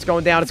going down. It's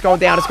going down. It's going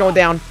down. It's going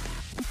down.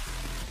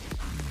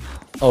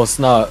 Oh,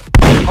 snap.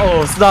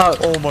 Oh, snap.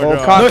 Oh my Oh,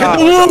 god.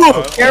 Kaka.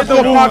 No.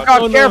 Careful, No, Kaka.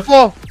 no, no.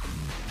 Careful.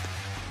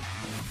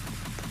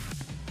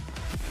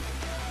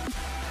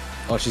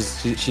 Oh,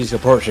 she's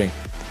approaching.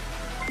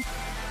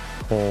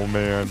 Oh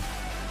man.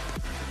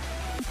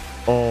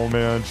 Oh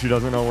man, she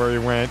doesn't know where he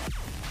went.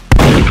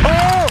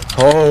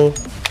 Oh.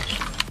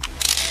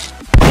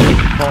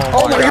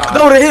 Oh my god.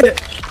 That would've hit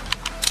it.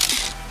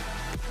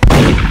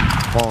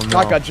 Oh no.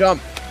 Kaka,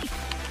 jump.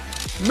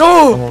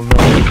 No. Oh no.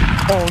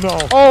 Oh no.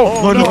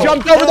 Oh, he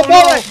jumped over the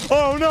bullet.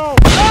 Oh no.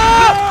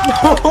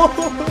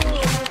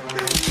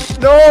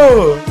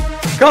 No.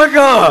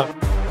 Kaka.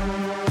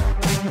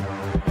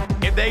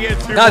 If they get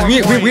 2 Guys, more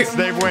we points,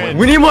 they win.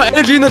 need more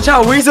energy in the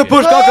chat. We need to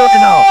push Kaka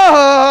right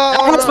now.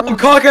 Everyone's putting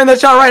Kaka in the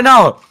chat right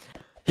now.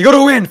 You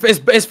gotta win.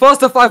 It's first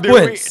to 5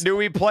 points. Do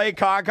we play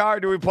Kaka or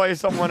do we play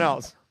someone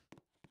else?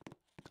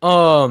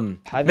 I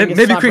think it's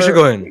Maybe time Creek for- should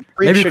go in.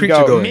 Maybe Creek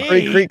should go in.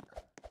 Me? Creek.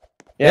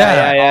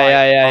 Yeah.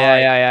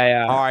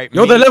 Yeah. All right.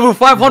 You're the me- level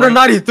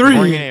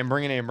 593.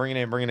 Bring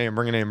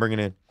it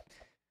in.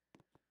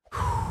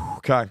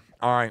 Okay.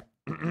 All right.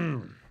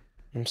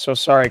 I'm so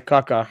sorry,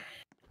 Kaka.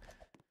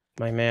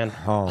 My man.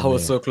 Oh, I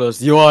was man. so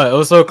close. You are. It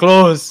was so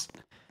close.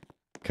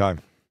 Okay.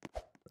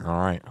 All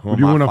right. Who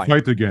do you want to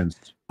fight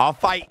against? I'll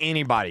fight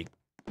anybody.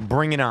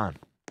 Bring it on.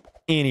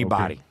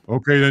 Anybody.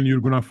 Okay, then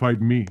you're gonna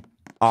fight me.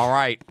 All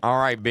right. All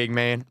right, big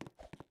man.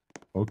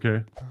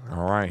 Okay.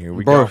 All right. Here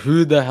we Bro, go.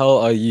 who the hell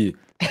are you?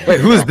 Wait,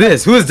 who is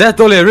this? Who is Death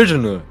Dolly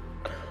Original?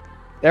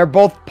 They're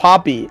both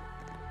Poppy.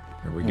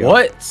 Here we go.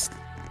 What?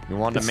 You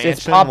want the It's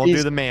mansion? We'll do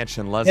Poppy's- the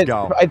mansion. Let's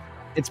go.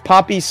 It's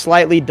Poppy's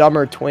slightly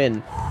dumber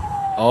twin.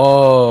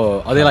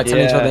 Oh, are they like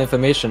telling each other Yeah.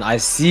 information? I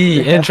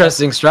see.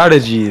 Interesting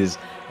strategies.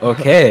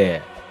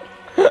 Okay.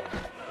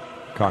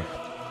 Okay.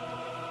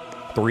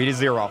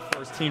 3-0.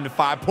 First team to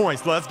 5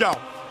 points. Let's go.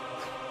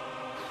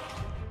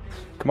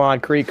 Come on,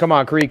 Creek. Come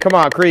on, Creek. Come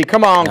on, Creek.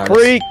 Come on, Nice.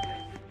 Creek.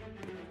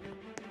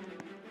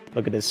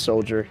 Look at this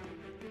soldier.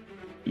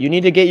 You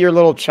need to get your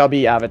little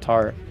chubby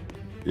avatar.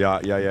 Yeah.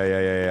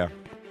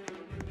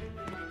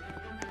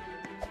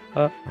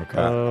 Okay.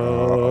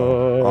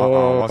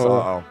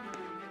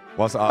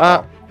 What's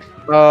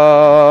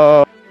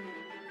uh-oh?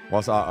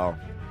 What's uh-oh?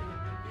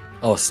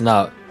 Oh,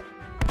 snap.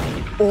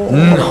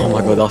 Oh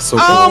my god, that's so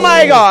cool. Oh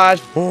my gosh.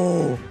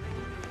 Oh.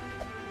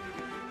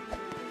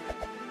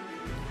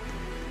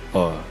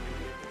 Oh.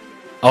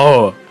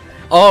 Oh.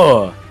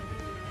 Oh.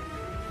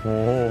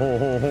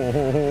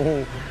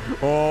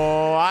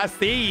 Oh, I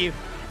see you.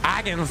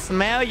 I can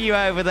smell you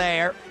over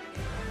there.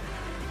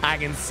 I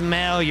can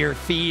smell your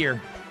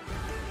fear.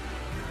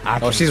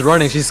 Oh, she's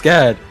running. She's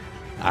scared.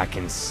 I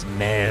can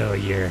smell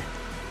your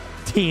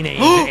teenage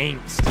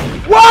angst.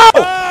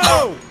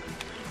 Whoa!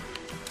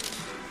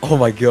 Oh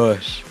my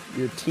gosh.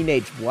 Your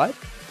teenage what?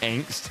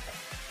 Angst.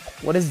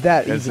 What does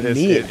that even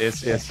mean?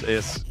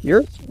 It's.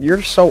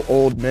 You're so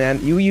old, man.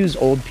 You use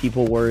old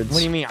people words. What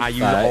do you mean? I use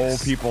Facts.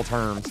 old people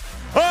terms.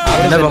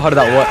 I never heard of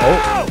that word.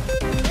 Oh.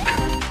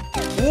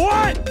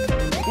 What?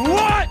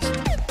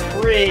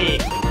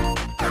 Creek!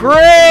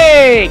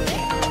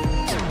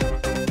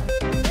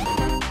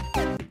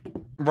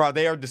 Bro,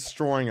 they are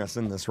destroying us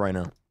in this right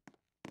now.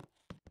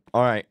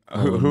 All right,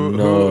 Oh,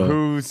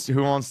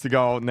 who wants to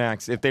go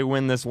next? If they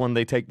win this one,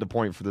 they take the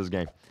point for this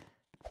game.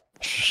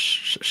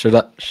 Should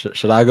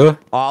I go?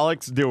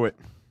 Alex, do it.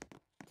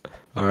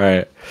 All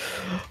right.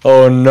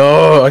 Oh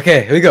no.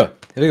 Okay, here we go.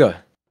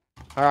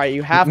 All right,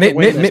 you have to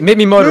win this. Make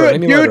me moderate.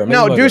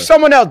 Do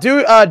someone else.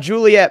 Do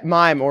Juliet,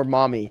 mime, or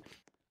mommy.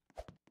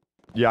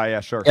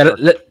 Yeah, sure. Yeah, sure.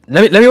 let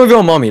me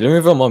reveal mommy.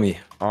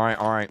 All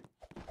right.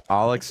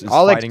 Alex is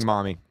fighting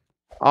mommy.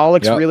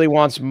 Alex really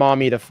wants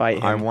mommy to fight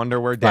him. I wonder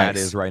where dad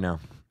is right now.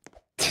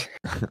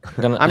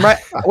 I'm right.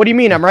 What do you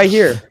mean? I'm right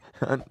here.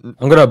 I'm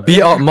gonna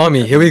beat up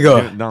mommy. Here we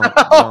go. No.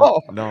 Oh,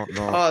 don't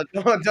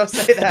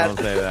say that. Don't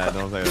say that.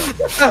 Don't say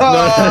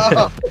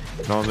that.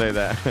 Don't say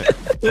that.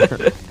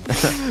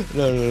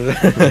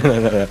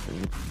 No.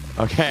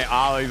 Okay,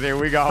 Alex, here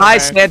we go. Hi, man.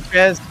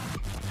 Sanchez.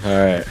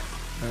 All right.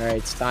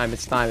 It's time. The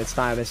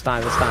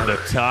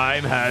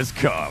time has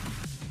come.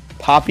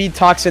 Poppy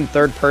talks in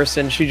third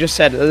person. She just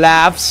said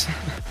laughs.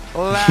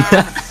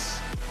 Laughs.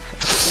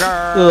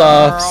 Girl.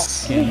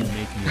 Laughs. Can you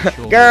make me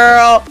sure?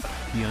 Girl.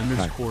 The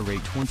underscore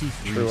rate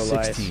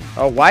 2316.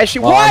 Oh, why is she?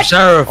 Oh, What?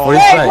 Sheriff, what do you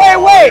say?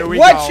 Wait. here we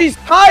What? go. She's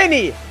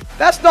tiny.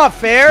 That's not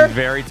fair. She's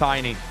very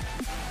tiny.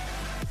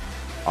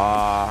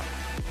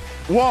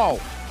 Whoa.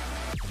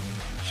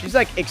 She's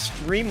like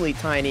extremely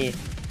tiny.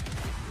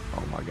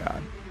 Oh my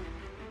god.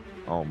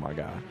 Oh my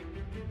god.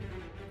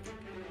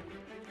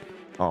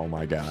 Oh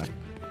my god.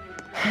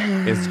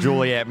 It's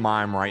Juliet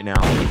Mime right now.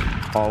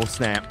 Oh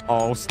snap.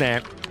 Oh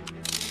snap.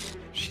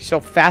 She's so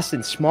fast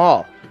and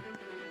small.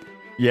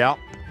 Yep.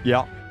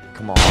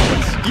 Come on.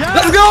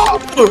 Let's go!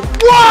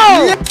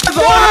 Whoa!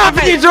 Yes,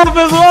 he jumped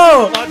as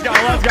well. Let's go.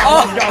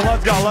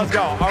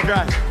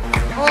 Okay.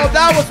 Oh,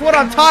 that was what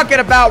I'm talking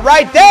about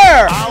right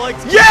there.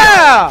 Alex,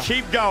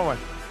 keep going.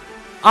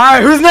 All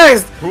right, who's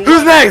next?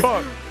 Who's next?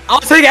 I'll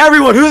take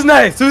everyone. Who's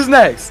next?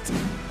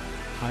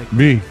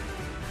 Me.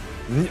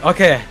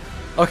 Okay,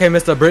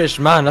 Mr. British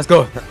man, let's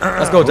go.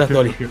 Death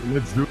Dolly. Okay,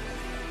 let's do.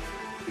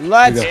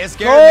 Let's It scares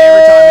me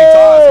every time he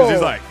talks because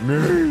he's like,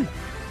 me.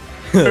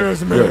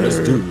 It's me. Let's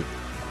do it.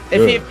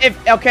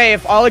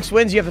 If Alex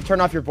wins, you have to turn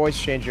off your voice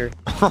changer.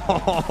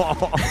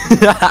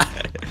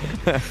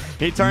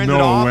 He turns No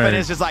it off way. and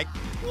it's just like,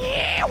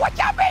 yeah, what's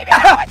up, baby?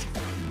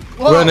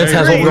 We're in this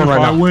hands Hey, going right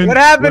if I now. win- What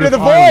happened to if the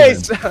I win?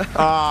 voice?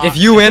 If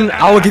you win,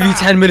 I will give you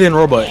 10 million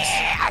Robux.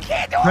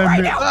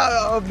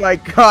 Oh my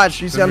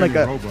gosh, you sound like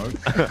a.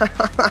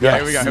 Yeah,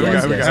 here we go.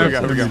 That's a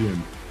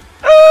million.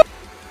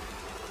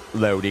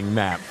 Loading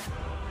map.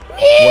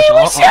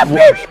 What's up,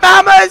 baby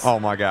mamas? Oh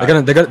my god.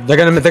 They're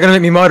gonna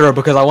make me murderer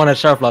because I won a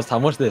sheriff last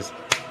time. Watch this.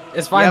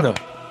 It's fine Yep.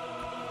 though.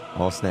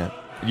 Oh snap.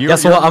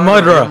 Guess what? I'm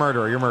murderer.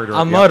 You're murderer.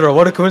 I'm yeah. murderer.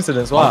 What a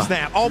coincidence! Oh Wow.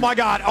 snap. Oh my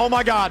god.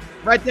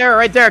 Right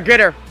there, get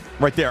her.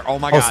 Right there. Oh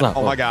my Oh, god. snap.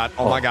 Oh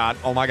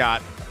my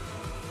god.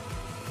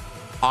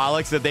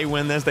 Alex, if they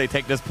win this, they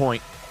take this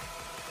point.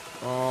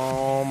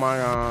 Oh my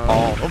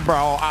god. Oh,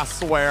 bro, I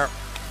swear.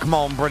 Come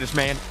on, British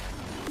man.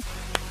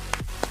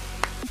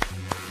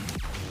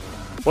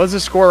 What's the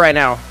score right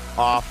now?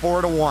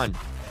 4-1.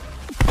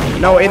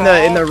 No, in the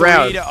 3-0.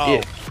 round.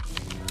 Yeah.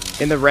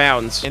 In the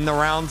rounds. In the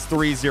rounds,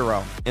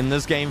 3-0. In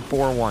this game,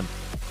 4-1.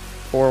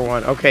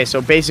 4-1. Okay,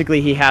 so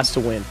basically he has to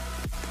win.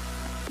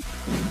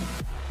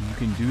 You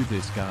can do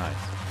this, guys.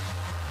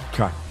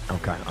 Okay.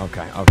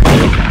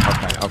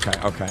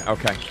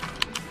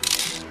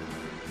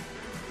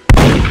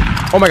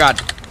 Oh my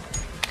god.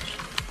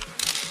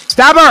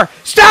 Stab her!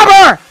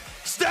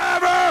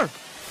 Stab her!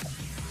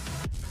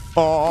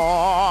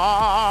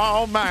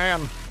 Oh,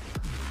 man.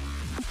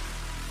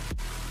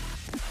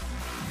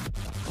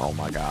 Oh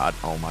my god.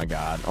 Oh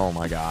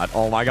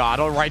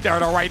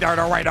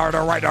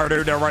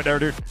right there,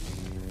 dude.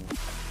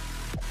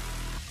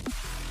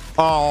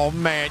 Oh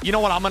man, you know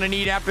what I'm gonna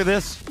need after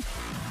this?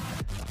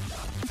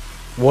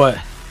 What?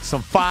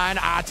 Some fine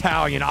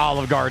Italian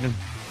Olive Garden.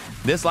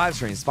 This live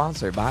stream is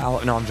sponsored by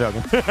Olive. No, I'm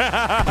joking.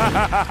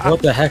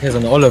 What the heck is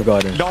an Olive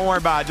Garden? Don't worry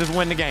about it. Just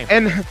win the game.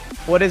 And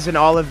what is an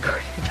Olive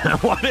Garden?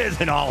 What is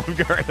an Olive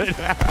Garden?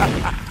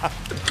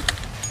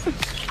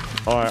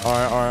 All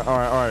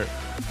right.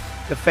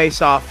 The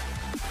face off.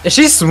 Is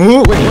she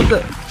smooth? Wait, what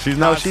the? She's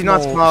No, not. she's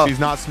not smooth. small. She's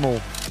not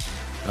smooth.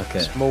 Okay.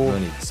 Smooth. no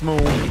need.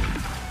 Smooth.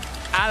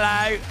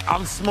 Hello,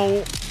 I'm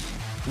smooth.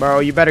 Bro,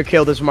 you better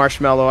kill this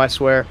marshmallow, I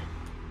swear.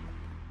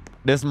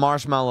 This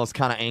marshmallow's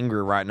kind of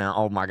angry right now.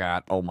 Oh my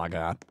god.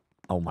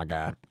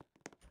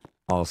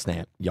 Oh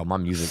snap. Yo, my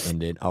music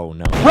ended. Oh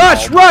no.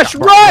 Rush! Oh, Rush!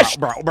 bro, Rush!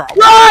 Bro.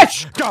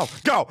 Rush! Go!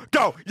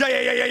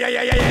 Yeah.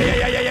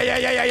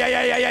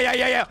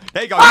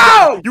 There you go.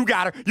 Oh! You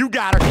got her.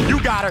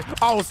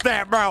 Oh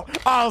snap, bro.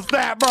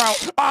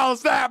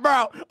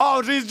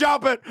 Oh, she's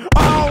jumping.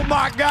 Oh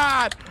my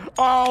god.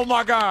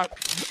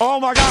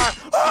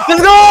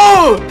 Let's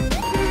go!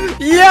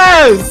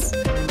 Yes!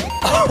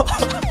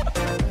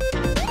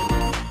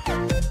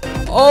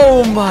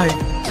 Oh my!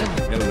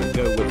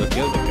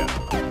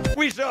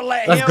 We should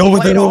let Let's him go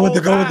with play the whole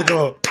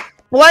go. time.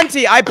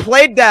 Plenty. I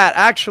played that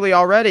actually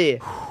already.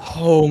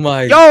 Oh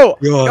my Yo,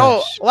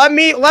 gosh. let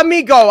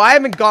me go. I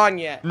haven't gone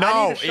yet.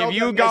 No, if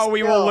you go,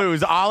 we will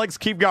lose. Alex,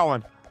 keep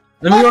going.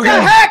 Let me go What the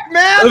again. heck,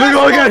 man? Let me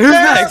go again. Who's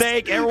next?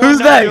 Mistake. Everyone Who's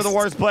knows next? you're the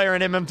worst player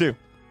in MM2.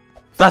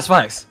 That's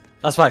facts.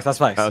 That's facts. That's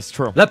facts. That's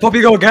true. Let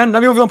Poppy go again.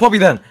 Let me move on Poppy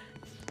then.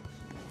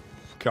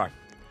 Okay.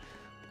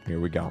 Here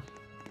we go.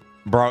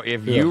 Bro,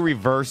 if Yeah. you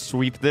reverse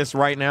sweep this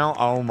right now,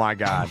 oh my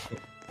god.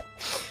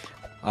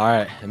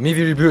 Alright. Me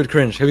rebooted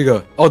cringe. Here we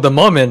go. Oh, the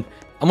Mummin.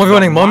 I'm gonna be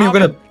running Mummy.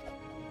 We're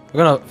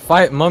gonna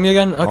fight Mummy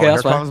again. Okay,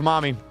 that's here fine. comes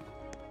mommy.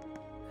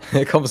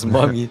 Here comes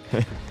Mummy.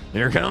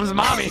 Here comes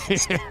mommy.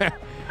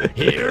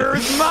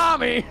 Here's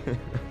mommy.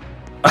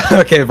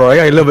 Okay, bro. I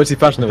got a little bit too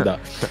passionate with that.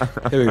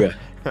 Here we go.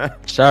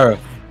 Sheriff.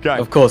 Okay.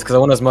 Of course, because I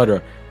want us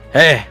murderer.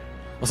 Hey,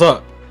 what's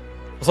up?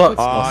 What's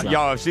up?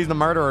 Yo, if she's the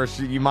murderer,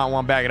 you might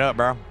want to back it up,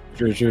 bro.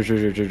 True.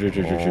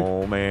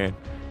 Oh man,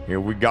 here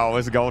we go.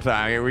 It's go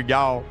time. Here we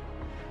go.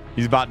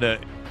 He's about to.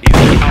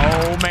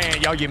 Oh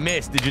man, yo, you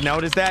missed. Did you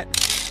notice that?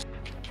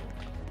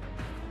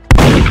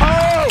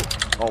 Oh!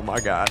 Oh my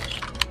god.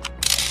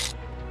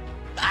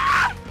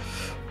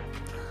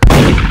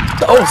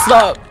 Oh,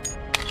 stop!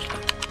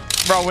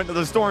 Bro went to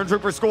the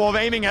stormtrooper school of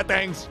aiming at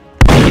things.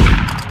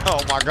 Oh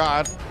my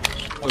god.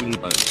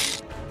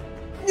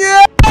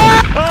 Yeah!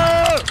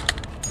 Ah!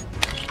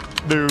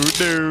 Dude.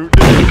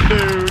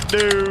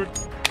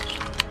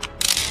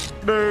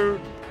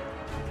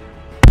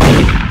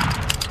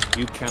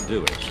 You can't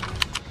do it.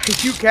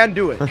 You can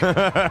do it.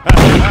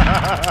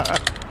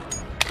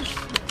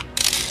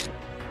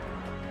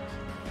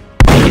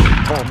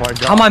 Oh my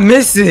god. How am I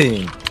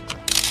missing?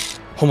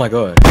 Oh my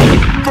god.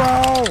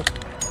 Bro!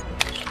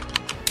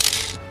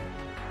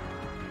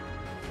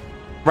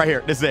 Right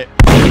here. This is it.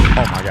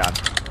 Oh my god.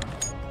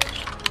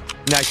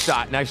 Nice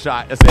shot.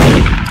 That's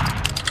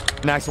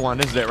it. Next one.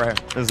 This is it right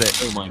here. This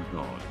is it. Oh my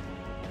god.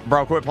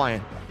 Bro, quit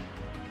playing.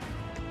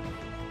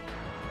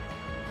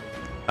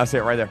 That's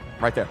it right there.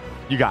 Right there.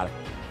 You got it.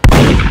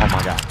 Oh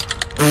my god.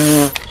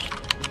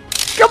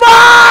 Come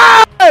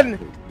on!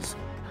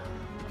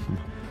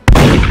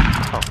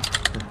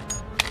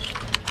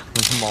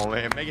 Come on,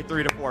 man. Make it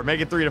 3 to 4. Make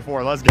it 3 to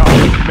 4. Let's go.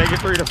 Make it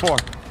 3 to 4.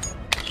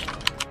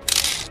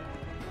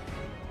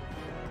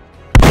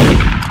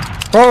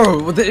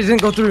 Bro, it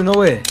didn't go through. No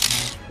way.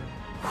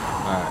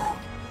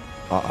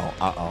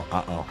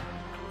 Uh-oh.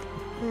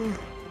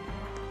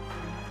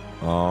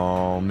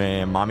 Oh,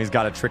 man. Mommy's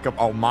got a trick up.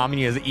 Oh,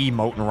 mommy is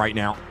emoting right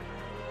now.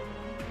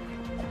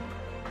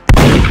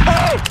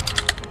 Oh!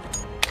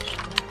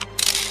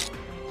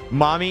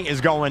 Mommy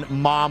is going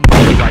mom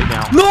mode right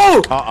now.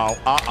 No! Uh-oh.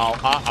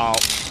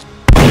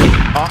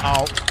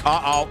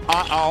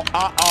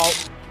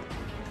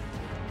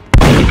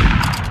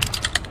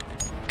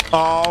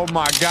 Oh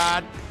my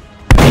god.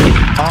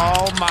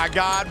 Oh my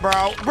god,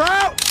 bro.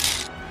 Bro!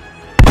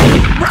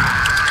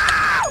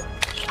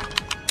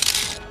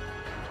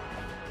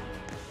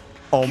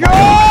 Oh my god.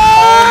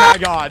 Oh my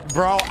god,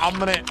 bro. I'm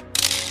gonna.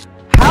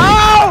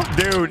 How?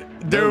 Dude.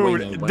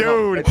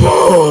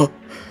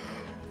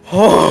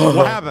 Oh.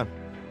 What happened?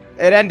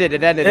 It ended.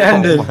 It ended.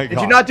 Oh my Did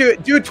god. you not do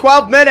it? Do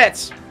 12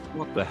 minutes.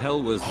 What the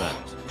hell was that?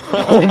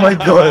 Oh my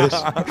gosh.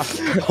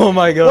 Oh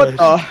my gosh.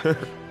 What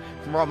the?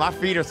 Bro, my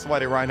feet are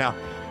sweaty right now.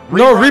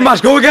 No, Rerun rematch.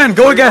 it. Go again.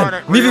 Rerun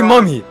it, Leaving rerun it.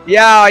 Mummy.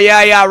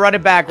 Yeah. Run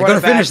it back. I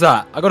gotta finish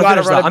that. I gotta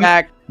finish run that. it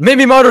back. Make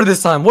me murder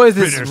this time. What is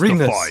this? Finish Ring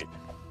the this. fight.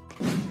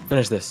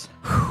 Finish this.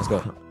 Let's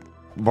go.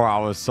 Bro, I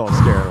was so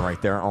scared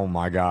right there. Oh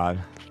my god.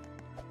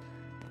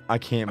 I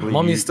can't believe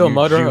Mommy's you, still you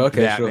murdering? juked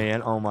Okay, that, sure.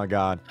 man. Oh my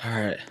god.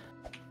 Alright.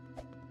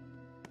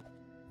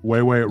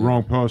 Wait,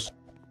 wrong post.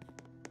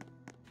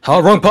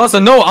 Huh? Wrong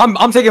person? No,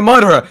 I'm taking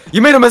murderer.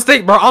 You made a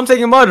mistake, bro. I'm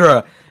taking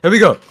murderer. Here we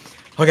go.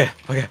 Okay.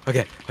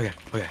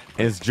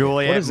 It's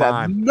Juliet What is that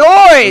Mime.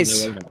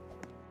 noise?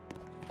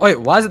 Wait,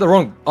 why is it the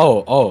wrong?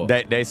 Oh.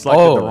 They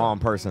selected the wrong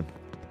person.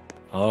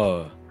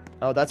 Oh.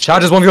 Oh, that's. Should I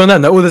just 1v on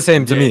them? They're all the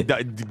same to me.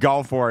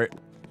 Go for it.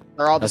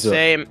 They're all the Let's do it.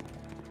 same.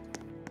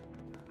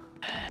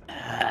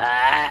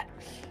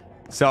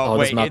 So Oh,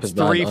 this wait, map it's is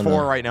bad. 3-4 Oh,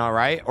 no. right now,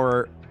 right?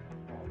 Or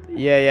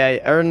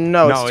Yeah. Or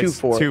no, it's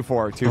 2-4.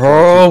 2-4.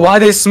 Bro, why are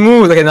they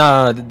smooth? Okay,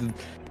 nah.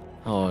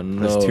 Oh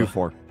no. It's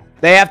 2-4.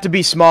 They have to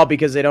be small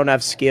because they don't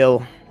have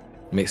skill.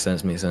 Makes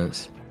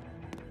sense.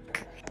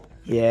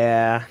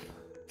 Yeah.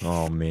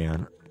 Oh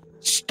man.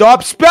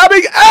 Stop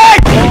spamming A!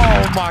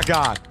 Oh my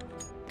god.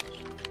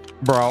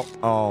 Bro.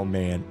 Oh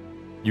man.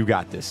 You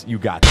got this.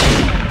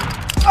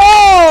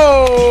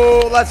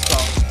 Oh, let's go.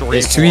 3-4.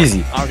 It's too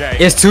easy. Okay.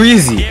 It's too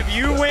easy. If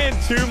you win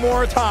 2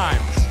 more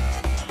times.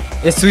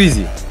 It's too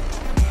easy.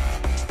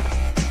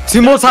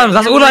 2 more times.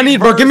 That's all I need,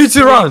 bro. Give me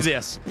 2 rounds. 2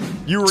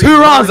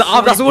 rounds.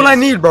 That's all I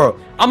need, bro.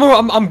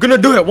 I'm gonna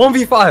do it.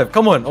 1v5.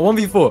 Come on. A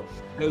 1v4.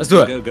 Let's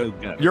do it. Go.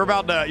 You're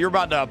about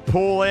to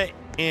pull it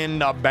in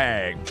the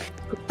bag.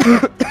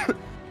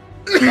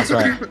 That's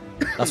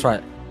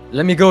right.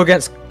 Let me go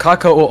against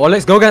Kaka or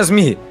Alex. Go against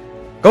me.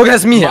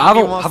 Have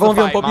a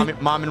 1v1 Poppy.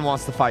 Mommy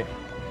wants to fight.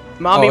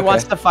 Mommy okay.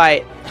 wants to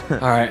fight.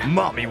 Alright.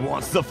 Mommy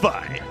wants to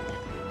fight.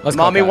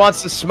 Mommy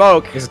wants to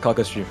smoke. This is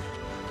Kaka's stream.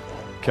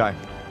 Okay.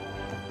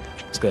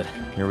 It's good.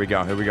 Here we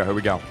go. Here we go. Here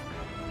we go.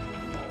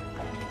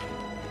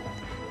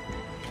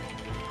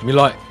 Me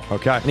like.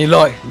 Okay. Me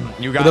like.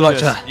 You got like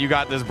this. chat. You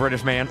got this,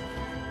 British man.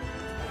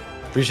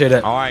 Appreciate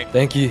it. All right.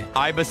 Thank you.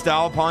 I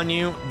bestow upon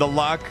you the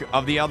luck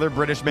of the other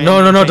British man.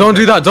 No, don't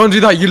do that. Don't do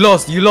that. You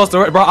lost. You lost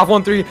already, bro. I've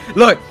won 3.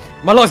 Look,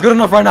 my luck's good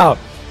enough right now.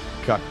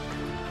 Okay.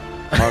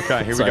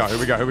 Okay, here we go. Here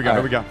we go. Here we go. All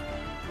Here we go.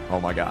 Oh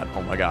my god.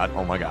 Oh my god.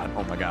 Oh my god.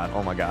 Oh my god.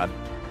 Oh my god.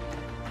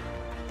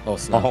 Oh,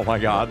 snap. Oh my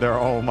god. There.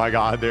 Oh my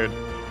god, dude.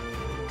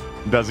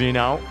 Does he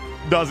know?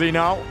 Does he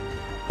know?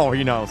 Oh,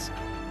 he knows.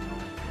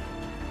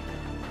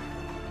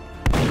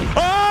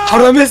 How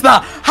did I miss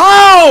that?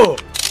 How?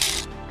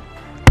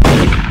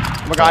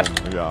 Oh my god.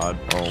 Oh my god.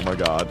 Oh my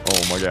god.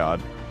 Oh my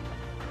god.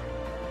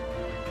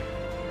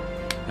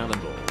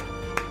 Cannonball.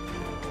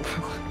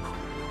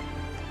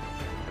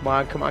 Come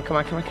on, come on, come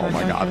on, come on, come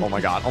on. Oh my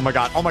god. Oh my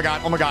god. Oh my god. Oh my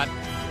god. Oh my god.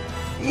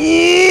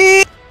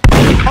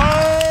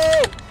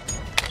 Oh!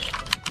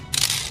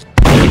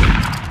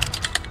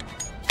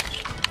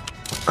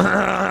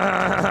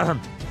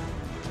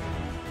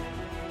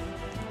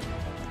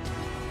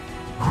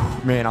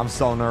 Man, I'm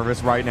so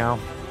nervous right now.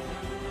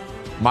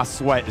 My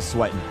sweat is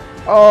sweating.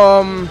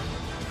 You're.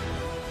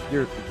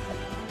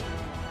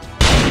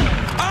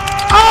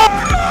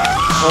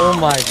 Oh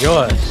my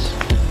gosh.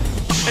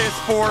 It's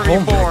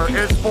 4v4.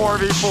 It's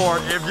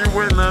 4v4. If you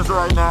win this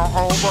right now,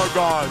 oh my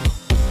god.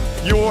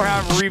 You will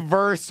have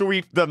reverse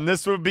sweep them.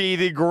 This would be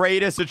the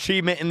greatest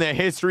achievement in the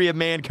history of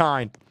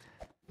mankind.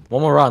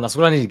 One more round. That's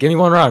what I need. Give me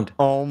one round.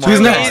 Oh my Who's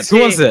god. next?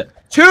 Who wants it?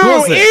 Too Who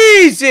wants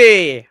it?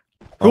 easy!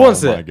 Who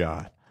wants Oh my it?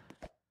 god.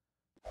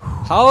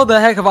 How the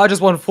heck have I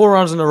just won 4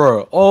 rounds in a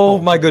row? Oh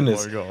my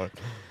goodness. Oh my god.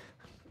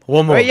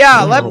 One more. But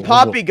yeah, One let more,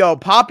 Poppy go.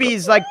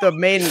 Poppy's like the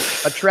main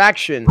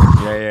attraction.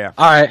 Yeah, yeah.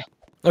 All right.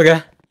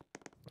 Okay.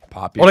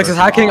 Poppy. Alex is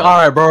versus hacking. Alex. All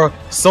right, bro.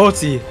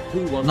 Salty.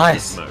 Who wants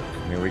Nice. to smoke?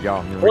 Here we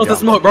go. Here Who we wants go. the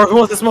smoke, bro? Who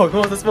wants the smoke? Who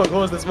wants the smoke? Who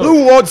wants the smoke?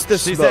 Who wants to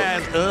She smoke?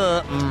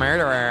 says,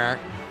 murderer.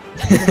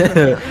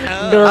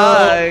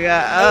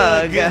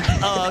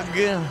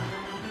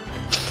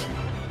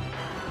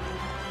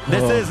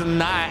 This is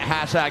not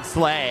hashtag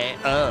slay.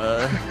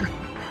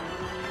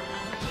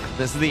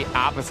 This is the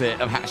opposite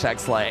of hashtag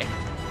slay.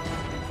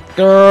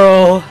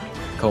 Girl.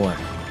 Come on.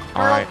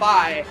 All right.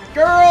 Bye.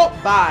 Girl,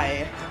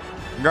 bye.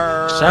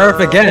 Girl. Sheriff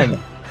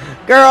again.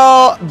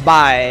 Girl,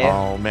 bye.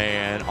 Oh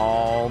man.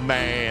 Oh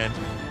man.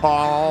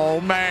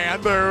 Oh man,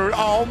 dude.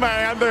 Oh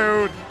man,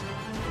 dude.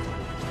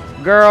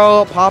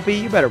 Girl, Poppy,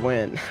 you better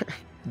win.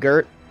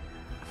 Gert.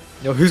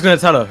 Yo, who's gonna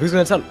tell her? Who's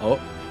gonna tell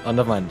her? Oh,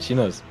 never mind. She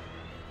knows.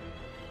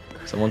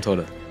 Someone told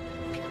her.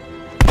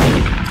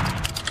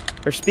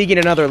 They're speaking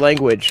another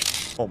language.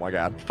 Oh my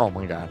god. Oh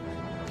my god.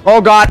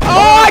 Oh god.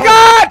 Oh my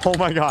god! Oh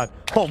my god.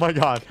 Oh my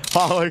god.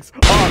 Alex.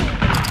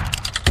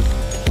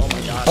 Oh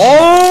my god.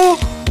 Oh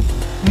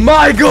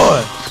my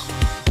god.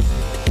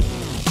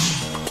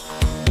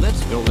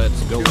 Let's go,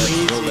 let's go,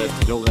 let's go,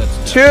 let's go, let's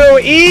go. Too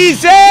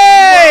easy!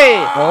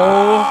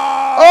 Oh.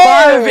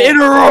 5 in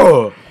a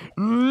row.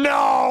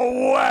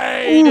 No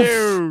way,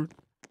 dude.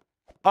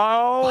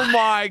 Oh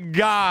my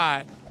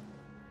god.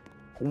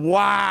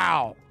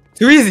 Wow.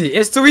 Too easy.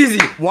 It's too easy.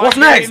 What's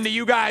game next? that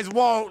you guys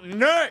want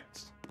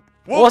next?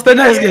 What's the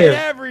next game?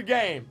 Every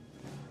game.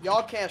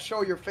 Y'all can't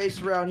show your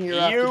face around here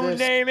You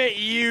name it,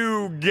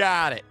 you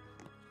got it.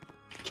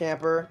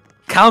 camper.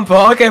 Camper.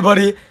 Okay,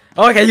 buddy.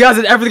 Okay, you guys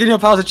did everything in your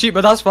power to cheat,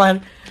 but that's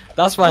fine.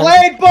 That's fine.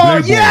 Blade ball,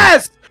 Blade ball.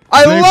 yes!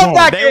 I Blade love ball.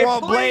 that They game.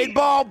 want blade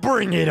ball,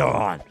 bring it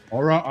on.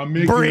 All right, I'm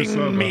making a Bring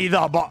server. me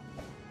the ball.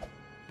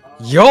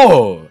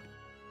 Yo.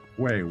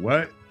 Wait,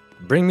 what?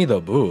 Bring me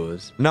the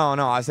booze. No,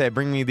 I said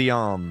bring me the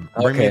bring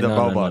Okay, me the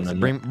no, no, Bobucks. no,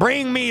 no.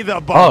 Bring me the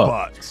Oh.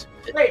 Bobucks.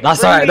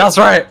 That's right. That's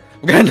right.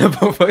 We're getting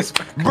the booze.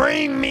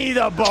 Bring me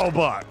the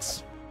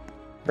Bobucks.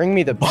 Bring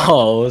me the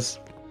Balls.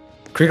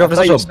 Creek up is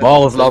thought you such a said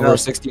balls something lover.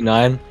 else.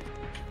 69.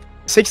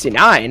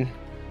 69.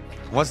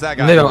 What's that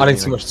guy? Maybe I'm doing?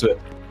 adding too much to it.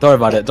 Don't worry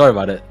about it. Don't worry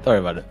about it. Don't worry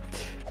about it.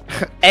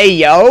 Hey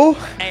yo.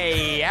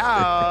 Hey,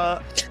 yo.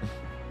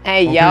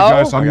 Hey Okay, yo.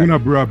 guys, I'm Okay. gonna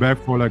bring her back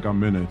for like a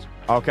minute.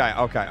 Okay.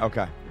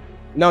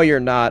 No, you're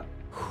not,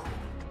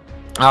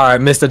 All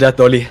right, Mr. Death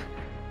Dolly.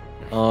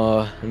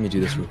 Let me do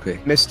this real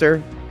quick.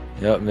 Mister.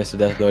 Yep, Mr.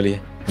 Death Dolly.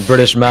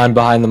 British man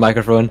behind the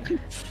microphone.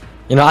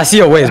 You know, I see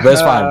your ways, but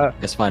it's fine.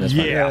 It's fine. It's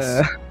fine.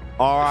 Yes.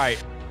 All right.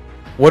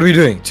 What are we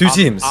doing? 2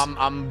 teams.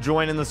 I'm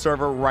joining the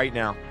server right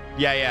now.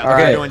 Yeah. All We're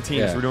right. doing teams.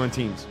 Yeah. We're doing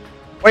teams.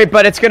 Wait,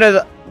 but it's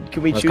gonna.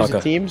 Can we Let's choose the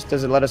kaka. teams?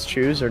 Does it let us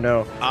choose or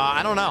no?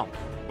 I don't know.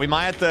 We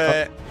might have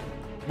to.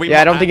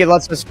 Yeah, I don't think it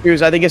lets us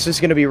choose. I think it's just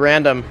gonna be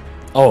random.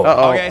 Oh.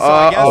 Uh-oh. Okay, so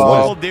I guess Uh-oh.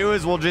 what we'll do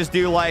is we'll just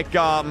do like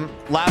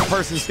last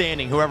person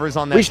standing, whoever's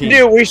on that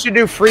We should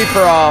do free for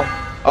all.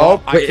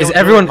 Oh, I Wait, is killed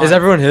everyone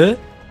mine. here?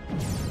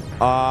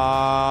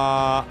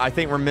 I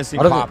think we're missing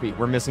How does it- Poppy.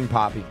 We're missing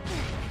Poppy.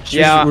 Should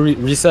Yeah. we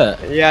reset.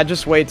 yeah.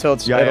 Just wait till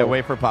it's. Yeah, it'll-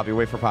 wait for Poppy.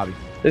 Wait for Poppy.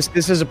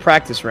 This is a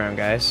practice round,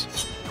 guys.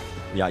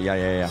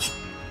 Yeah.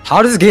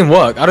 How does this game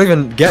work? I don't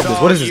even get this.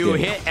 So What is this you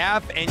game? hit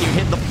F and you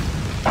hit the.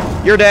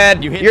 You're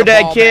dead. You hit You're the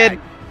dead, ball kid. back.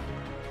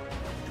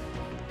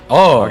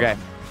 Oh. Okay.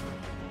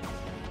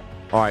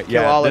 All right,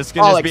 yeah. Alex. This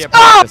can just be a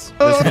practice. This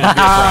can just be a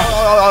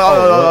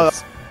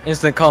practice. Oh,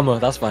 instant karma.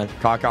 That's fine.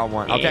 Kaka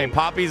won. Okay,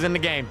 Poppy's in the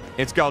game.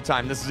 It's go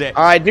time. This is it.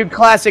 All right, do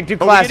classic. Do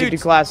classic. Do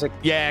classic.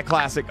 Yeah,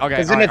 classic. Okay.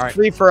 Because then it's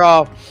free for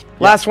all.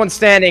 Last one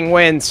standing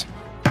wins.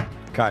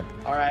 Okay.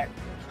 All right.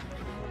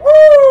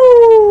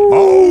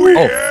 Oh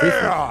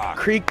yeah.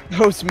 Creek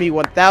owes me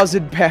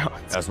 1,000 pounds.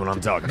 That's what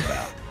I'm talking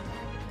about.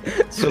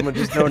 Someone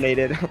just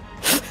donated.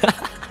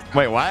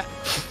 Wait, what?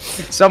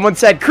 Someone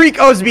said Creek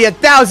owes me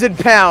 1,000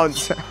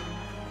 pounds.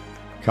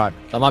 God.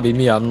 That might be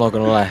me. I'm not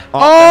gonna lie.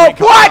 Oh,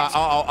 what?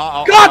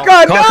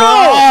 Kaka,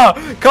 no!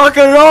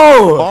 Kaka,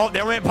 no! Oh,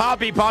 there went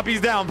Poppy. Poppy's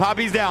down.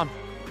 Poppy's down.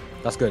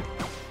 That's good.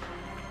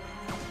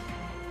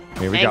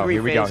 Here we go.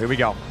 Here we go. Here we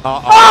go.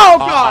 Oh,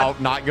 God.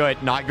 Not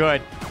good. Not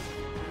good.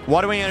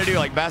 What are we gonna do?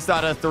 Like best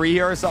out of 3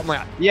 here or something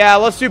like that? Yeah,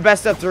 let's do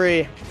best of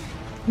 3.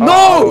 No!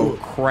 Oh,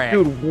 crap.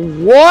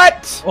 Dude,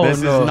 what? This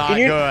is not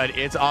good.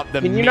 It's up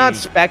the Can you not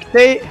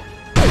spectate?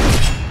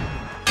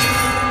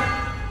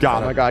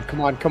 Got Oh my God!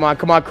 Come on! Come on!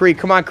 Come on, Creek!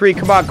 Come on, Creek!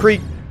 Come on,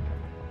 Creek!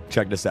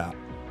 Check this out.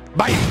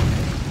 Bye.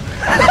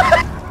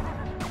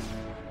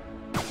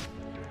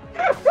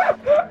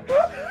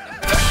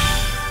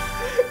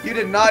 You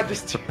did not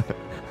just.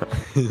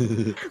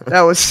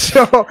 That was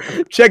so.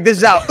 Check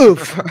this out.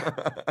 Oof.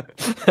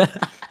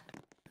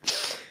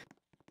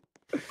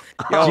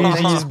 Yo,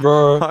 GG's,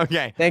 bro.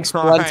 Okay. Thanks,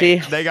 All Plenty.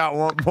 right, they got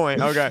 1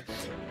 point. Okay.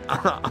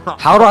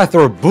 How do I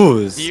throw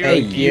booze?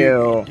 Thank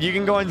you. You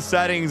can go in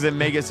settings and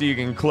make it so you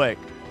can click.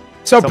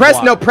 So press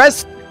block.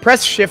 press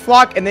shift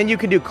lock and then you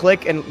can do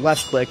click and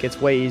left click.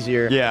 It's way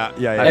easier. Yeah.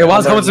 Hey,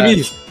 why's coming to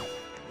me?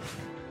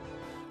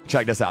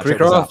 Check this out. Free Check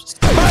this out. cross.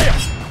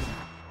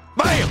 Bam!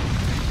 Bam!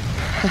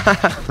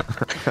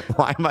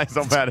 Why am I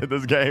so bad at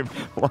this game?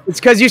 It's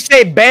because you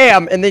say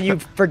bam and then you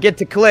forget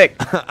to click.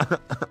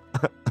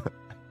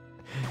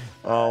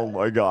 Oh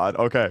my God.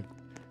 Okay.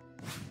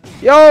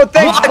 Yo,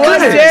 thanks,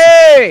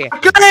 Plenty!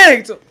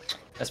 Correct!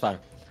 That's fine.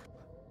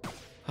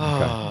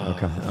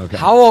 Okay.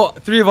 How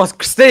 3 of us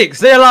stay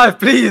alive,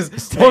 please.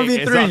 It's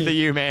 1v3. up to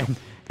you, man.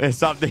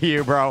 It's up to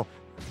you, bro.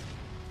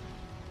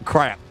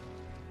 Crap.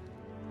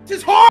 This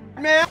is hard,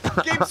 man.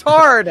 This game's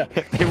hard.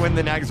 If they win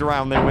the next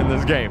round, they win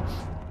this game.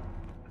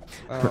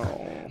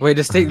 Oh. Wait,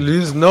 the steak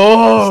lose?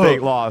 No!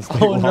 Steak lost.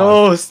 Oh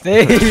no,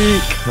 steak!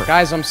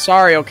 Guys, I'm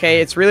sorry,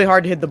 okay? It's really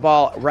hard to hit the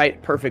ball right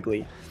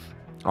perfectly.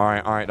 All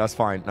right. That's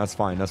fine. That's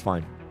fine.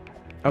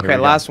 Okay,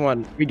 last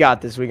one. We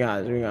got this. We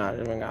got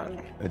it.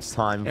 It's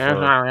time for.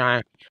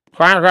 Okay.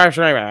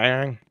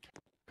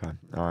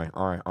 All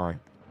right.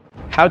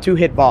 How to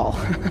hit ball.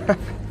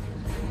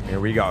 Here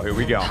we go.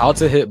 How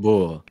to hit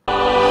ball.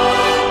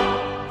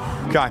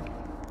 Okay.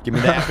 Give me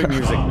the epic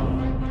music.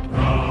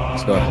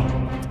 Let's go.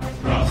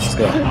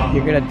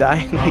 You're gonna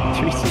die in like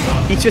 3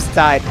 seconds. He just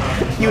died.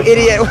 You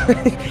idiot.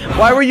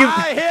 Why were you...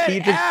 I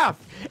hit F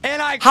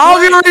and I How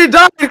have you already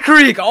died,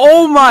 Creek?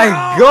 Oh my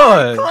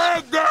god!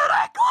 I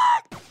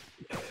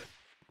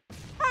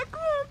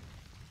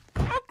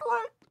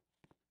clicked.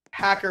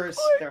 Hackers.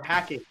 They're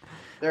hacking.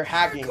 They're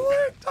hacking.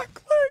 I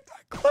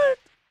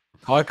clicked.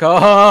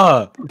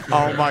 Kaka!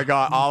 Oh my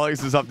God,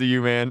 Alex, it's up to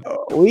you, man.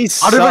 We I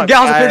suck, don't even get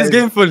how to play guys. this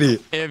game fully.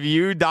 If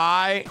you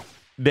die,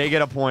 they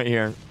get a point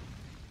here.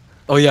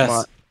 Oh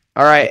yes.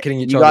 All right,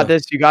 Kidding each you got other.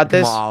 this. You got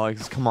this.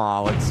 Come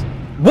on, Alex.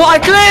 What? I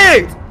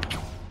clicked!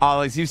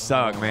 Alex, you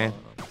suck, man.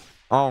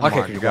 Oh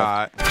Okay, my Creek,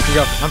 God.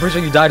 I'm pretty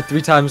sure you died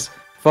 3 times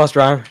first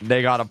round.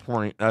 They got a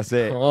point. That's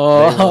it.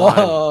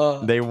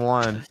 Oh. They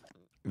won.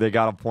 They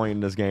got a point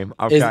in this game.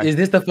 Okay. Is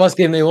this the first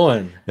game they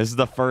won? This is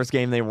the first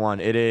game they won.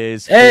 It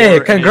is. Hey,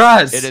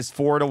 congrats! It is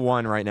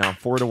 4-1 right now.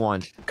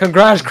 4-1.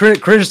 Congrats,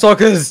 cringe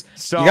talkers!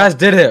 So, you guys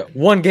did it.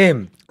 1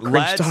 game.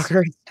 Cringe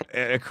talkers.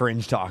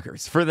 Cringe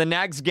talkers. For the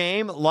next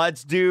game,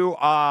 let's do.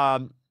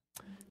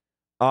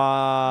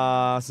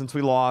 Since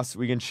we lost,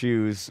 we can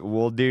choose.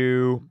 We'll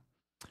do.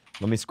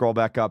 Let me scroll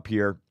back up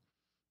here.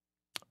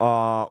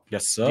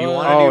 Yes, sir. Do you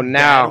want to do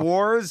now. Bad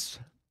Wars?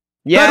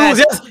 Yes.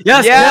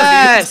 Yes.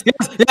 Yes.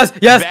 Yes.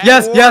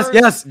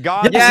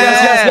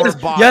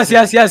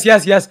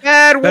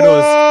 Bad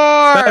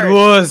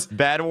Wars.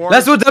 Bad Wars.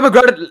 Let's do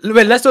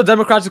a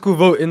democratical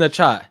vote in the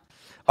chat.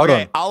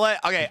 Okay, I'll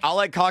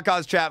let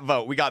Kaka's chat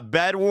vote. We got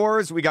Bed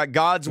Wars, we got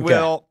God's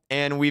Will,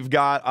 and we've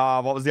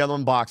got what was the other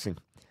one? Boxing.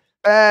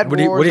 Bad What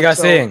are Wars you guys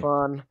so saying?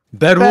 fun.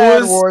 Bad Bad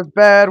Wars. Wars.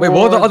 Bad Wait,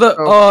 Wars. what are the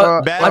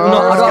other? Bad I don't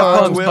Wars, know.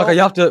 God's Will. Kaka,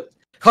 you have to.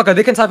 Kaka,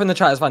 they can type in the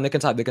chat. It's fine. They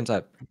can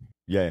type.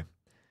 Yeah.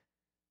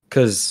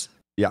 Cause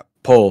Yeah.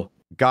 poll.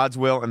 God's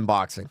Will and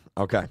boxing.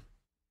 Okay.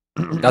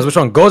 Guys, which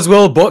one? God's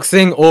Will,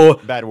 boxing, or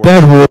Bad Wars.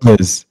 Bad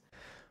Wars?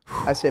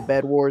 I said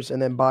Bad Wars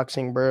and then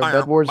boxing, bro.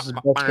 Bad Wars is the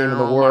best game in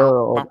the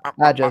world.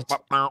 I just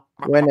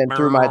went and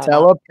threw my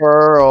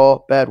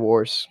telepearl. Bad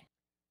Wars.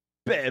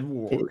 Bad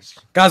Wars.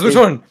 Guys, which It-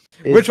 one?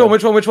 Which one?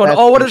 That's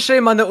Oh, what a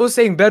shame, man. They're all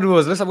saying Bed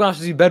Wars. Looks like we're gonna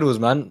have to do Bed Wars,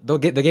 man. Don't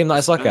get the game that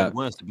I suck at.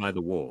 Worst by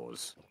the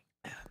wars.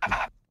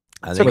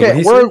 It's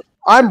okay.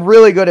 I'm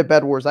really good at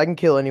Bed Wars. I can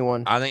kill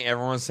anyone. I think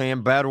everyone's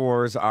saying Bad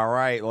Wars. All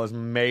right, let's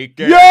make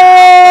it.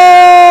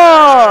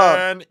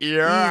 Yeah!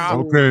 Yeah.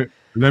 Okay.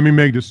 Let me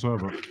make the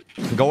server.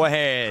 Go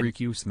ahead. Creek,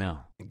 you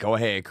smell. Go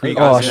ahead. Creek,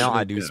 Oh, I smell.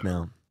 I do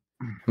smell.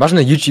 Imagine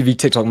a YouTube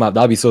TikTok map.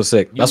 That'd be so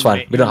sick. That's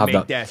fine. We don't have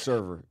that. That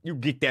server. You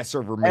get that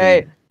server made.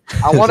 Hey,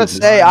 I want to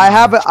say I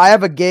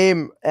have a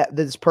game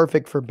that's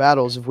perfect for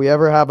battles. If we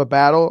ever have a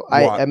battle,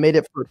 I made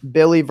it for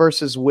Billy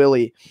versus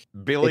Willie.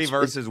 Billy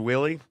versus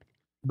Willie.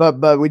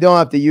 But we don't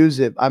have to use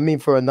it. I mean,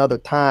 for another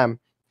time.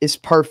 It's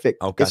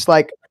perfect. Okay. It's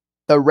like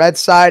the red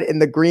side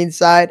and the green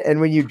side, and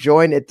when you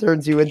join, it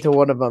turns you into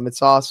one of them.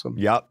 It's awesome.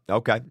 Yep.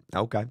 Okay.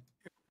 Okay.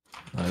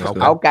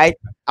 Okay.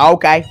 All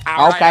right.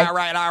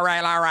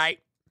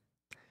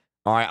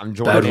 All right. I'm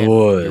joining in.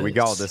 Here we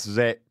go. This is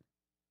it.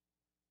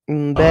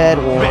 Bad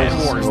Wars.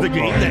 Bad Wars, the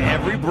game that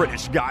every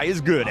British guy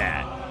is good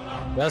at.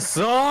 Let's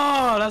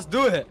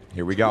do it.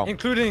 Here we go.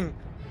 Including,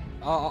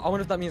 I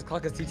wonder if that means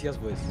Kaka's TTS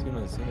voice. Who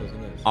knows?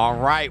 All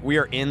right, we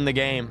are in the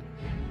game.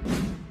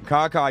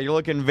 Kaka, you're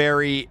looking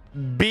very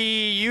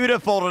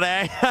beautiful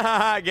today.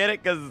 Get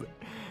it?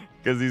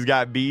 Because he's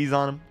got bees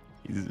on him.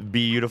 He's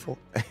beautiful.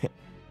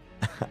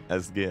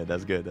 That's good.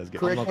 That's good. That's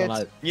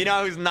good. You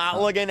know who's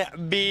not looking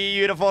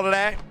beautiful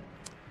today?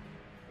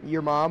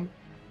 Your mom.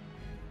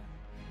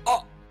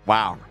 Oh.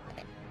 Wow.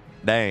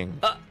 Dang.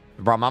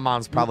 Bro, my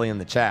mom's probably in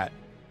the chat.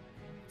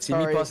 See,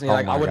 me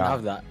personally, I wouldn't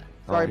have that.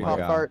 Sorry, Pop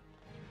Tart.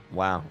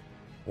 Wow.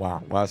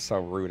 Wow. That's so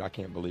rude. I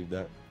can't believe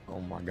that. Oh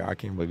my God. I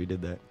can't believe he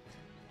did that.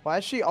 Why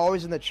is she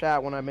always in the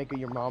chat when I make a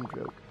your mom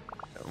joke?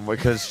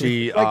 Because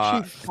she,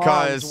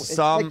 because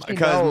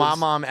my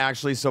mom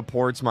actually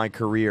supports my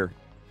career.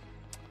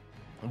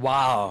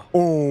 Wow.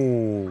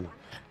 Oh.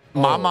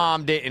 My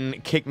mom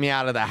didn't kick me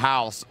out of the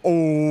house. Oh.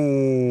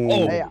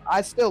 Hey, I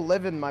still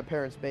live in my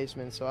parents'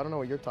 basement, so I don't know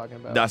what you're talking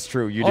about. That's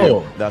true. You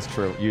do. That's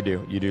true. You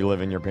do. You do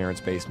live in your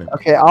parents' basement.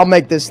 Okay, I'll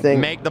make this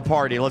thing. Make the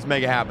party. Let's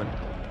make it happen.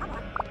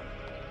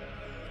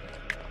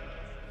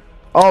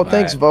 Oh,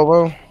 thanks,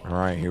 Vovo. All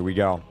right, here we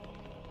go.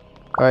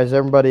 All right, is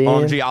everybody in?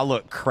 OMG, I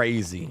look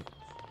crazy.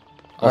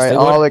 All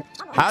right,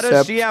 how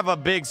does she have a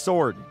big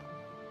sword?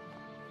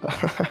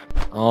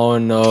 Oh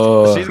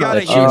no. She's got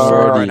a huge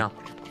sword right now.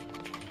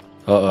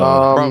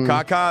 Uh-oh. Bro,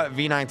 Kaka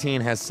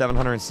V19 has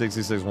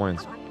 766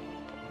 wins.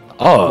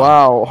 Oh.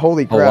 Wow.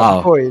 Holy crap.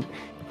 wow. Boy,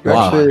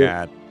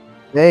 Wow.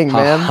 dang,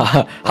 man.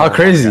 How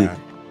crazy.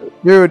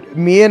 Dude,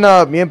 me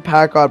and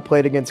Packard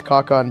played against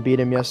Kaka and beat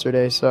him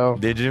yesterday, so.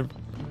 Did you?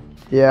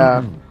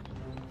 Yeah.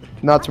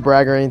 Not to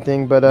brag or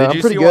anything, but Did I'm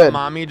you pretty see good. what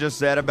Mommy just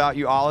said about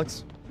you,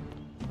 Alex?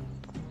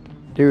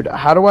 Dude,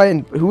 how do I...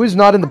 Who is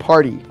not in the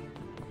party?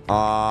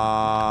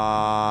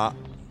 I'm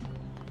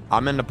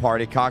in the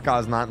party.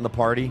 Kaka's not in the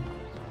party.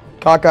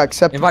 Kaka,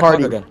 accept the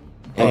party.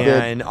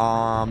 Again.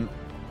 And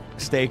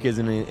Steak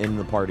isn't in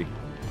the party.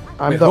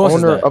 I'm the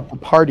owner of the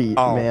party,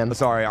 oh, man.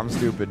 Sorry, I'm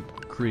stupid.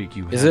 Creek,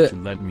 you Is have it? to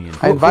let me in.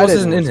 I invited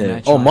isn't in here.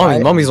 Match Oh,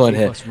 on. Mommy's on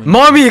here.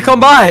 Mommy, come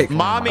back!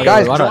 Mommy,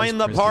 Guys, join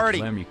the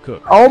party. Let me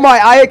cook. Oh my,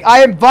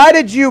 I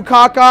invited you,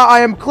 Kaka. I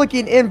am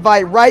clicking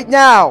invite right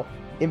now.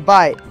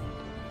 Invite.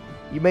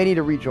 You may need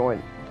to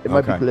rejoin. It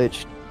might be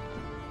glitched.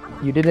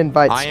 You didn't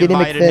invite I Skinny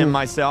invited McFinn. him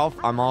myself.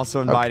 I'm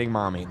also inviting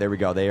Mommy. There we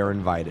go. They are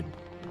invited.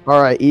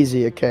 All right,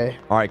 easy, okay.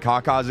 All right,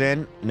 Kaka's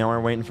in. Now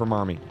we're waiting for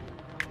Mommy.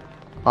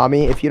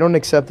 Mommy, if you don't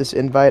accept this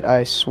invite,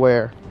 I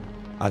swear.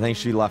 I think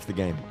she left the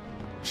game.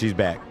 She's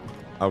back.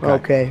 Okay.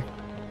 Okay.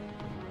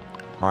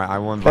 All right, I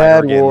will invite her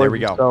again. There we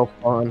go. So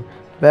fun.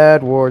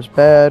 Bad Wars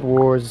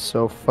is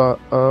so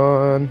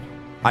fun.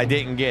 I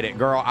didn't get it,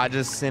 girl. I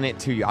just sent it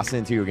to you. I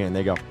sent it to you again.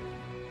 There you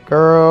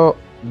go.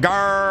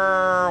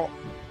 Girl.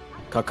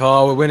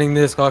 Kaka, we're winning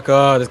this,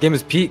 Kaka. This game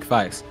is peak,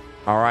 facts.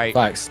 All right.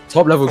 Facts.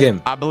 Top level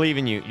game. I believe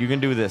in you. You can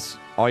do this.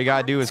 All you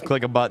gotta do is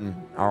click a button.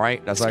 All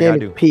right. That's This all you game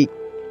gotta is do. peak.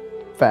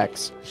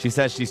 Facts. She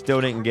says she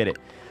still didn't get it.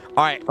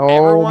 All right. Oh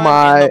everyone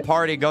my. in the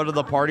party, go to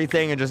the party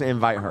thing and just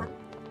invite her.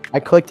 I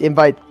clicked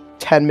invite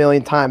 10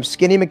 million times.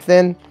 Skinny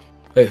McFinn.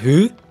 Wait,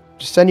 who?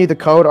 Just send you the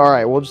code. All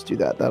right, we'll just do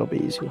that. That'll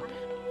be easy.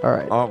 All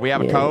right. Oh, we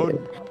have a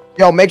code?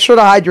 Yo, make sure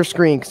to hide your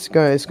screen. 'Cause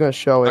it's gonna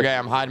show it. Okay,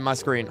 I'm hiding my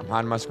screen. I'm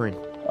hiding my screen.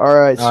 All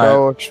right.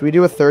 So should we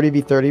do a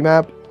 30v30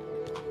 map?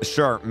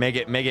 Sure. Make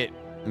it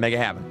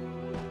happen.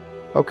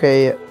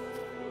 Okay.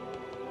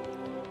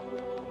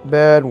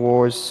 Bad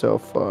Wars, so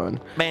fun.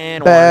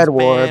 Bad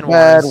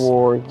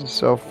Wars,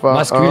 so fun.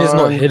 My screen is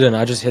not hidden.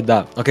 I just hid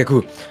that. Okay,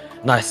 cool.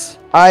 Nice.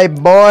 Aye,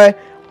 boy.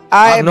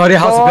 I have no idea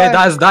how to play.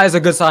 That is a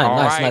good sign. All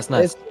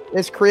Nice.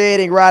 It's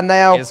creating right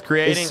now. It's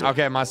creating.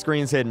 Okay, my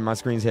screen's hidden. My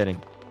screen's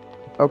hidden.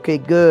 Okay,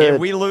 good. If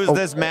we lose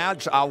this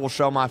match, I will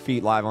show my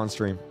feet live on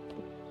stream.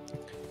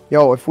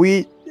 Yo, if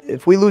we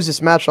lose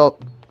this match, I'll.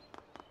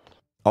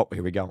 Oh,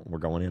 here we go. We're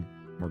going in.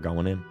 We're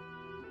going in.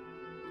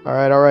 All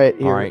right.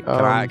 Here, All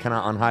right. Can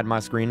I unhide my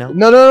screen now?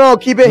 No.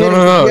 Keep it hidden.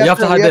 No. You have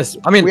to hide this.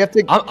 I mean, we have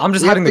to. I'm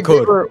just hiding the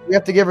code. We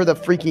have to give her the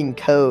freaking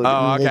code.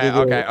 Oh,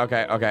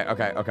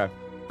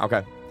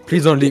 okay.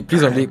 Please don't leak.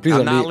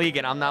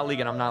 I'm not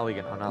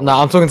leaking.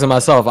 Nah, I'm talking to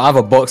myself. I have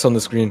a box on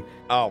the screen.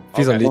 Oh,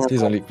 Please don't leak.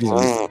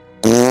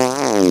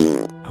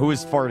 Who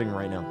is farting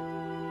right now?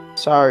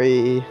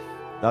 Sorry.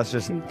 That's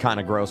just kind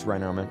of gross right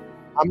now, man.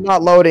 I'm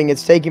not loading.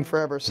 It's taking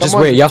forever. Just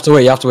wait. You have to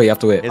wait. You have to wait. You have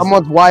to wait.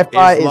 Someone's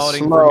Wi-Fi is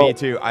loading slow. for me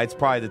too. It's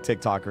probably the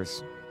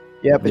TikTokers.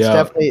 Yep,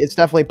 it's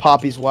definitely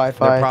Poppy's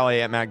Wi-Fi. They're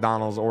probably at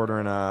McDonald's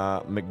ordering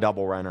a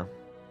McDouble right now.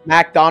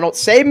 McDonald's.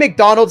 Say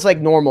McDonald's like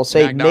normal.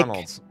 Say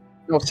McDonald's. Mick.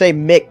 No, say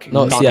Mick.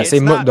 No, yeah, say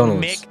not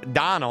McDonald's.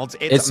 McDonald's.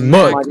 It's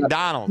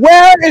McDonald's.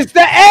 Where is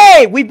the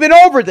A? We've been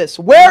over this.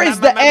 Where is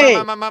the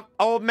A?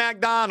 Old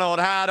MacDonald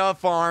had a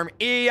farm.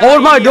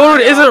 Old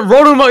McDonald isn't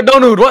Ronald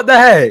McDonald. What the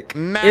heck?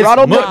 It's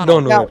Ronald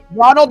McDonald. Now,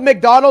 Ronald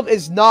McDonald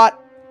is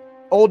not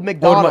Old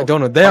McDonald. Old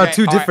McDonald. They are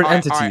two different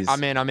entities.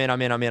 I'm in. Send her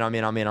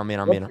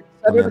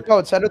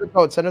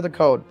the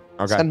code.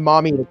 Okay. Send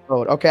mommy the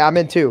code. Okay, I'm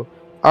in too.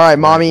 All right,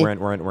 mommy. We're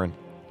in.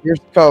 Here's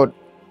the code.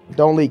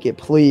 Don't leak it,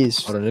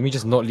 please. Hold on, let me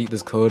just not leak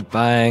this code.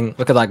 Bang.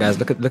 Look at that, guys.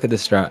 Look at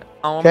this strat.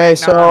 Okay,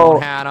 so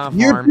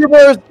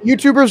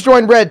YouTubers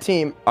join red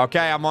team.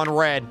 Okay, I'm on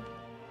red.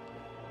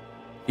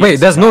 Wait,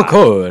 there's no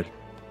code.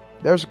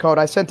 There's a code.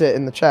 I sent it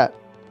in the chat.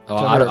 Oh,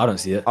 I don't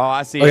see it. Oh,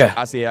 I see Okay. it.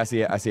 I see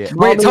it.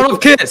 Wait, turn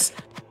off kits.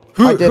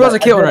 Who has a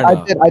kit on right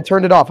now? I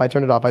turned it off. I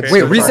turned it off. Wait,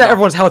 reset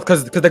everyone's health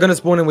because they're gonna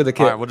spawn in with a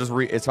kit. Alright, we'll just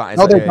it's fine.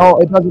 No, they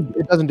don't.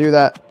 It doesn't do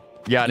that.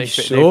 Yeah, they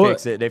sure?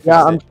 fix it. They fix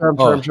Yeah, it.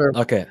 I'm sure.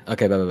 Okay,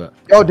 bye.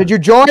 Yo, did you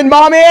join,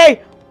 mommy?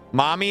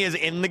 Mommy is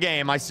in the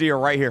game. I see her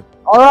right here.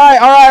 All right.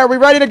 Are we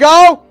ready to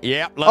go?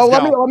 Yeah, let's go.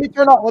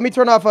 Let me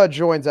turn off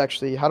joins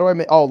actually. How do I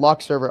make? Oh,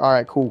 lock server. All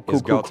right, cool.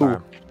 It's go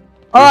time.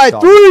 All right,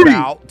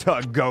 It's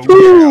about to go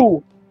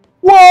 2,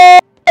 1,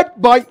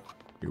 bye.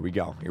 Here we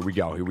go.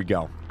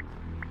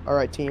 All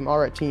right,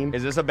 team.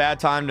 Is this a bad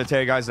time to tell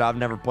you guys that I've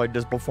never played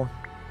this before?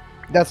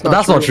 That's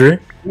not true.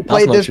 We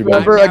played this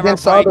remember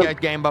against I've never other. played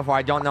this game before.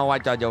 I don't know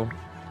what to do.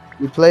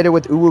 We played it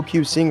with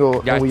UWQ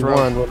single That's and we true.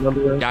 won.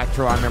 Remember? That's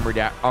true. I remember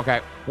that. Okay.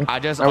 I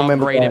just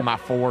remember upgraded that. my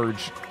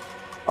forge.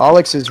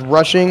 Alex is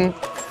rushing.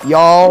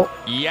 Y'all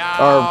Yeah.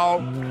 are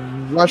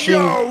rushing.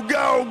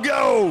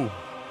 Go.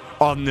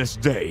 On this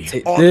day,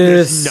 Take on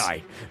this. this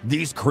night,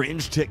 these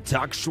cringe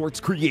TikTok shorts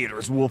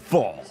creators will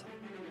fall.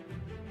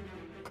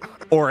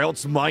 Or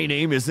else my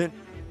name isn't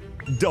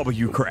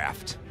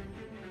WCraft.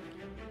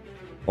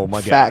 Oh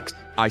my Facts.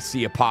 god. I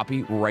see a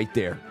Poppy right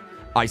there.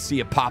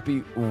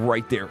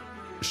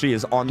 She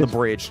is on the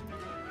bridge.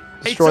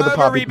 Destroy It's the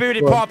over, Poppy. rebooted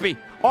Destroy. Poppy.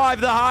 Oh, I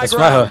have the high Let's fire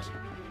ground. her.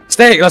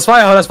 Steak, let's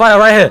fire her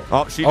right here.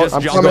 Oh, she just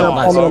I'm jumped coming, off.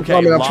 I'm coming, I'm Okay,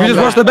 coming, I'm love She just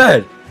coming. rushed the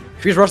bed.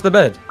 She just rushed the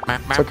bed.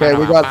 It's okay.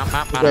 We got.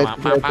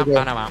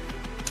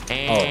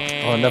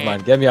 Oh, never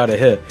mind. Get me out of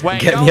here.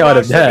 Wait, Get don't me out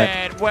rush of the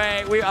there. bed.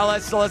 Wait,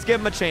 let's give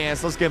him a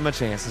chance. Let's give him a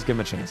chance.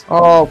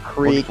 Oh,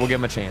 Creek. We'll give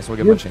him a chance.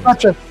 You're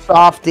such a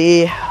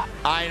softie.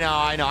 I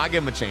know. I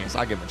give him a chance.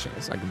 Look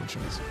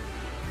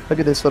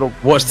at this little.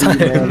 What's dude,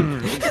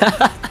 time?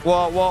 man.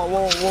 Well, we'll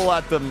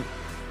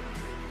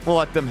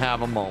let them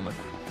have a moment.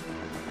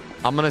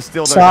 I'm gonna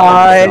steal their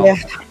Sigh.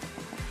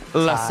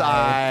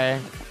 Sigh.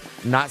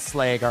 Not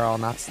slay, girl.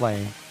 Not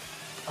slay.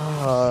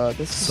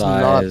 This is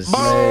Size. not Boom.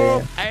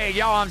 slay. Hey,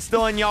 y'all, I'm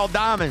stealing y'all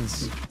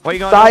diamonds. What you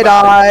gonna Side do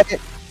about it? eye.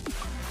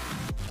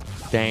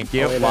 Thank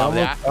you. Wait, Love I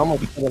that.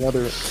 almost put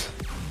another. Let's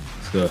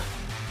go.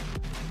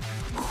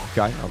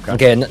 Okay.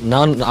 Okay,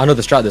 now I know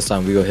the strat this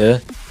time. We go here.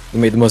 We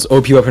make the most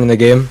OP weapon in the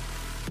game.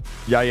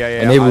 Yeah.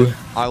 Enable.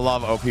 I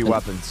love OP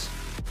weapons.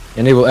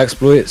 Enable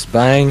exploits.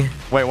 Bang.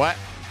 Wait, what?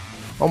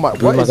 Oh my!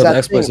 Boom, What I is got the that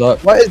exploits thing?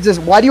 up. What is this?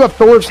 Why do you have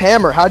Thor's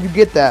hammer? How'd you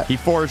get that? He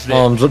forged it.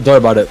 Don't worry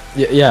about it.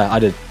 Yeah, I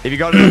did. If you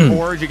go to the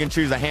forge, you can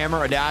choose a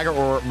hammer, a dagger,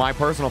 or my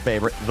personal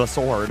favorite, the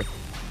sword.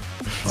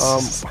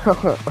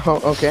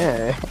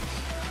 Okay.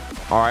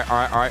 All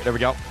right. There we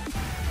go.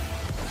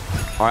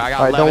 All right, I got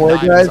All right, 11 don't worry,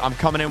 diamonds. guys. I'm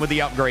coming in with the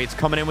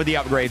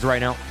upgrades right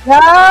now. Oh, I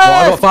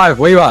Yes! got 5.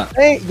 Where you at?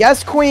 Hey,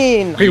 yes,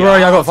 queen. Quick, where are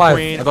you? I got 5.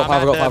 Queen. I got 5. I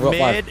I'm got at 5. I the got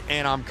 5. mid,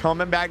 and I'm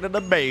coming back to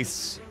the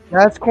base.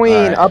 Yes,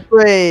 queen. Alright.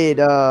 Upgrade.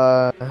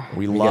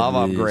 We me love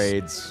get these.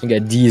 upgrades. We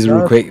get these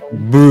real quick.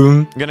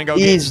 Boom. I'm gonna go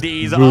These- get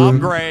these Boom.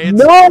 upgrades.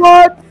 No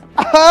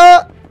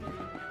what?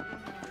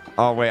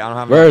 Oh wait, I don't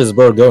have. Where is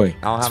bro going?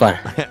 I don't It's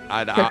have. fine.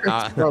 I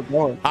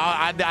Going.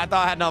 thought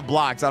I had enough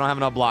blocks. I don't have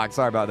enough blocks.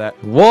 Sorry about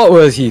that. What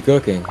was he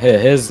cooking? Here,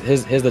 here's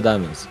the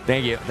diamonds.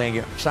 Thank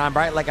you. Shine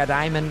bright like a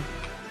diamond.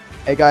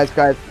 Hey guys.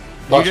 You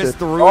watch just this.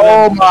 threw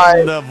Oh them my!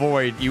 in the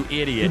void, you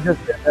You idiot.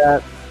 just did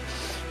that.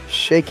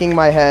 Shaking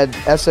my head.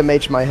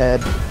 SMH my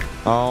head.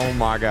 Oh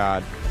my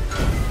god.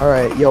 All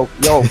right, yo,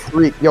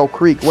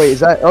 Creek. Wait, is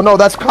that? Oh no,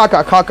 that's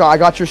Kaka. Kaka, I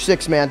got your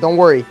 6, man. Don't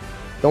worry,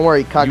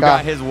 Kaka. You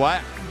got his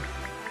what?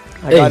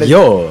 I got Hey, his,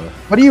 yo.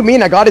 What do you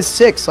mean? I got his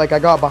 6. Like I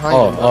got behind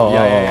him.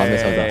 Yeah. I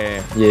misheard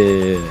that.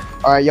 Yeah.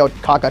 All right, yo,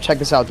 Kaka, check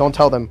this out. Don't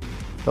tell them.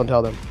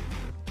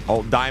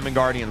 Oh, Diamond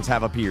Guardians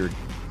have appeared.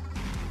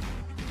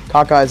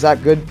 Kaka, is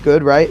that good?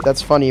 Good, right?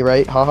 That's funny,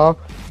 right? Haha.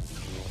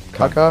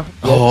 Kaka.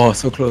 Oh,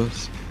 so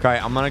close. Okay,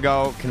 I'm gonna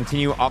go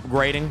continue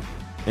upgrading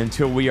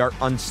until we are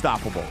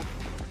unstoppable.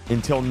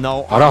 Until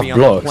no I don't army have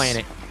on the blocks.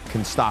 planet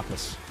can stop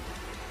us.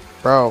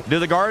 Bro, Do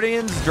the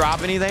Guardians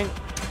drop anything?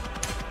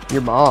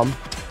 your mom.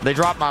 They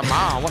dropped my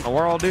mom. What in the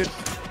world, dude?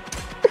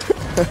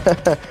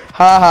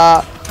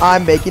 Haha.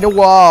 I'm making a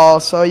wall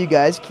so you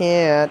guys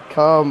can't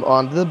come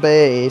onto the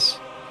base.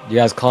 You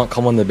guys can't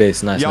come on the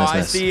base. Nice, Yo,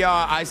 nice, nice.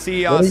 I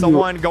see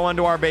someone going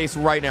to our base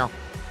right now.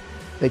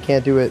 They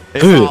can't do it.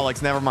 It's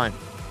Alex. Never mind.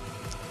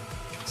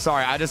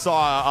 Sorry, I just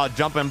saw a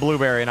jumping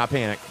blueberry and I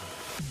panicked.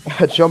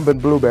 A jumping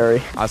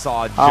blueberry. I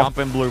saw a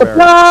jumping blueberry.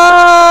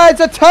 Surprise!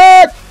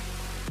 Attack!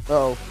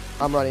 Oh,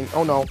 I'm running.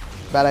 Oh no.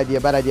 Bad idea,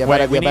 bad idea,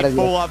 bad idea, we bad need idea.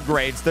 full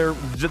upgrades.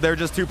 They're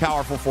just too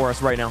powerful for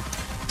us right now.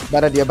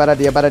 Bad idea, bad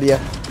idea, bad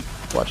idea.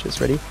 Watch this,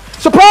 ready?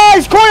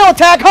 Surprise! Coil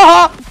attack!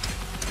 Haha!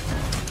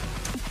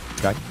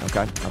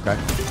 Okay.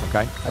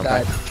 I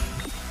died.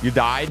 You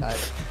died? Died.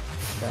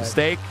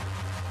 Mistake?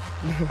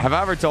 Have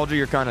I ever told you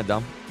you're kind of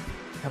dumb?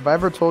 Have I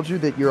ever told you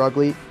that you're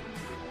ugly?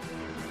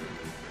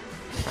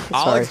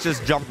 Alex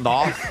just jumped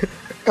off.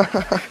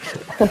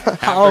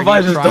 How have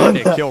I just done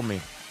that? Kill me.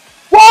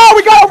 Whoa,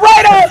 we got a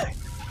raider!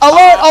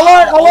 Alert!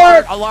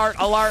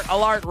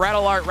 Alert! Red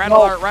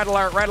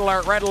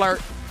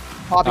alert.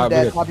 Poppy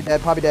dead, Poppy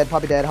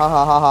dead. Ha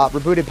ha ha ha.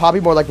 Rebooted Poppy,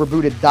 more like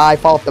rebooted. Die,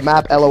 fall off the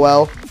map,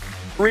 LOL.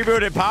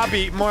 Rebooted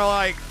Poppy, more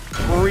like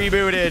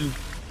rebooted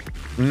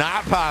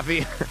not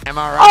Poppy. Am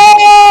I right?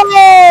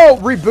 Oh!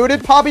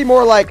 Rebooted Poppy,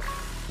 more like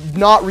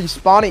not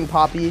respawning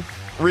Poppy.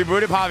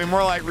 Rebooted Poppy,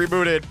 more like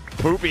rebooted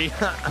Poopy.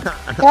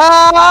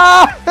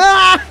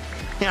 Ah!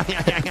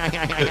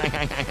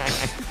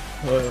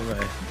 Oh,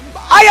 man.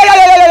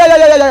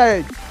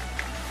 Ay!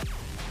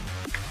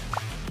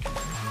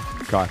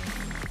 God.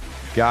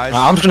 Guys,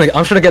 I'm just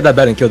gonna get that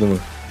bed and kill them.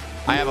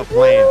 I have a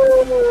plan.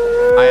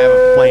 I have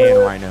a plan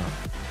right now.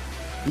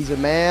 He's a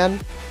man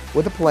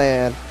with a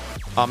plan.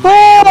 A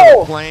man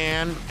with a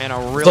plan and a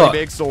really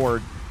big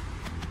sword.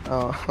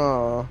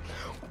 Uh-huh.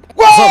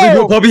 What's up,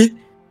 reboot puppy?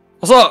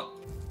 What's up?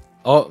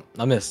 Oh,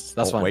 I missed.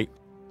 That's fine.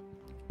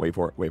 Wait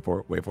for it.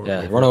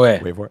 Yeah, run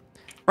away. Wait for it.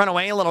 Run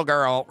away, little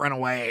girl. Run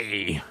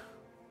away.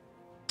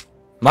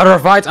 Matter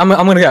of fact, I'm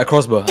gonna get a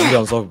crossbow. I'm gonna be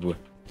unstoppable.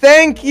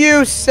 Thank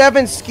you,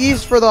 7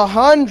 skis for the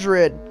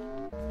 100.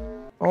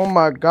 Oh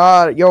my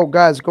god. Yo,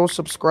 guys, go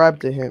subscribe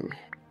to him.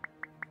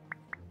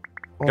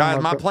 Oh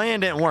Guys, my plan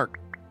didn't work.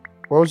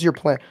 What was your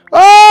plan?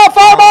 Oh,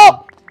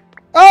 fireball!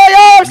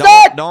 Oh, yo,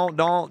 stop! Don't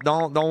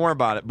worry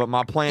about it. But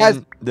my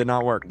plan did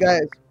not work.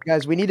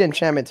 Guys, we need an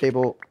enchantment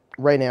table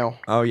right now.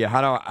 Oh yeah,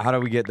 how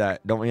do we get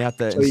that? Don't we have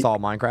to install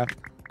Minecraft?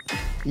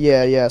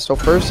 Yeah. So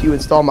first you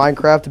install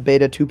Minecraft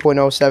beta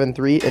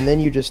 2.073, and then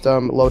you just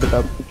load it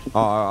up.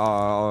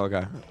 Oh,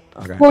 okay.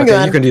 Okay,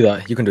 you can do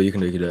that. You can do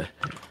it.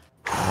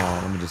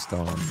 Let me just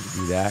do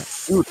that.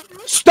 Dude,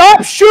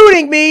 stop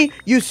shooting me,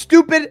 you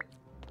stupid!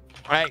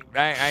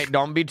 Hey,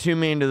 don't be too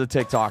mean to the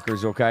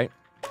TikTokers, okay?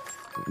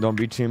 Don't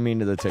be too mean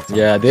to the TikTokers.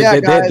 Yeah,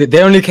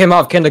 they only came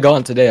out of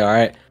kindergarten today,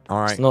 alright?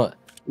 Alright. It's not.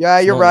 Yeah,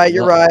 you're right.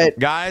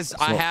 Guys,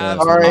 I have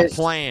a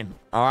plan.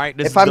 Alright,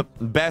 this is the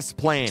best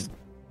plan.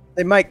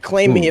 They might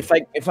claim me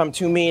if I'm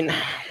too mean.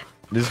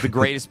 This is the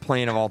greatest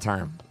plan of all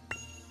time.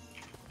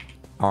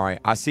 Alright,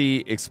 I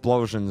see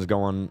explosions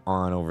going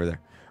on over there.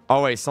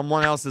 Oh wait,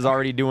 someone else is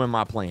already doing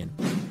my plan.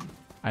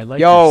 I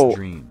like this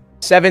dream.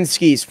 7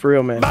 skis for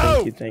real, man.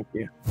 Boom! Thank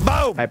you.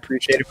 Boom! I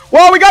appreciate it.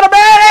 Whoa, we got a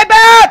bed! Hey,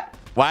 bed!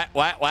 What?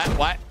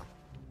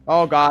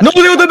 Oh god. No,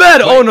 they were the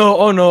bed! Oh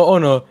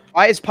no.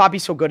 Why is Poppy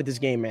so good at this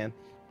game, man?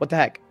 What the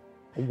heck?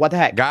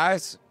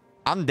 Guys,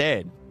 I'm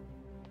dead.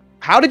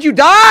 How did you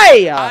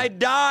die? I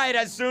died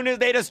as soon as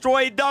they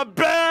destroyed the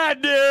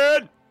bed,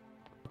 dude.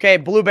 Okay,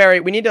 Blueberry,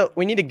 we need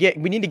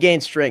to gain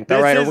strength,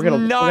 all right? Or we're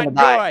gonna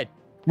die.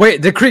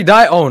 Wait, did Creek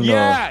die? Oh no.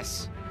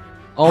 Yes.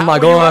 Oh my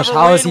gosh,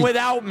 how is he?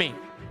 Without me?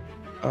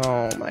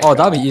 Oh my god. Oh,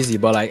 that'd be easy,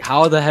 but like,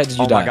 how the heck did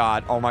you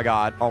die? Oh my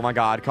god.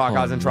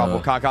 Kaka's in trouble.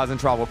 No. Kaka's in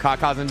trouble.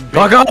 Kaka's in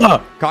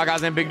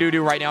big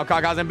doo-doo right now.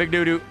 Kaka's in big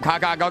doo-doo.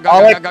 Kaka, go.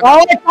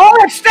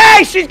 Alex,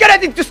 stay! She's gonna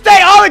need to stay!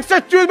 Alex,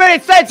 just 2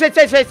 minutes!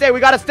 Stay!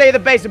 We gotta stay in the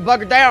base and plug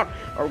her down,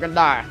 or we're gonna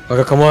die.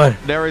 Okay, come on.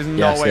 There is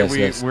no way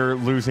we're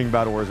losing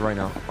Battle Wars right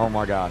now. Oh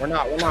my god. We're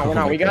not.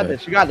 We got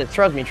this.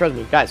 Trust me.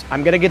 Guys,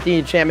 I'm gonna get the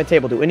enchantment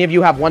table. Do any of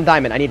you have 1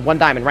 diamond? I need 1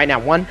 diamond right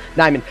now. 1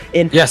 diamond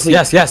in. Yes,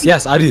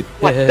 I do.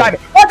 Diamond. 1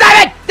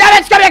 diamond!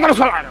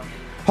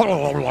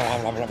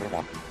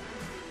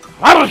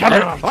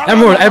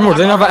 Emerald.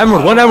 They have an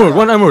emerald.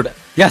 1 emerald.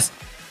 Yes,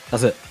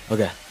 that's it.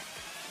 Okay.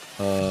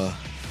 Oh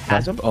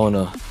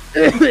no.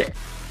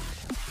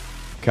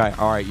 Okay,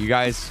 alright, you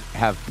guys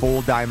have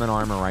full diamond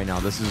armor right now.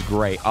 This is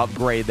great.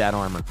 Upgrade that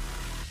armor.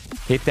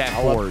 Hit that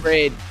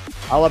forge.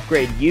 I'll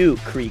upgrade you,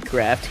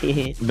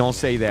 Creecraft. Don't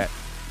say that.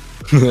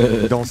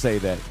 Don't say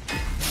that.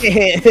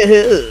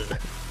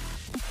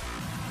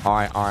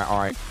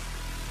 Alright.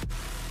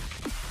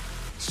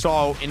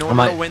 So, in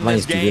order to win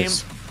this game,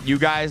 you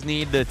guys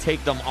need to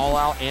take them all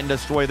out and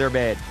destroy their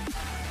bed.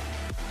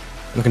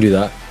 We can do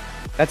that.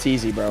 That's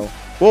easy, bro.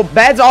 Well,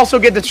 beds also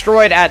get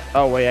destroyed at...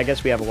 Oh, wait, I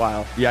guess we have a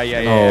while. Yeah.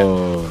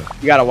 Oh.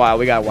 We got a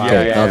while. Yeah,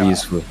 that'll be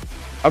useful.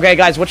 Okay,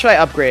 guys, what should I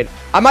upgrade?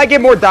 I might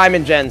get more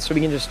diamond gens so we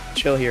can just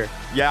chill here.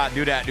 Yeah,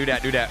 do that.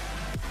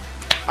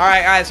 All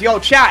right, guys. Yo,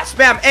 chat,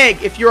 spam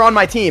egg if you're on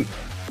my team.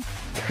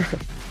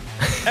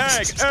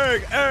 Egg.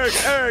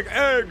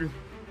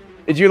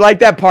 Did you like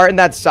that part in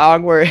that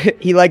song where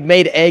he like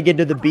made egg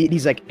into the beat?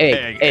 He's like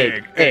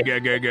egg.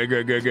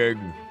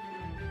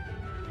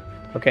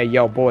 Okay,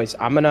 yo, boys,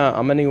 I'm gonna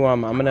I'm do not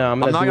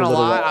a gonna little.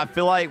 lie. I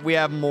feel like we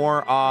have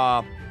more.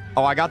 Oh,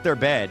 I got their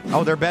bed.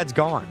 Oh, their bed's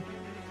gone.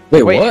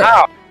 Wait, Wait, what?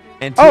 how?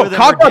 And two Oh, of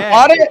them are Kaka dead.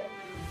 bought it.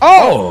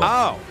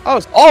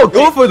 Oh,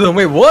 Go for them.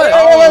 Wait, what?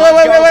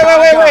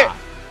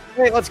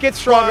 Wait, let's get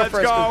stronger Let's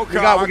first. go,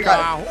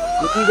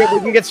 We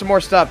can get some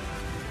more stuff.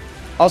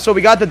 Also,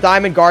 we got the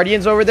Diamond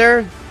Guardians over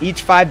there.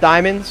 Each 5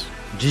 diamonds.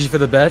 GG for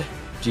the bed.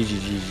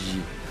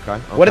 GG. Okay.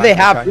 What do they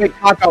have? Okay. Wait,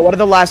 Kaka, what do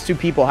the last 2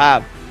 people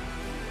have?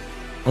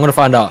 I'm gonna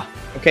find out.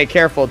 Okay,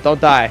 careful. Don't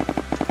die.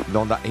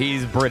 Don't die.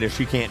 He's British.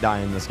 He can't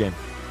die in this game.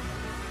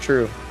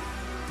 True.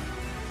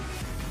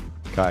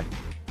 Okay.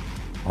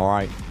 All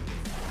right.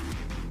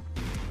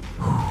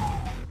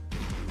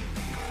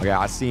 Okay,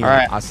 I see him. All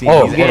right. I see him.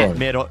 Oh, He's hold at on.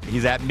 mid.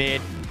 He's at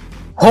mid.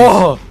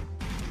 Oh,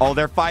 Oh,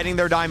 they're fighting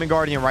their Diamond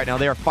Guardian right now.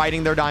 They are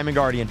fighting their Diamond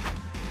Guardian.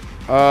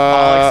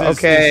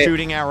 Alex is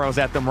shooting arrows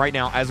at them right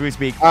now as we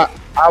speak. I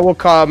will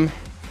come.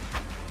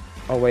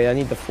 Oh wait, I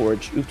need the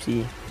forge.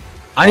 Oopsie.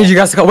 I need you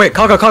guys to come. Wait,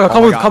 Kaka,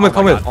 come with.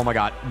 Oh my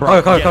god,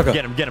 bro! Kaka.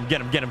 Get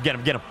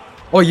him!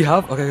 Oh, you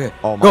have? Okay.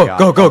 Oh my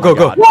god! Go.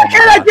 Why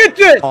can't I get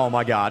this? Oh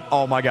my god!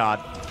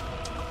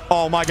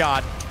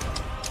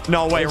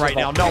 No way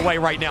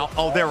right now!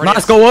 Oh, there it is.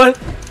 Nice, go on.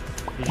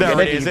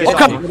 There it is.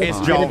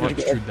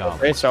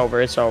 It's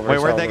over. It's over. Wait,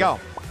 where'd they go?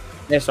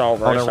 It's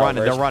over. Oh,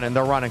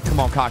 they're running. Come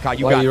on, Kaka,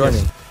 you got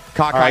this.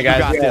 Kaka, Alright, you guys,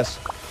 got yeah. this.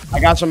 I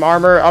got some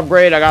armor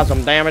upgrade. I got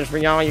some damage for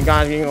y'all. You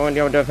guys can go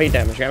and defeat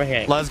damage.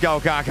 Let's go,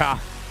 Kaka.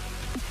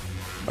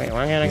 Wait,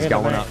 why can't I He's get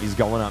going up.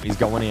 He's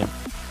going in.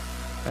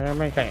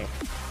 Okay.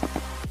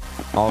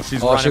 Oh,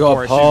 she's Oh, running she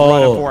for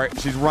got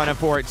it. She's running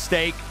for it.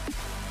 Steak.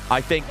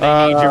 I think they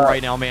need you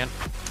right now, man.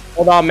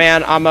 Hold on,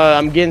 man.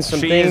 I'm getting some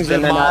She things is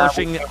and then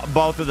demolishing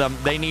both of them.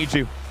 They need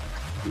you.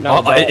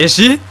 no, Oh, is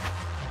she?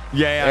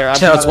 Yeah.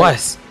 Shout out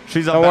twice.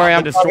 She's Don't about worry, to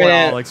I'm destroy coming in.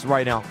 Alex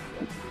right now.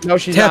 no,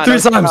 she's Hit her not. 3 No,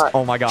 she's times. not.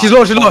 Oh my god. She's low.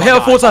 Oh Hit her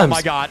 4 my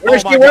times. god.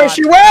 Where's Oh she? my Where's god.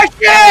 she? Where's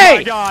Oh my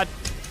she? god.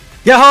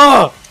 Get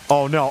her.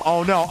 Oh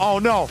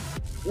no.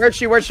 Where's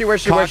she?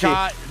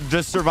 Kaka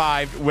just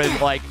survived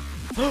with like.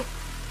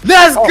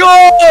 Let's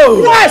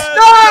go. Yes!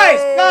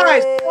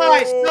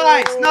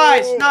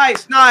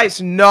 Nice!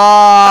 That's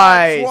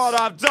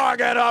what I'm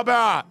talking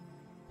about.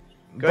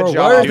 Good Bro, job.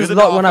 why is Do this the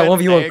not when I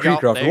dolphin. 1v1 There you go,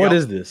 Creecraft? there you What go.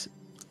 is this?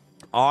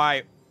 All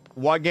right.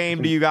 What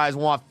game do you guys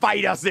want to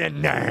fight us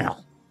in now?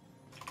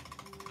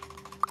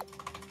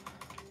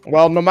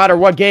 Well, no matter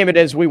what game it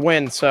is, we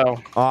win. So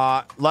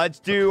Let's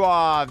do.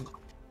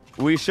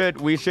 We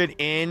should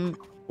end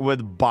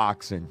with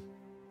boxing.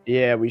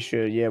 yeah, we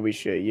should.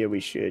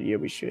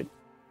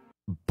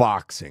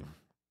 Boxing.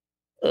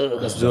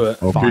 Let's do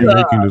it. Okay,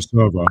 making the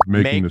server.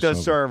 Make the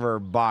server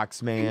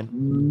box, man.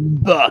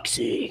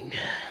 Boxing. Make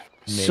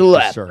the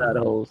Slap server. that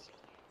hole.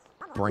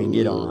 Bring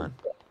it on.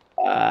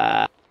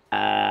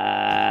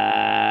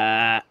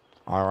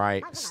 All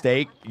right,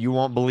 Steak. You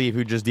won't believe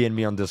who just DM'd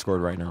me on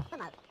Discord right now.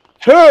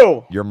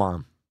 Who? Your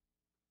mom.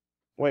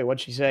 Wait, what'd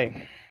she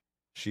say?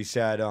 She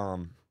said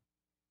to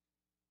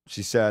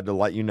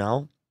let you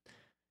know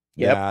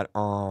Yep.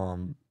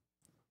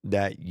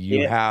 that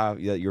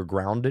you're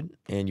grounded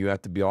and you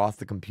have to be off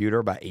the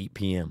computer by 8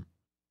 p.m.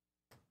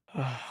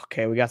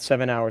 Okay, we got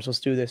 7 hours. Let's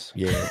do this.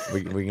 Yeah,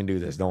 we can do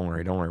this. Don't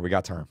worry. We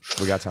got time.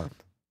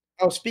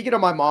 Oh, speaking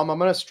of my mom, I'm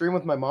gonna stream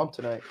with my mom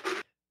tonight.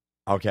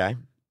 Okay.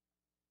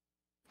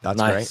 That's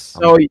Nice. great.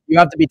 So you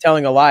have to be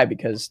telling a lie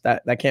because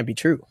that can't be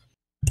true.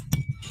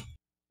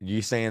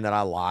 You saying that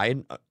I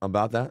lied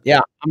about that? Yeah,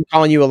 I'm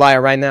calling you a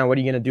liar right now. What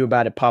are you gonna do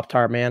about it, Pop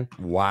Tart man?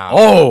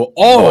 Wow.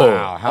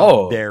 Wow.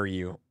 How dare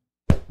you?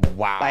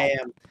 Wow. I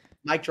am.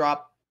 Mic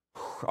drop.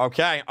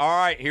 Okay. All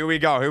right. Here we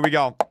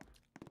go.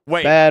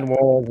 Wait. Bad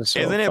world. Isn't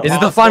it? Is it the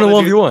possible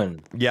final to do- 1v1?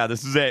 Yeah,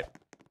 this is it.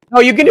 Oh,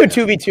 you can do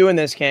 2v2 in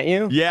this, can't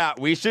you? Yeah,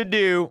 we should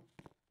do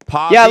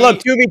Poppy. Yeah, look,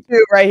 2v2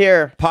 right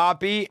here.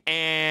 Poppy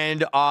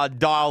and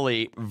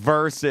Dolly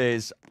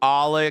versus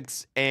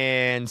Alex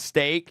and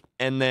Steak,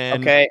 and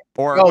then Okay.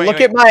 Or Oh, wait, look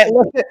wait. at my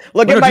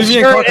look at at my Jimmy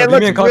and shirt. Kaka, It Jimmy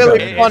looks and Kaka.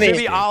 really It funny. should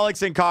be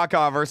Alex and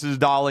Kaka versus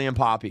Dolly and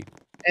Poppy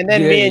And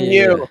then Yeah, me and yeah,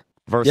 you. yeah.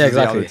 versus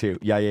exactly. the other two.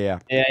 Yeah. Yeah.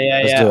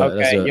 Let's do it,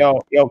 let's Okay. do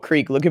it. Yo,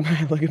 Creek, look at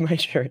my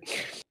shirt.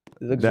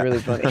 It looks really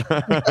funny.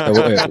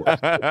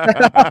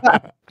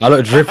 I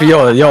look drippy,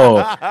 yo.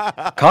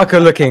 Kaka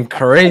looking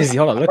crazy.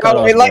 Hold on, look at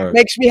Bro, us, it like bro.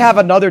 makes me have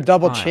another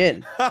double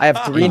chin. I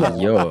have 3 now.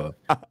 Yo.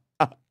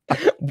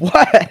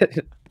 What?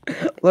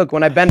 Look,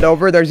 when I bend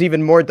over, there's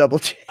even more double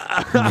chin.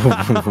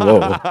 Whoa.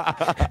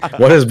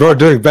 What is bro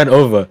doing? Bent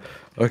over.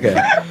 Okay.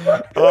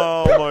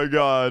 Oh my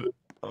god.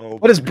 Oh,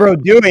 What is bro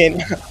doing?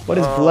 What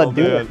is blood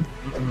man.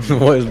 doing?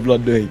 What is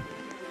blood doing?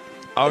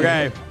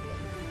 Okay.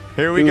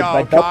 Here we Dude, go.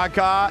 my dou-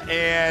 Kaka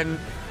and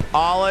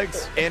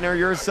Alex enter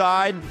your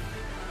side.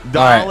 All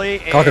Dolly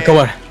right. Kaka, and come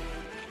on.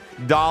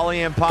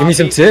 Dolly and Poppy Give me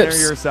some enter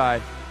tips. your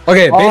side.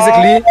 Okay,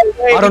 basically,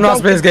 wait, I don't know how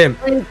to play this game.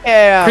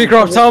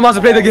 Pre-crop, tell him how to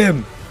play the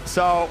game.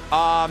 So,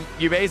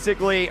 you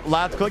basically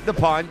left click the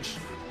punch,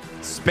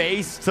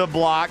 space to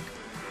block,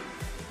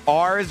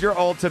 R is your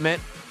ultimate.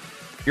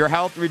 Your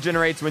health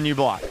regenerates when you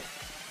block.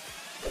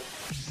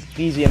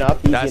 Easy enough.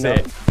 Easy That's enough.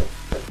 it.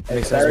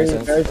 Makes sense. Makes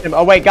sense. Very simple.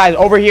 Oh wait, guys,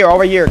 over here.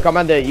 Come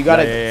on, you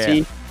gotta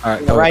see. All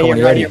right, Right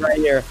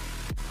here.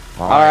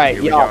 All right,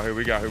 here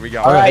we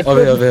go. All right, over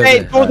here.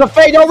 Goes the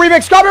fade. No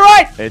remix. Got me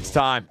right. It's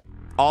time.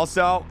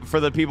 Also, for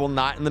the people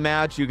not in the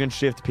match, you can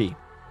shift P.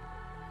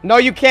 No,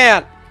 you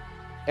can't.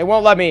 It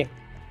won't let me.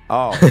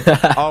 Oh.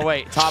 Oh,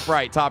 wait. Top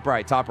right.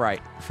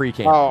 Free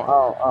cam. Oh.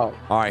 All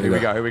right, here we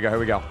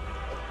go.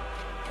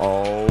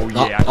 Oh,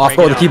 yeah. I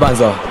thought the key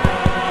buttons are.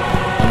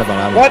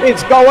 What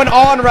is going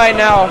on right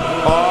now?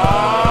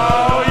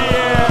 Oh,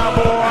 yeah,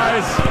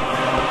 boys.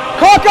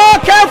 Kaka,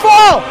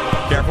 careful!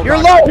 Careful, You're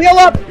Kaka. low. Heal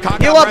up.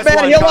 Kaka, Heal up, press man.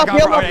 one. Heal up. Kaka,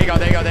 Heal up.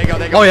 There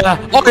you go.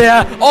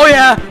 Oh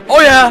yeah.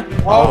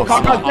 Oh,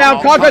 Kaka's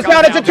down. Kaka's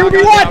down. It's a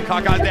 2v1.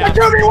 Kaka's It's a down.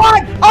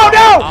 2v1. Oh,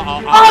 no.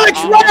 Alex,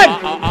 run.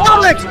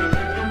 Alex.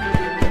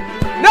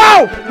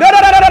 No. No.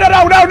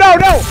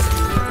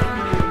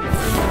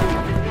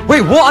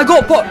 Wait, what? I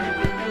got what?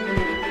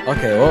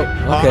 Okay, well,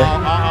 okay.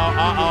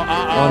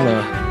 Oh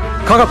no.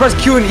 Kaka, press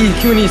Q and E.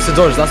 Q and E to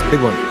dodge. That's a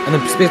big one. And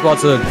then spacebar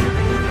to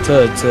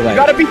like. You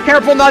gotta be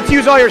careful not to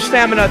use all your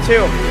stamina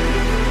too.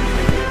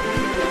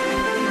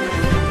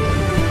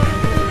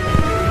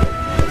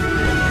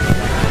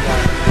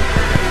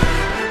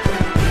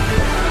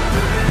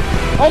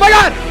 Oh my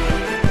God!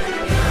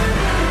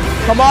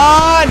 Come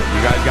on!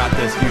 You guys got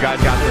this. Kaka,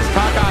 just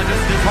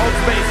hold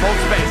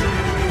space.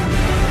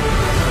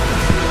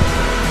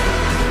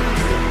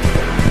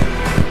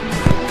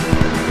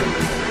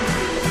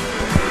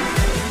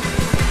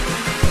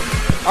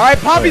 All right,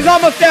 Poppy's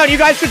almost down. You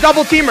guys should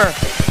double team her.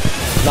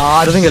 Nah,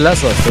 I don't think it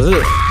lets us, does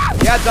it?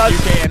 Yeah, it does. You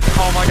can.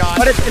 Oh my God.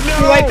 But it's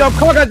too late though.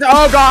 Kaka's,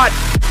 oh God!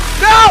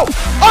 No!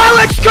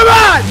 Alex, come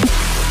on!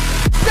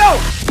 No!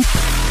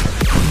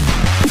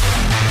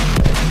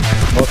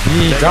 Oh,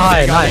 he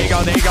died. There you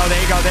go.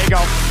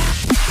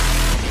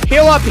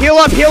 Heal up,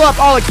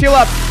 Alex, heal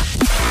up.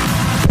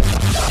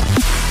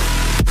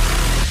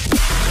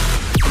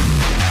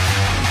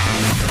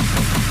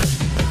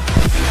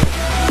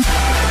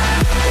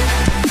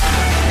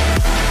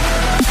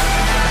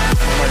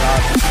 Oh my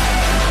God.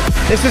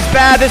 This is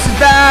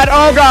bad,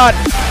 oh God.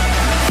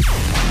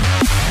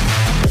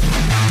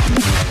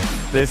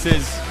 This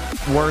is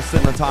worse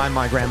than the time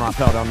my grandma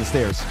fell down the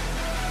stairs.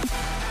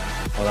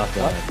 Oh, that's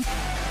bad.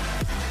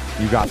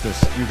 You got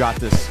this.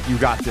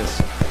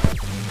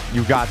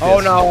 Oh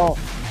no.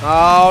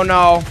 Oh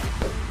no.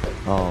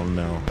 Oh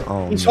no.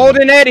 He's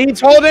holding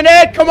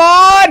it. Come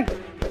on,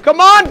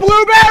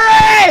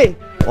 Blueberry.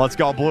 Let's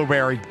go,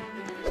 Blueberry.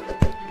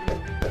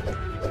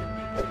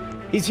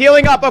 He's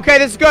healing up. Okay,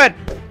 this is good.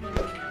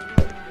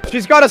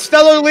 She's got a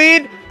stellar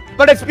lead,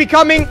 but it's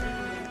becoming.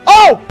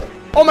 Oh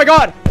my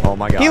God. Oh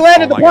my God. He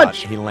landed the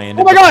punch. He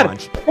landed Oh my the God.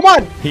 punch. Come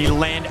on. He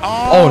landed.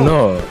 Oh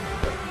no.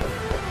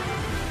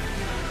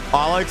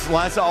 Alex,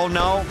 less. Oh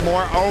no.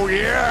 More. Oh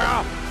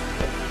yeah.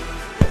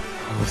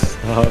 Oh,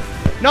 stop.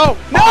 No.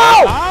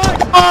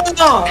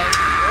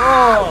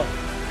 Oh.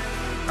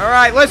 All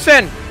right,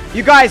 listen.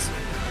 You guys,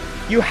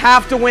 you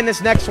have to win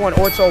this next one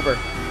or it's over.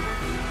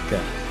 Okay.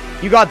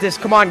 You got this.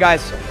 Come on,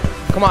 guys.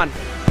 Come on.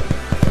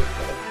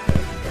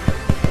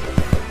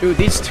 Dude,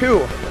 these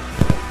two. All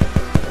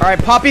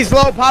right, Poppy's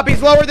low.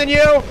 Poppy's lower than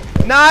you.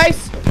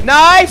 Nice. Very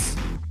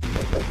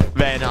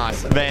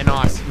nice.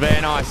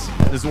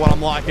 This is what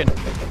I'm liking.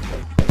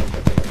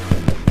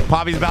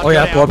 Poppy's about to go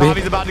down. Poppy.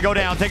 Poppy's about to go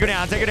down. Take her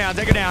down.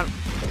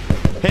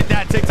 Hit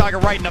that TikToker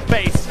right in the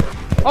face.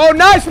 Oh,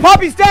 nice.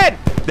 Poppy's dead.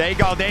 There you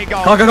go.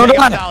 Kaka, no.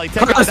 Kaka, it's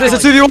a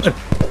 2v1.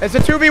 It's a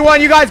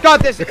 2v1. You guys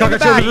got this. Kaka,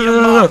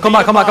 no. Come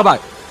back. Kaka,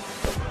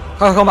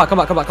 come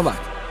back.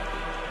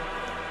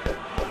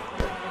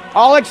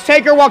 Alex,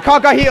 take her while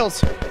Kaka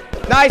heals.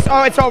 Nice.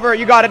 Oh, it's over.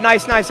 You got it.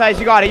 Nice.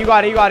 You got it.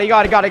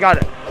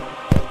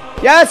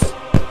 Yes.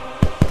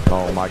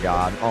 Oh my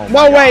God.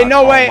 No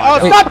way. Oh,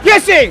 stop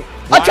kissing.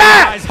 Attack.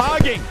 Guys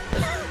hugging.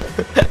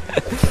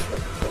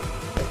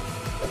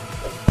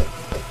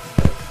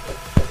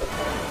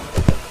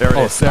 There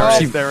it is. There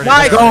it is.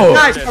 Nice. Go.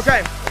 Nice.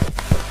 Okay.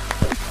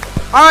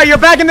 All right, you're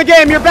back in the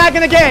game.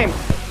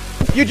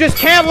 You just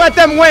can't let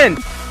them win.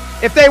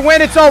 If they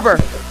win, it's over.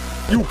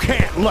 You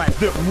can't let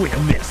them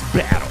win this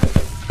battle.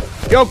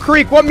 Yo,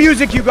 Creek, what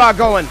music you got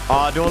going?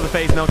 Duel of the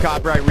Face, no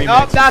copyright remix.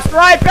 Oh, that's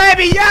right,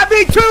 baby. Yeah,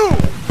 me too.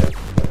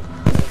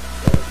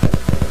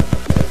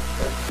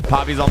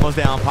 Poppy's almost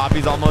down.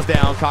 Kaka's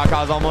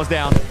almost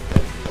down.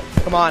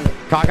 Come on.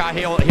 Kaka,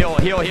 heal.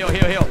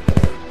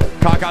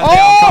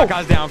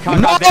 Kaka's down.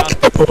 Poppy's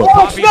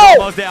Poppy's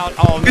almost down.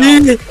 Oh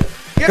no.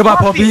 Goodbye,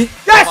 Poppy.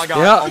 Yes. Oh my God.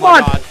 Yeah.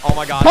 Oh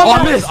my God. Come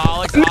on. Alex.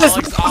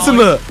 Oh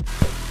no.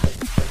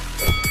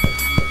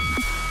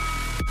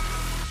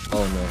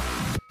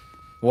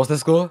 What's the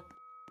score?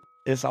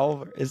 It's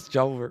over. It's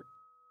over.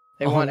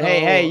 They won.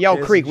 Hey, yo,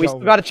 Creek, we still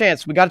got a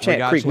chance.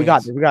 Creek, we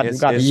got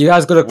this. You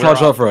guys got to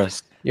clutch up for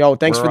us. Yo,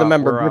 thanks for the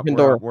member,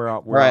 Gryffindor. We're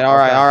up. All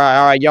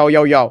right.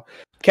 Yo.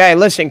 Okay,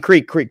 listen,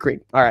 Creek.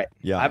 All right.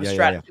 Yeah. I have a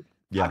strategy.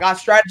 Yeah. I got a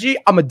strategy.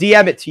 I'm gonna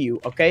DM it to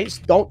you. Okay,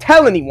 so don't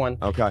tell anyone.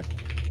 Okay.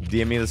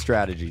 DM me the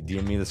strategy.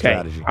 DM me the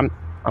strategy.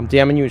 I'm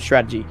DMing you a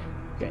strategy.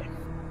 Okay.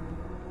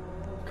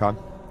 Come.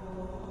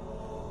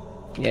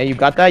 Yeah, you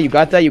got that. You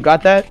got that. You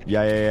got that.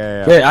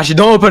 Yeah. Wait, actually,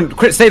 don't open.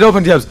 Quit. Stay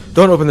open, DMs.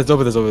 Don't open this.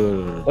 Open this.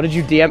 What did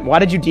you DM? Why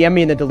did you DM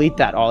me and then delete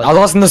that? All I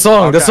lost in the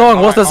song. Okay, The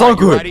song. What's the song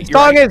called? The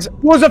song is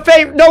Duels of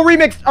Fate. No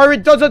remix. Or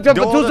Duels of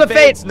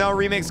Fate. No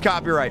remix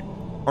copyright.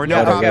 Or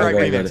no copyright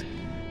remix.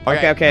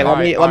 Okay.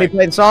 Let me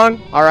play the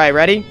song. All right,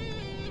 ready?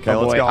 Okay,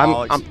 let's go.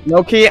 I'm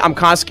low key. I'm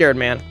kind of scared,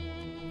 man.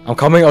 I'm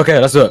coming. Okay,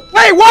 let's do it.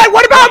 Wait, what?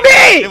 What about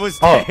me? It was.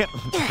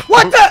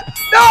 What the?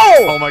 No!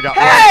 Oh my god.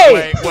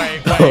 Hey!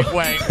 Wait.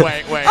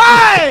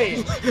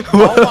 Hey!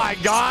 Oh my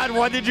god,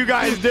 what did you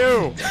guys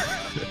do?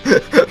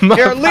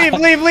 Here, leave.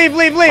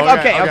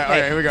 Okay.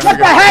 Here we go. What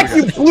the heck,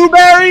 you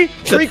blueberry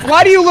freak?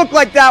 Why do you look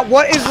like that?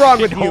 What is wrong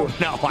with you?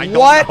 No, I don't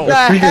What know. the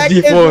heck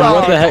is wrong?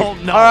 What the heck? Oh,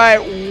 no. All right,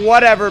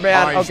 whatever,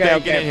 man. All right, Okay.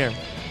 get in here.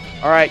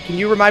 All right, can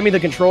you remind me the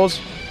controls?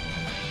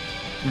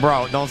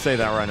 Bro, don't say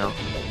that right now.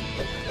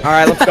 All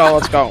right, let's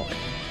go.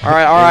 All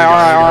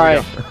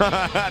right.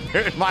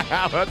 Dude, my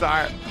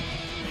avatar.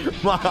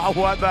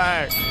 What the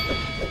heck?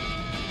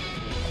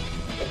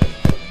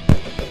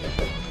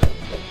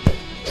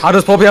 How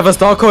does Poppy have a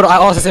star code? I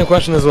asked the same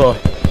question as well.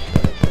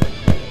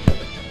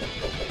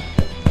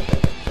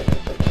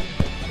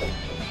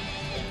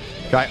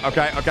 Okay.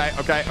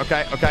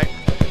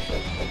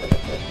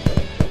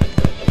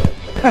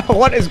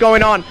 What is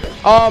going on?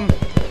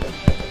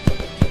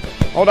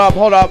 Hold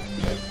up.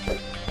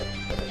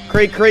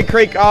 Creek. Yeah.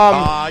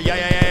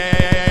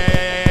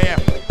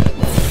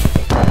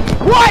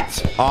 What?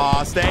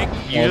 Steak,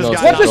 you Oh, just no.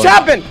 got What just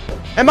happened?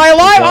 Am I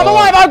alive? I'm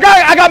alive. I'm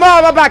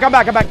back. I'm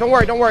back. Don't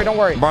worry.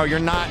 Bro, you're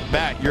not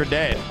back. You're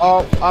dead.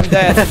 Oh, I'm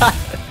dead.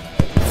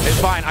 It's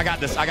fine. I got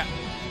this.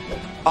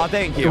 Oh,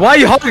 thank you. Why are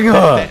you hugging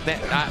her?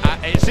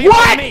 She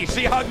hugged me.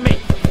 She hugged me.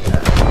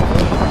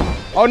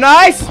 Oh,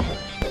 nice.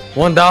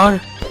 One down.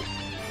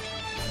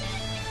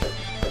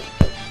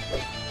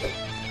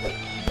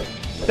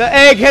 The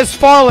egg has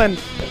fallen.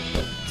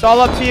 It's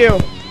all up to you.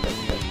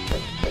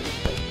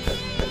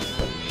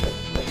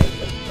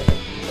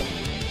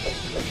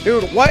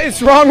 Dude, what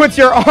is wrong with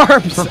your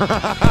arms? Oh!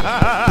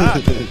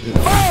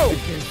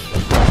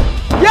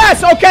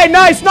 Yes, okay,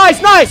 nice.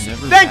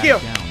 Thank you.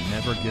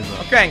 Never give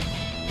up. Okay.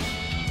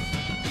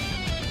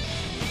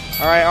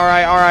 All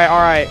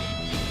right.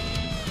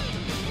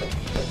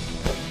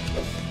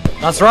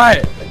 That's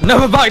right.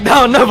 Never back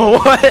down. Never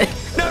what?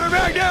 Never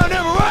back down.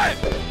 Never what?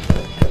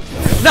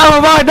 Never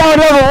back down.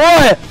 Never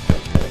what?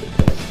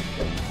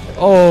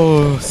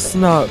 Oh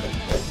snap!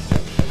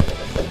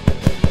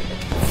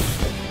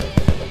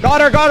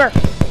 Got her.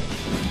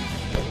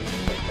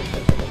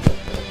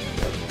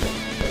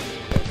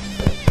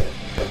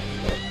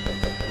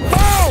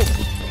 Oh!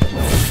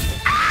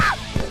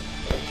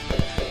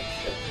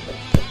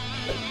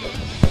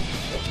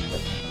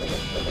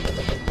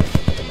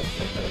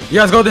 You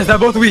guys got this. They're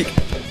both weak.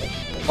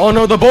 Oh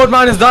no, the board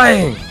man is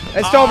dying.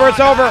 It's over. It's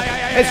over.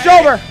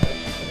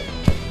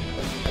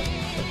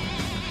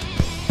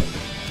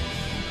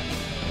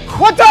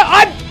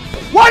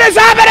 What is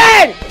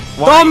happening?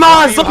 Why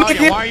are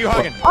you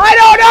hugging? I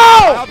don't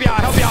know.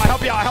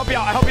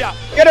 I'll help you out.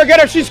 Get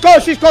her. She's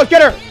close.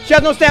 Get her. She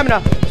has no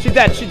stamina. She's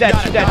dead. Good,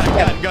 Nice.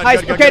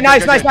 good, Okay, good,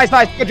 nice.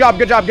 good, Good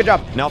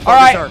job. Now All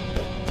right. her.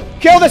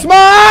 Kill this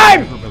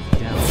mime.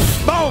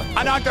 Boom!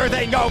 I knocked her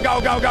thing. Go.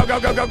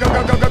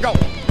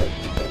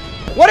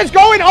 What is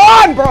going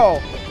on, bro?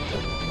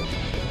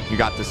 You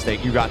got the steak.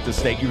 There you go.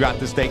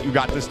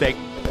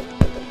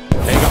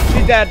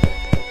 She's dead.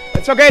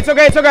 It's okay.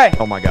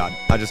 Oh my god.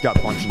 I just got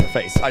punched in the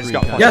face. Yes,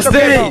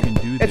 okay,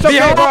 Diddy. It's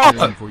okay, bro.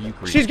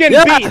 She's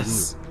getting beat.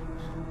 Yes.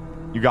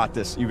 You got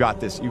this.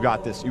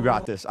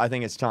 I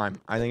think it's time.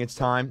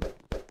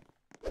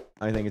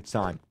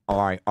 All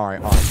right.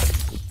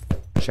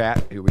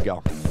 Chat, here we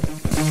go.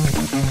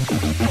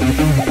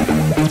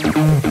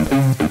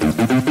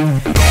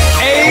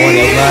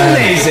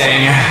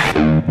 Amazing.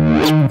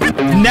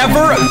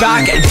 Never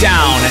back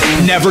down.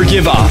 Never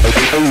give up.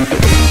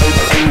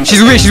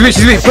 She's weak.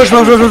 Push.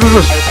 Oh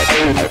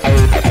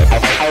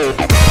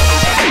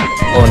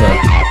no.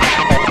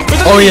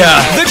 Oh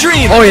yeah. The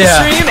dream. Oh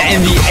yeah. The stream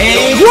and the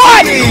aim.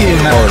 What?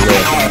 Oh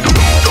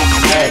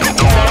yeah.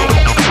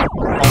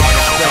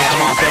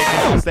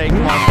 Come on, steak.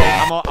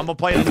 I'm gonna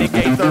play the Nick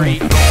Gate 30.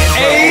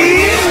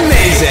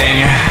 Amazing.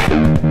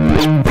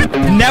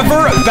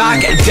 Never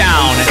back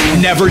down.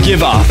 Never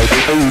give up.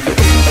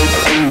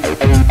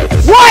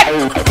 What?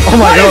 Oh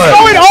my god. What is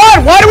going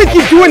on? Why do we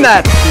keep doing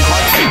that?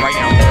 Right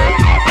now.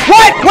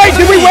 What? Wait,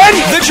 did we win?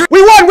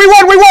 We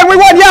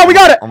won. Yeah, we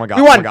got it. Oh my god.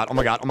 We won. Oh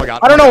my god.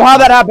 I don't know how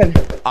that happened.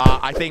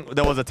 I think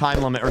there was a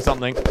time limit or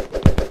something.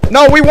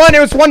 No, we won.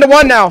 It was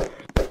 1-1 now.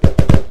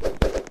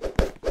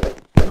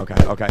 Okay.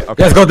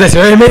 Let's go this.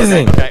 Very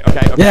amazing. Okay.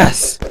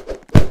 Yes.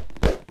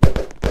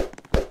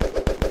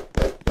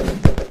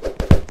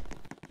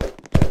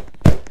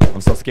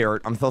 I'm so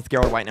scared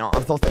right now.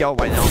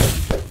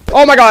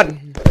 Oh my god.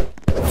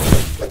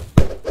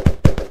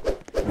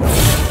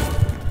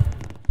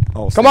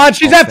 Oh, Come on,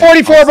 she's at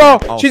 44,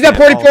 bro. She's at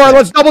 44.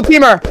 Let's double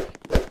team her.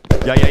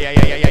 Yeah.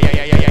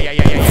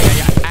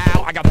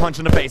 Ow! I got punched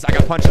in the face. I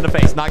got punched in the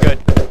face. Not good.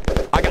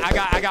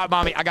 I got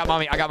mommy. I got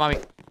mommy.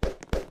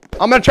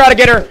 I'm gonna try to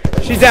get her.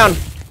 She's down.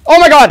 Oh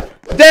my god.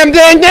 Damn. No.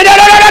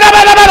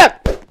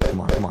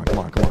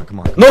 Come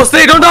on. No,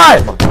 stay. Don't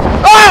die.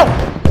 Oh!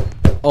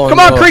 Oh, Come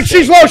on, Creek.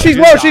 She's low. She's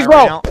low. She's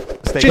low.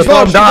 The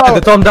thumb died.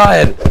 The thumb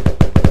died.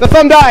 The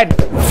thumb died.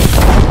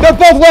 They're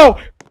both low.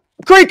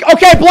 Creek.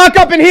 Okay, block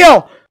up and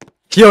heal.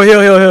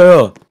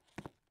 Heal.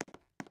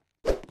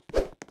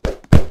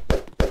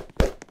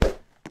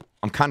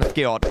 I'm kind of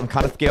scared.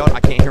 I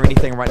can't hear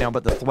anything right now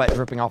but the sweat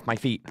dripping off my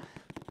feet.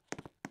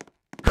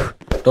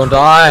 Don't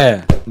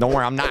die. Don't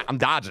worry, I'm not. I'm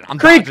dodging. I'm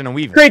Creek, dodging and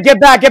weaving. Creek, get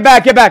back. Okay.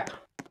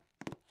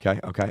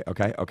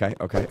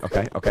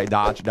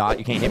 Dodge. You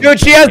can't hit me. Dude,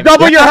 she has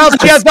double your health.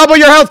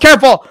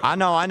 Careful. I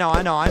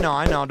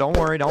know. Don't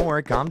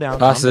worry. Calm down.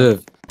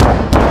 Passive.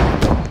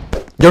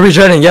 You're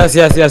regenerating. Yes.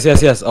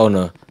 Oh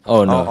no.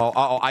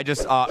 Oh, I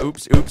just,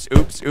 oops.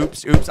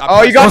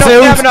 Oh, you got no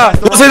stamina.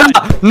 Don't say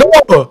that. No.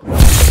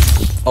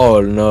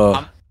 Oh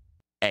no.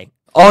 Hey.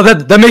 Oh,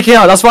 they're making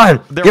out. That's fine.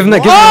 Give them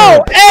that.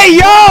 Oh, hey,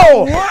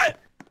 yo. What?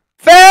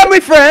 Family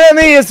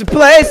friendly is the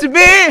place to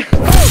be.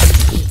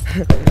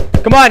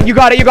 Come on, you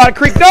got it,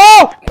 Creek.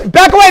 No!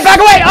 Back away!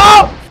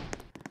 Oh!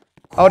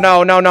 Oh,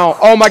 no.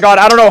 Oh, my God.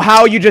 I don't know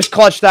how you just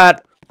clutched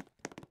that.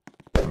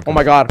 Okay. Oh,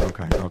 my God.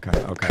 Okay.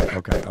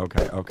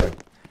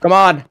 Come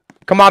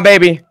on,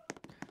 baby.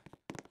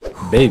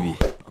 Baby.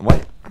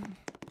 What?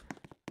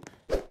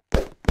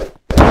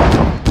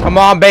 Come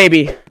on,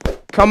 baby.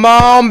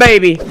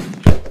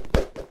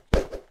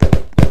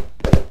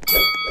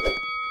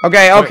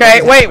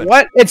 Okay. Wait,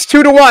 what? It's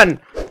 2-1.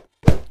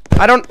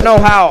 I don't know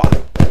how.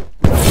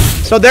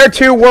 So they're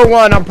 2, we're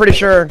 1, I'm pretty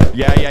sure.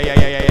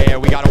 Yeah.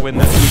 We gotta win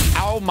this week.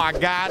 Oh my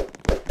god.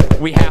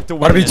 We have to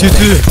win. Wanna be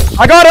 2-2?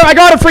 I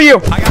got her for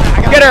you. I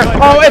got Get her.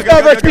 Good, Oh, it's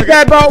over. She's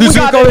dead, bro. We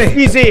got Go it.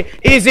 Easy.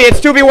 It's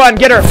 2v1.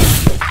 Get her.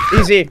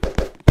 Easy.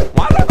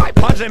 Why is everybody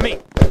punching me?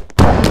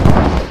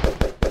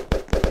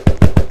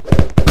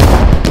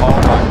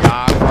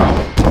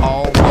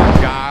 Oh my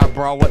god,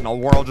 bro. What in the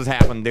world just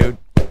happened, dude?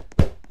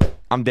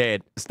 I'm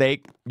dead.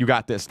 Steak, you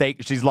got this.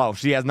 Steak, she's low.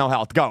 She has no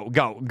health. Go. Let's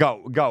go.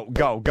 10-0.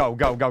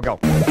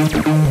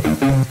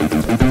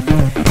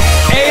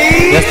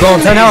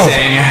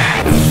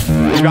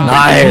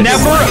 Nice.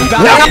 Never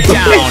back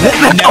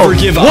down. Never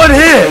give up. 1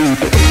 hit.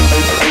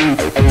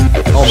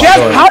 Oh my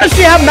god. How does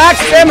she have max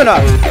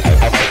stamina?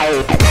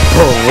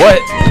 Bro, what?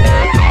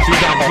 She's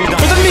done.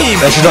 For the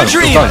meme, Yeah, she's done. the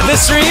dream, the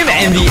stream,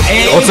 and the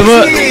A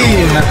Ultimate.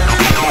 team.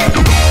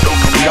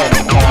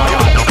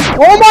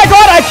 Oh my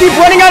god, I keep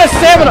running out of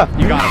stamina.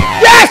 You got it.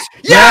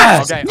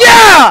 Yes! Okay.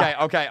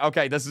 Yeah!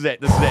 Okay. This is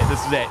it.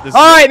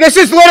 Alright, this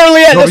is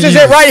literally it. This is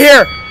it right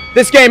here.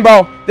 This game,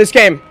 bro. This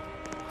game.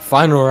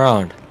 Final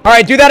round.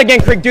 Alright, do that again,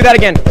 Creek. Do that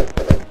again.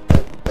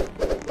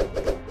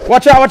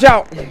 Watch out.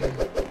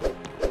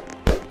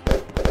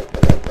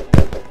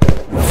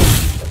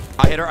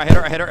 I hit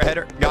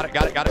her. Got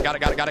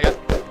it.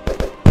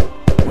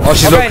 Oh,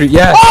 she's okay.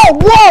 Yes. Oh,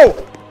 whoa!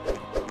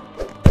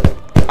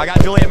 I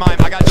got Juliet mime.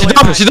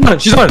 She's done.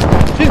 She's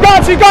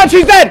gone.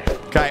 She's dead.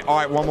 Okay,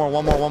 alright, one more.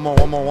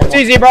 It's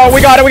easy, bro.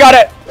 We got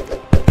it.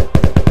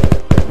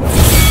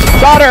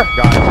 Got her.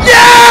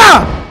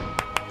 Yeah!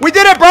 We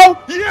did it, bro.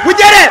 Yeah! We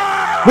did it.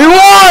 We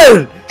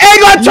won!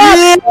 Egg on top.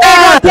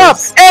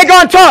 Yes! Egg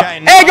on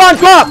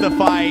top. The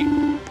fight,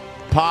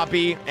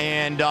 Poppy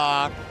and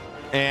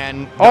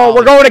Oh,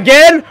 we're going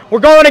again?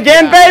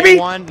 Baby?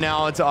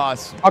 Now it's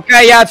us.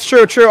 Okay, yeah, it's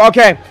true.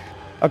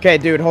 Okay,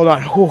 dude, hold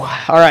on. Whew.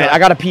 All right, I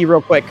gotta pee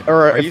real quick.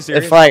 Or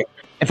if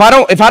I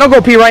don't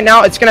go pee right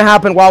now, it's gonna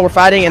happen while we're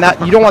fighting, and that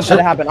you don't want that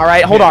to happen. All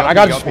right, hold on. I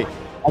gotta pee.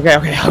 Okay.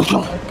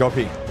 Go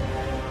pee.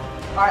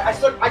 All right,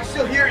 I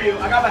still hear you.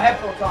 I got my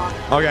headphones on.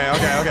 Okay.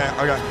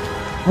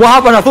 What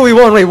happened? I thought we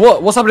won. Wait,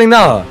 what's happening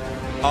now?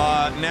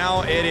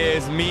 Now it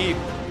is me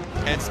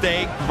and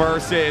Steak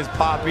versus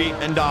Poppy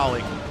and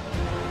Dolly.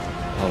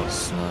 Oh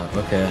snap.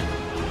 Okay.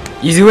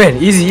 Easy win.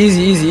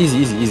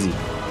 Easy.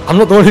 I'm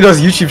not the one who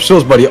does YouTube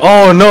shows, buddy.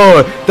 Oh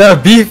no, they're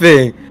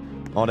beefing.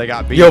 Oh, they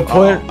got beef. Yo,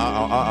 point.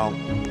 Uh-oh.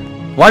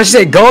 Why did you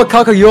say go,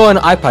 Kaka? You're an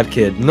iPad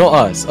kid, not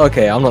us.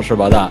 Okay, I'm not sure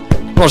about that.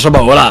 I'm not sure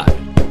about all that.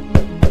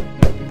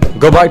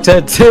 Go back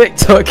to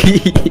TikTok.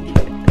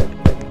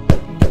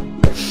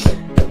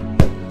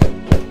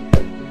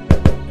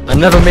 I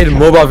never made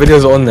mobile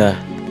videos on there.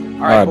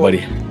 All right, cool.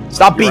 buddy.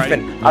 Stop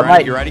beefing.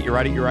 You ready?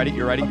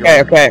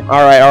 Okay.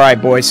 All right,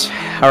 boys.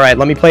 All right,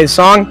 let me play the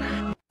song.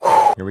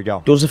 Here we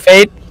go. Duels of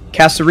Fate.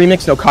 Cast the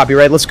remix. No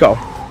copyright. Let's go.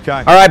 Okay.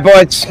 All right,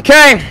 boys.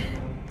 Okay.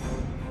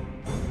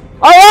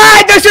 All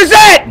right, this is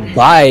it.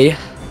 Bye.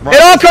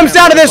 It all comes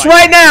down to this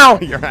right now.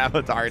 Your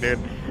avatar, dude.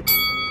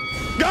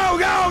 Go!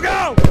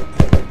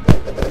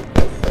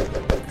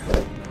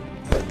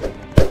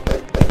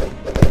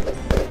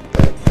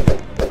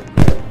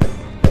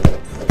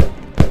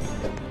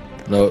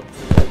 No.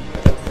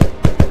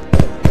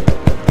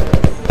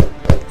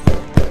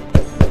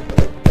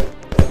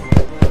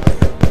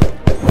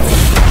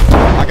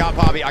 I got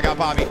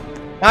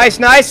Nice,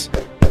 nice.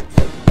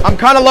 I'm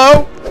kind of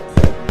low.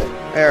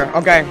 There,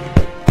 okay.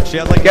 She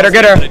has like Get her,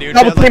 get her.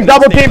 Double team,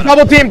 double team,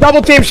 double team,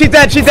 double team. She's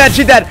dead, she's dead,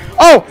 she's dead.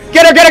 Oh,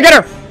 get her, get her, get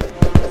her.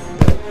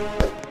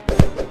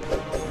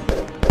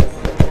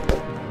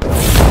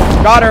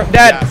 Got her,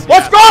 dead. Yes,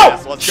 let's yes, go!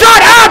 yes, let's go.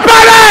 Shut up,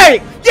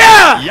 baby!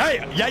 Yeah!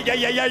 Yeah.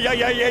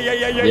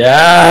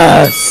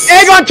 Yes.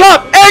 Egg on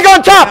top! Egg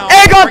on top!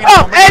 Egg on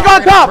top! Egg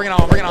on top! Bring it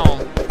on, bring it on.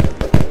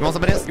 You want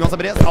some of this? You want some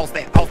of this? I'll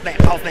snap, I'll snap,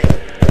 I'll snap.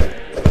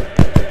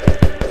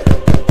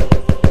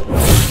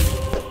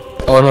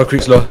 Oh no,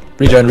 Creek's low.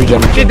 Regen,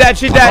 regen. She's dead,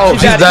 she's dead, Oh,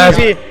 she's she's dead. dead.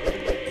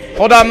 Easy.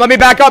 Hold on, let me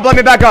back up, let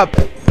me back up.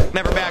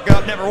 Never back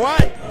up, never what?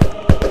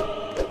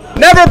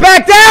 Never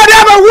back down,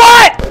 never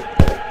what?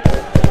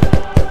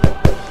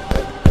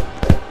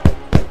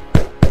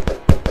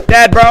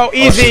 Dead, bro.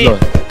 Easy. Oh,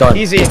 done.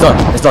 Easy. It's done.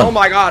 It's done. Oh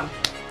my god.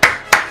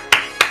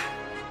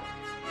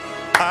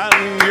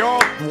 And your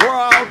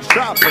world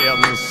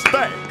champion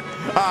steak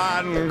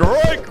and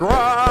great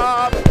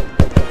crab.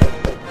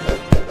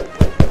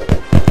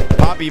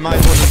 Poppy might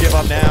as well just give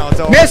up now. It's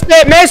over. Missed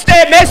it, missed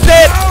it, missed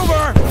it.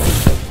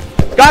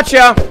 Over.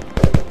 Gotcha.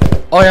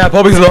 Oh yeah,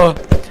 Poppy's low.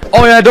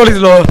 Oh yeah, Dolly's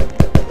low.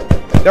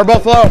 They're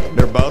both low.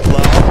 They're both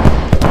low.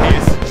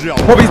 It's Joe.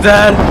 Poppy's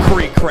dead.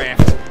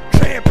 Creekcraft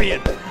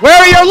champion. Where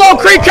are your low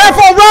creek?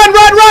 Careful! Run,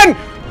 run, run!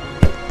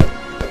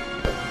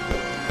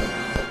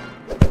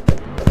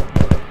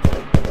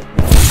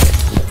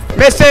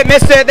 Missed it,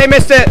 missed it. They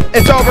missed it.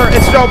 It's over.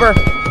 It's over.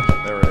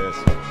 There it is.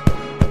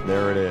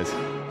 There it is.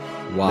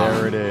 Wow.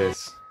 There it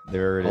is.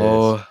 There it is.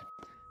 Oh.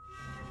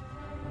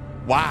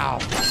 Wow.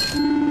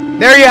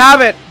 There you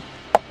have it.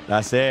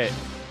 That's it.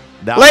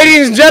 That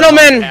Ladies and was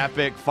gentlemen. the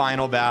epic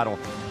final battle.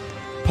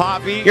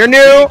 Poppy, Your new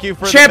thank you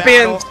for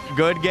champions. the battle.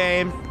 Good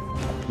game.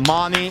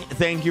 Monty,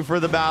 thank you for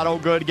the battle.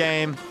 Good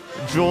game.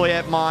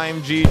 Juliet,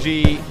 Mime,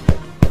 GG.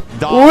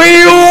 Dog,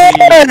 We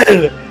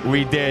won!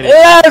 We did it.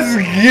 Let's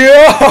We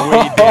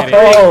go! did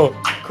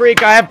it.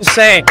 Creek, I have to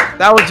say,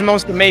 that was the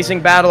most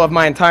amazing battle of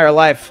my entire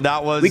life.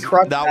 That was We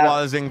crushed that that.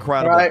 was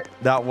incredible. Right.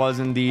 That was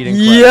indeed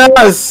incredible.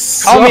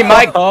 Yes! Call me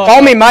Mike.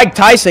 Call me Mike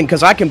Tyson,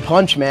 cause I can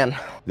punch, man.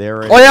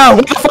 There it Oh is. yeah,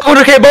 what the fuck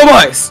 100k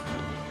Bobox?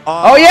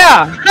 Oh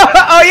yeah.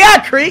 Oh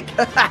yeah, Creek.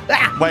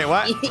 Wait,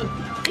 what?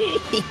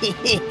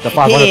 The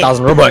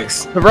 500,000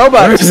 Robux. The Robux.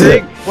 Where is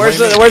it? Creek. Where's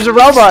the Robux? Where's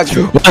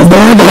the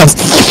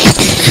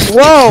Robux?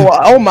 Whoa!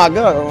 Oh my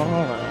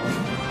god.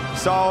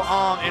 So,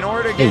 in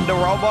order to get the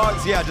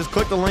Robux, yeah, just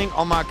click the link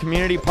on my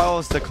community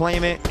post to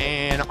claim it,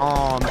 and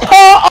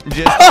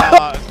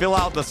just fill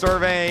out the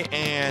survey,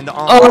 and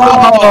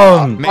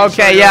make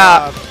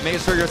sure make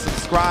sure you're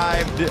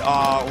subscribed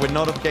with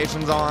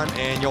notifications on,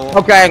 and you'll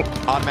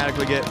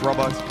automatically get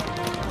Robux.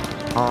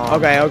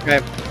 Okay.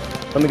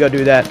 Let me go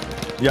do that.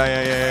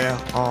 Yeah.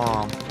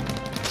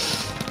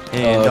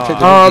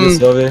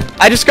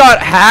 I just got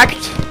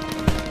hacked.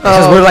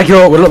 What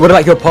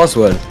like your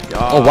password?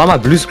 Oh, why am I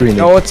blue screening?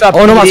 Oh, what's up?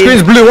 Oh no, my PD?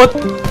 screen's blue. What?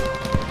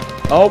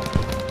 Oh.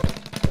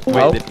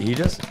 Wait, did he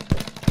just?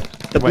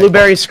 The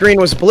blueberry screen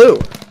was blue.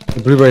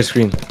 The blueberry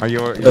screen. Are you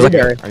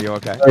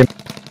okay?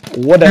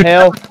 What the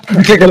hell?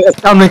 Click on the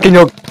scam link in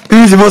your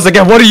PC once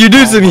again. What do you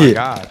do to Oh my me?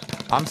 god,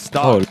 I'm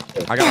stuck.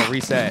 I gotta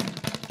reset.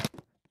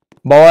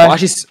 Boy. Why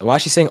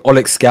is she saying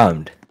Oleg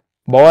scammed?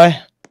 Boy.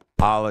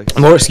 Alex.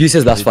 More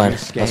excuses. That's Did fine. you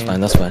scam?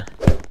 That's fine.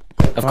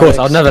 Of course,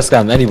 I'll never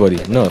scam anybody.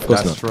 No, of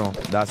course That's true.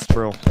 That's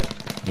true.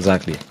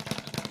 Exactly.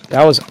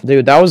 That was,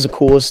 dude. That was the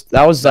coolest.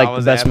 That was like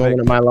was the best epic. moment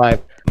of my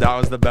life. That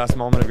was the best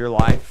moment of your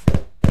life.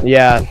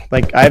 Yeah,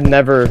 like I've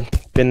never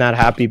been that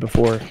happy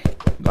before.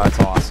 That's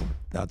awesome.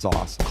 That's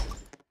awesome.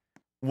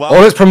 Well,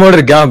 Always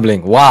promoted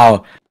gambling.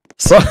 Wow.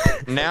 So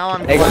now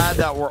I'm glad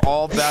that we're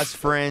all best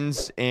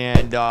friends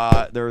and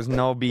there's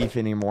no beef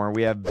anymore.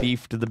 We have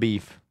beef to the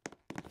beef.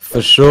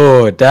 for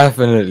sure,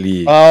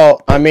 definitely. Oh,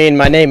 I mean,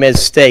 my name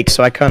is Steak,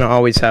 so I kind of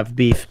always have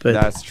beef. But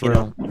that's true.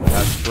 You know.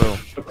 That's true.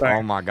 Okay.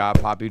 Oh my God,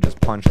 Poppy just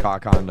punched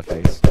kaka in the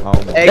face. Oh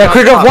my. Hey, Yeah,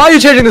 quick up. Why are you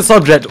changing the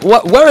subject?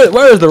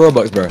 Where is the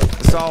Robux, bro?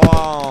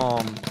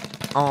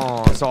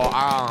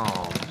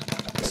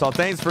 So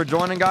thanks for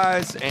joining,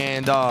 guys,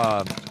 and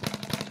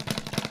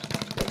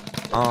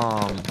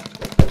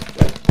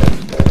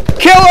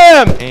kill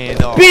him! And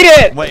beat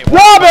it! Wait,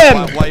 rob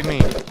him! What do you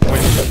mean?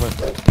 Wait.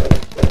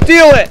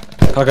 Steal it!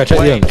 Kaka, check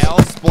the Wait, games.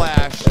 L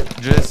Splash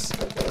just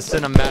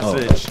sent a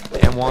message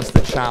and wants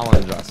to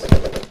challenge us.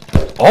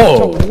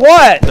 Oh.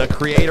 What? The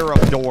creator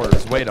of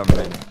doors. Wait a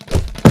minute.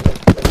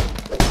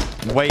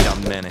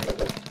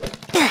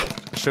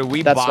 Should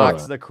we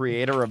box the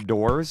creator of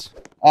doors?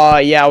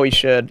 Yeah, we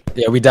should.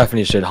 Yeah, we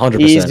definitely should.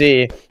 100%.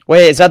 Easy.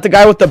 Wait, is that the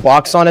guy with the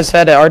box on his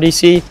head at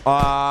RDC?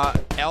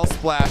 L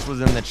Splash was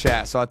in the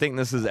chat, so I think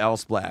this is L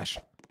Splash,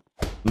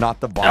 not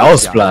the box. L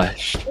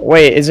Splash.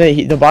 Wait, is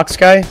it the box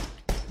guy?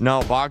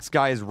 No, box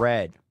guy is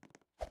red.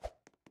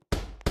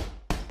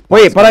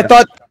 Wait, but I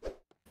thought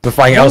We're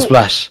fighting L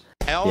Splash.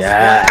 L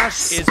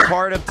Splash is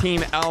part of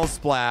Team L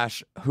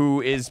Splash,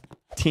 who is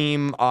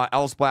Team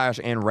L Splash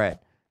and red.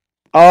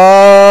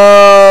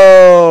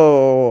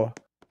 Oh.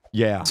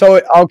 Yeah. So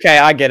okay,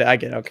 I get it.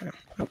 Okay.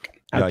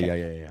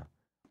 Yeah.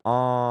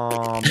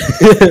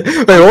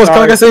 Wait, what was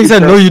Kaka saying? He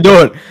said, no, you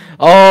don't.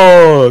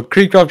 Oh,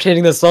 Creekcraft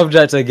changing the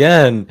subject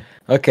again.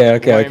 Okay.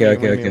 What do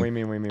you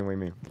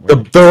mean? The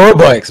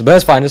Robux, but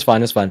it's fine. It's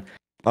fine.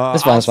 I'll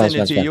send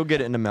it to you. You'll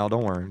get it in the mail.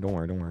 Don't worry.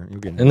 You'll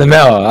get it in the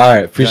mail. All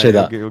right, appreciate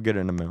that. You'll get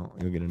it in the mail.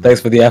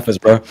 Thanks for the efforts,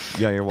 bro.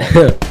 Yeah, you're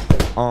welcome.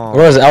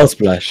 Where's L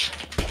Splash?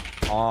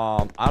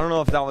 I don't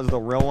know if that was the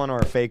real one or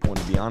a fake one,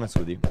 to be honest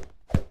with you.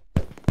 I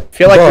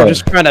feel like you're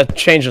just trying to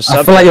change the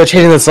subject. I feel like you're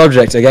changing the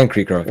subject again,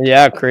 Creekcraft.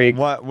 Yeah, Creek.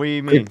 What do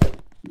you mean?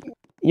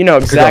 You know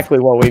exactly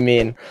what we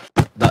mean.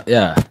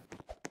 Yeah.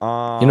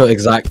 You know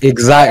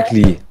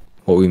exactly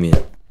what we mean.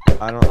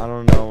 I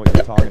don't know what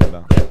you're talking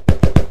about.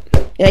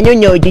 I don't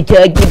know what you're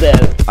talking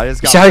about. I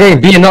just got. See how you're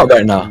getting beaten up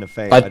right now?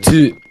 By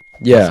two.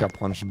 Yeah. I just got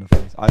punched in the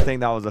face. I think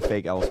that was a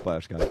fake L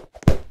Splash guy.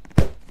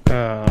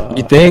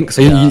 You think?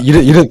 So you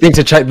didn't think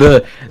to check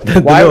the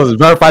little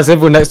verified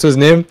symbol next to his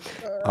name?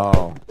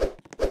 Oh.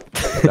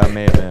 That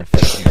may have been a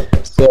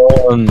fake. So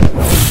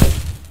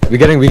we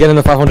getting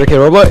the 500k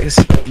Robux?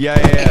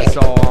 Yeah.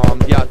 So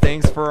yeah,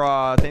 thanks for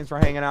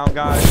hanging out,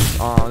 guys.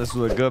 This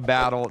was a good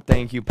battle.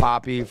 Thank you,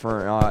 Poppy,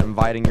 for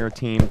inviting your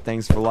team.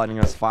 Thanks for letting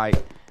us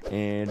fight.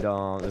 And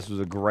this was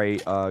a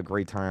great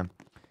time.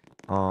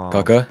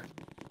 Kaka?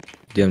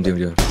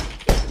 DM.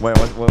 Wait,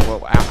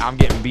 what? I'm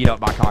getting beat up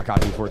by Kaka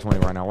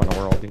v420 right now. What in the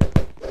world, dude?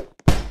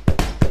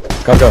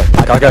 Kaka,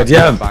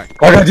 DM.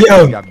 Kaka,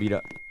 DM. Got beat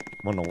up.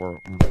 What in the world?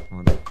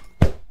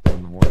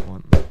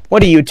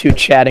 What are you two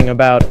chatting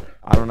about?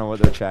 I don't know what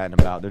they're chatting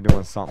about. They're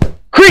doing something.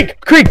 Creek,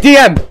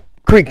 DM.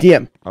 Creek,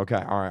 DM.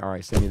 Okay, all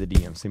right. Send me the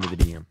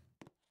DM.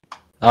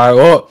 All right,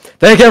 well,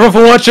 thank you everyone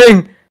for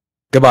watching.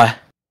 Goodbye.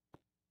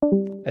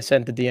 I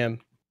sent the DM.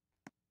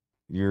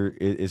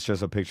 It's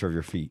just a picture of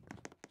your feet.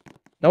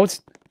 No,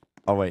 it's.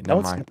 Oh wait,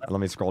 never mind.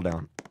 Let me scroll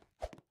down.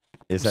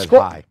 It says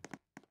Scroll. hi.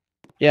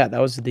 Yeah, that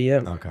was the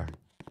DM. Okay.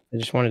 I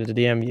just wanted to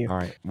DM you. All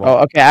right. Well,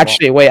 okay.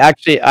 Actually,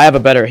 I have a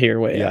better here.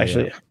 Wait, Yeah,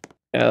 actually.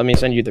 Yeah, let me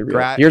send you the real.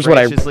 Here's what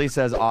I graciously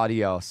says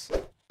adios.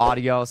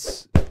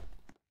 Adios.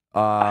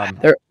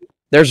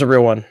 There's a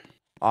real one.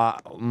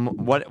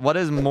 What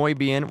is muy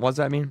bien? What's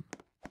that mean?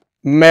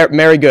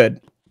 Very good.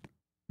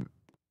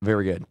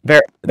 Very good.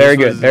 Very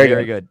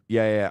good.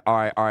 Yeah.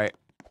 All right.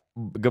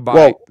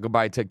 Goodbye.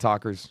 Goodbye,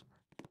 TikTokers.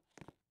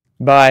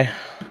 Bye.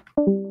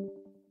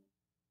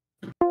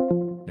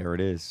 There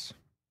it is.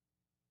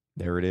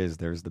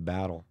 There's the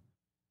battle.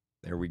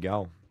 There we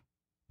go.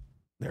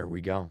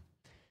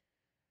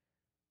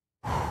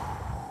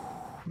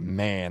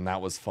 Man,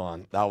 that was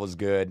fun. That was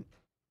good.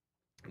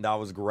 That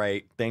was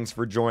great. Thanks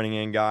for joining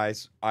in,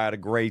 guys. I had a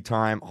great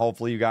time.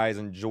 Hopefully you guys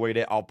enjoyed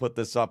it. I'll put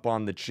this up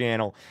on the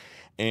channel.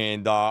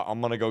 And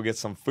I'm going to go get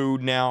some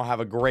food now. Have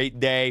a great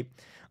day.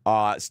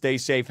 Stay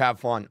safe. Have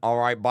fun. All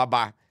right.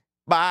 Bye-bye.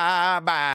 Bye-bye.